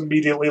 and he's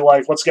immediately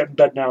like, let's get in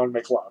bed now and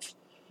make love.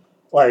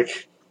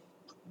 Like,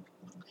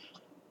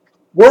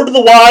 word of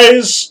the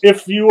wise,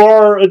 if you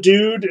are a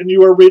dude and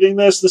you are reading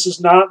this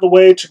is not the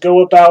way to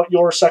go about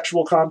your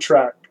sexual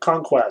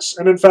conquest.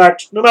 And in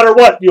fact, no matter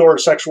what your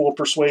sexual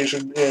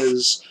persuasion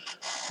is,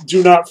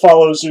 do not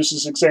follow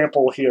Zeus's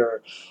example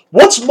here.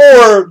 What's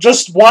more,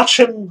 just watch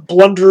him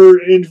blunder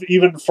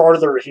even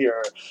farther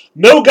here.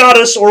 No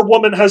goddess or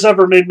woman has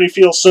ever made me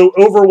feel so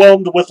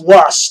overwhelmed with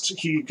lust,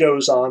 he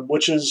goes on,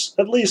 which is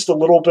at least a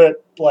little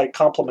bit, like,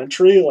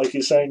 complimentary. Like,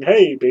 he's saying,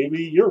 hey,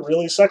 baby, you're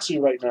really sexy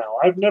right now.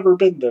 I've never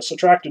been this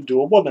attracted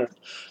to a woman.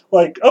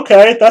 Like,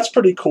 okay, that's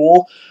pretty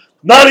cool.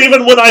 Not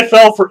even when I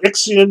fell for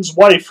Ixion's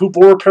wife, who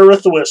bore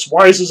Perithous,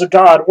 wise as a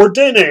god, or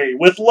Danae,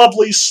 with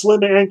lovely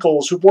slim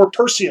ankles, who bore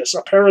Perseus,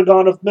 a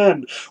paragon of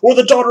men, or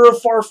the daughter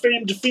of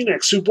far-famed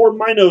Phoenix, who bore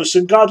Minos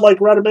and godlike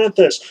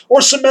Rhadamanthus,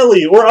 or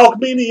Semele, or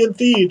Alcmene in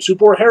Thebes, who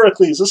bore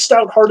Heracles, a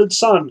stout-hearted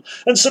son,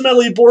 and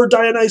Semele bore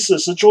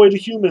Dionysus, a joy to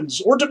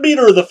humans, or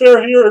Demeter, the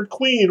fair-haired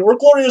queen, or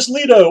glorious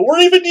Leto, or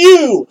even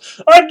you!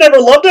 I've never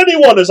loved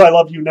anyone as I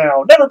love you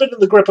now, never been in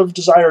the grip of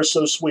desire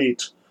so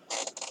sweet.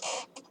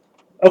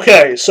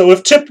 Okay, so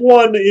if tip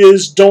 1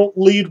 is don't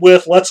lead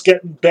with let's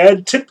get in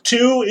bed, tip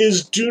 2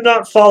 is do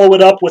not follow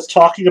it up with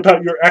talking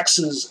about your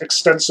exes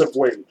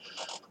extensively.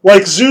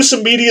 Like, Zeus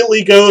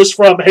immediately goes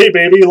from, hey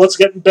baby, let's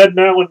get in bed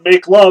now and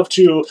make love,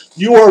 to,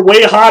 you are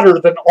way hotter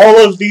than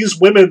all of these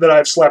women that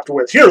I've slept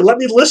with. Here, let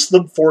me list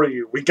them for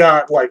you. We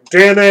got, like,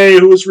 Danae,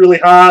 who was really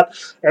hot,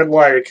 and,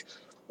 like,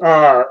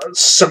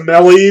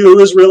 Semele, who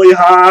is really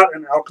hot,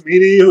 and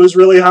Alcmene, who is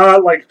really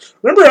hot. Like,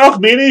 remember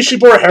Alcmene? She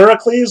bore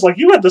Heracles. Like,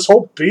 you had this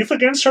whole beef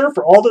against her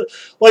for all the...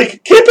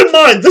 Like, keep in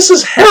mind, this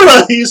is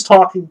Hera he's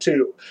talking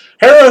to.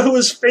 Hera, who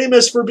is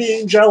famous for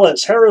being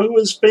jealous. Hera, who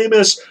is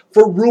famous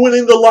for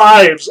ruining the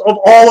lives of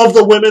all of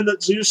the women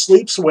that Zeus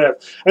sleeps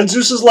with. And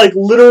Zeus is, like,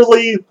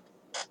 literally,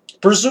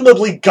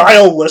 presumably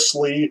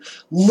guilelessly,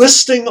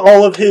 listing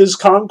all of his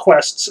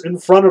conquests in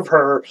front of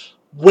her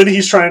when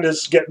he's trying to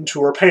get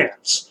into her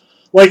pants.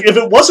 Like, if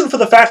it wasn't for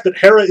the fact that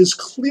Hera is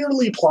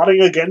clearly plotting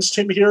against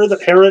him here,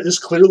 that Hera is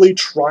clearly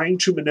trying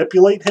to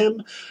manipulate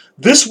him,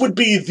 this would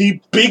be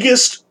the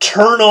biggest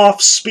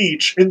turn-off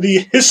speech in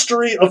the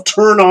history of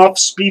turn-off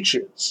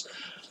speeches.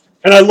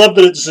 And I love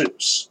that it's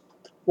Zeus.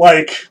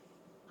 Like,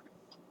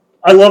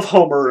 I love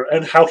Homer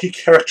and how he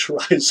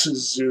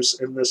characterizes Zeus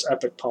in this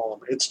epic poem.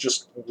 It's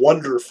just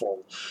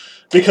wonderful.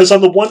 Because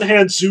on the one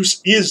hand,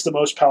 Zeus is the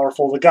most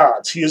powerful of the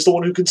gods. He is the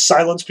one who can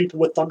silence people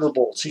with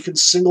thunderbolts. He can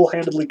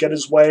single-handedly get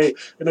his way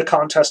in a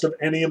contest of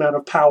any amount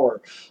of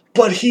power.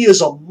 But he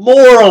is a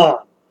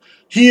moron.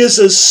 He is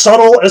as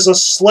subtle as a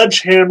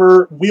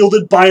sledgehammer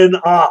wielded by an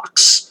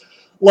ox.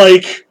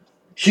 Like,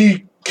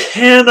 he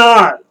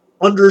cannot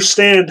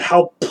understand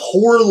how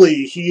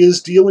poorly he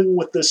is dealing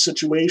with this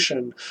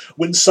situation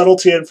when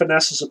subtlety and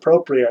finesse is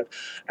appropriate.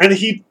 And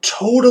he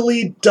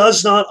totally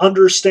does not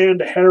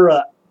understand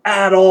Hera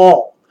at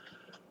all.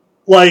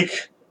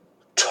 Like,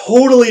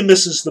 totally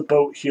misses the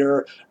boat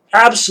here.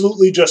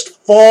 Absolutely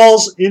just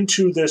falls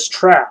into this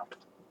trap.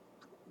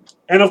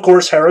 And of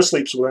course, Hera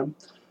sleeps with him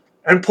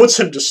and puts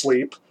him to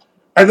sleep.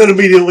 And then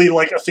immediately,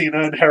 like,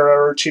 Athena and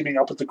Hera are teaming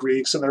up with the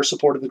Greeks, and they're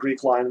supporting the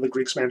Greek line, and the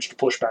Greeks manage to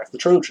push back the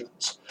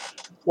Trojans.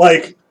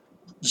 Like,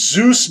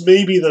 Zeus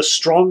may be the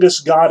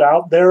strongest god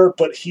out there,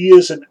 but he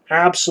is an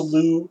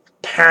absolute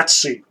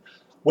patsy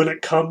when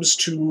it comes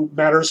to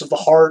matters of the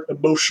heart,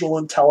 emotional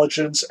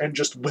intelligence, and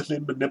just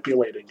women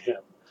manipulating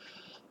him.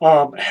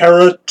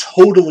 Hera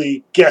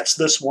totally gets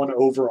this one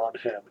over on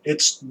him.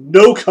 It's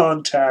no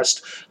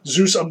contest.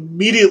 Zeus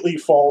immediately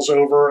falls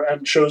over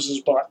and shows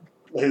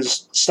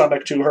his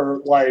stomach to her,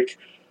 like,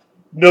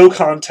 no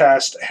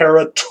contest.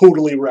 Hera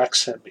totally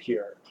wrecks him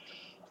here.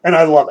 And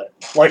I love it.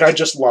 Like, I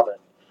just love it.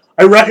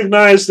 I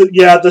recognize that,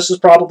 yeah, this is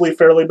probably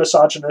fairly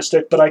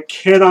misogynistic, but I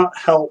cannot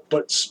help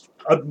but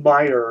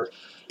admire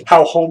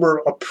how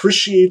Homer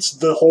appreciates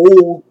the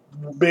whole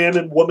man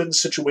and woman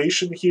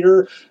situation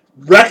here,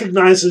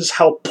 recognizes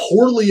how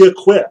poorly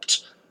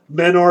equipped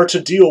men are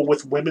to deal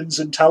with women's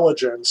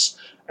intelligence,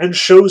 and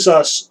shows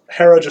us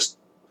Hera just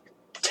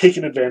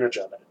taking advantage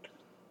of it.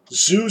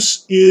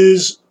 Zeus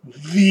is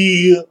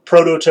the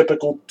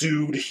prototypical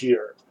dude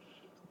here.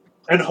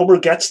 And Homer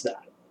gets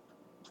that.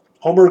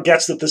 Homer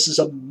gets that this is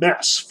a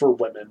mess for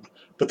women,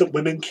 but that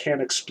women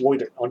can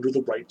exploit it under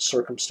the right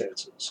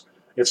circumstances.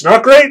 It's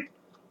not great.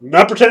 I'm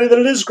not pretending that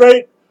it is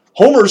great.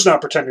 Homer's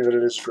not pretending that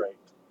it is great.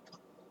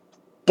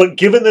 But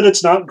given that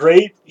it's not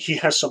great, he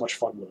has so much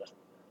fun with it.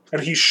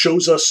 And he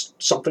shows us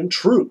something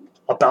true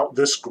about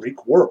this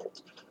Greek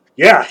world.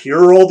 Yeah, here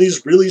are all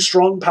these really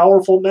strong,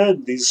 powerful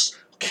men, these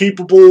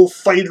capable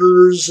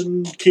fighters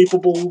and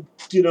capable,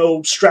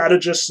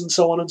 strategists and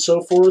so on and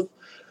so forth.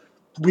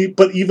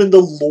 But even the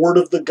Lord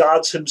of the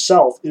Gods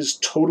himself is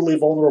totally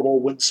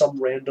vulnerable when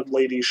some random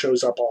lady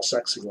shows up all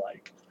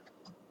sexy-like.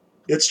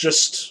 It's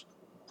just,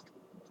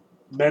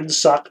 men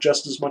suck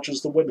just as much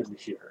as the women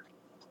here.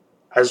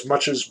 As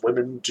much as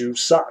women do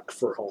suck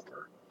for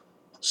Homer.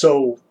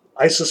 So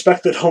I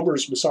suspect that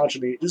Homer's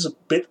misogyny is a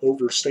bit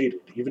overstated,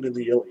 even in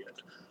the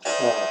Iliad.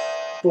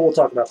 But we'll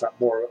talk about that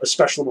more,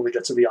 especially when we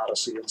get to the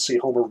Odyssey and see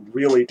Homer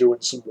really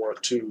doing some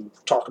work to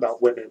talk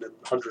about women and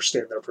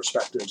understand their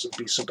perspectives and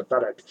be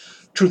sympathetic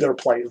to their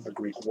plight in the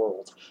Greek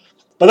world.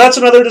 But that's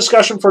another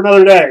discussion for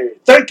another day.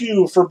 Thank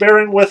you for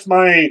bearing with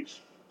my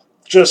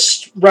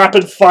just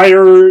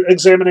rapid-fire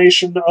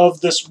examination of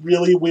this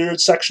really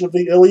weird section of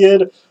the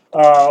Iliad.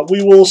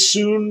 We will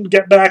soon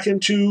get back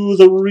into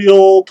the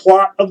real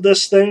plot of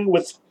this thing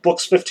with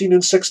books 15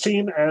 and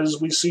 16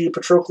 as we see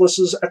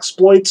Patroclus'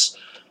 exploits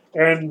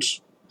and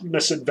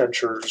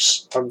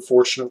misadventures,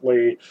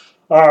 unfortunately.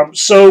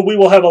 So we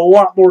will have a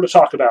lot more to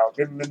talk about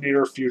in the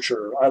near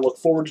future. I look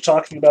forward to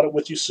talking about it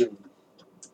with you soon.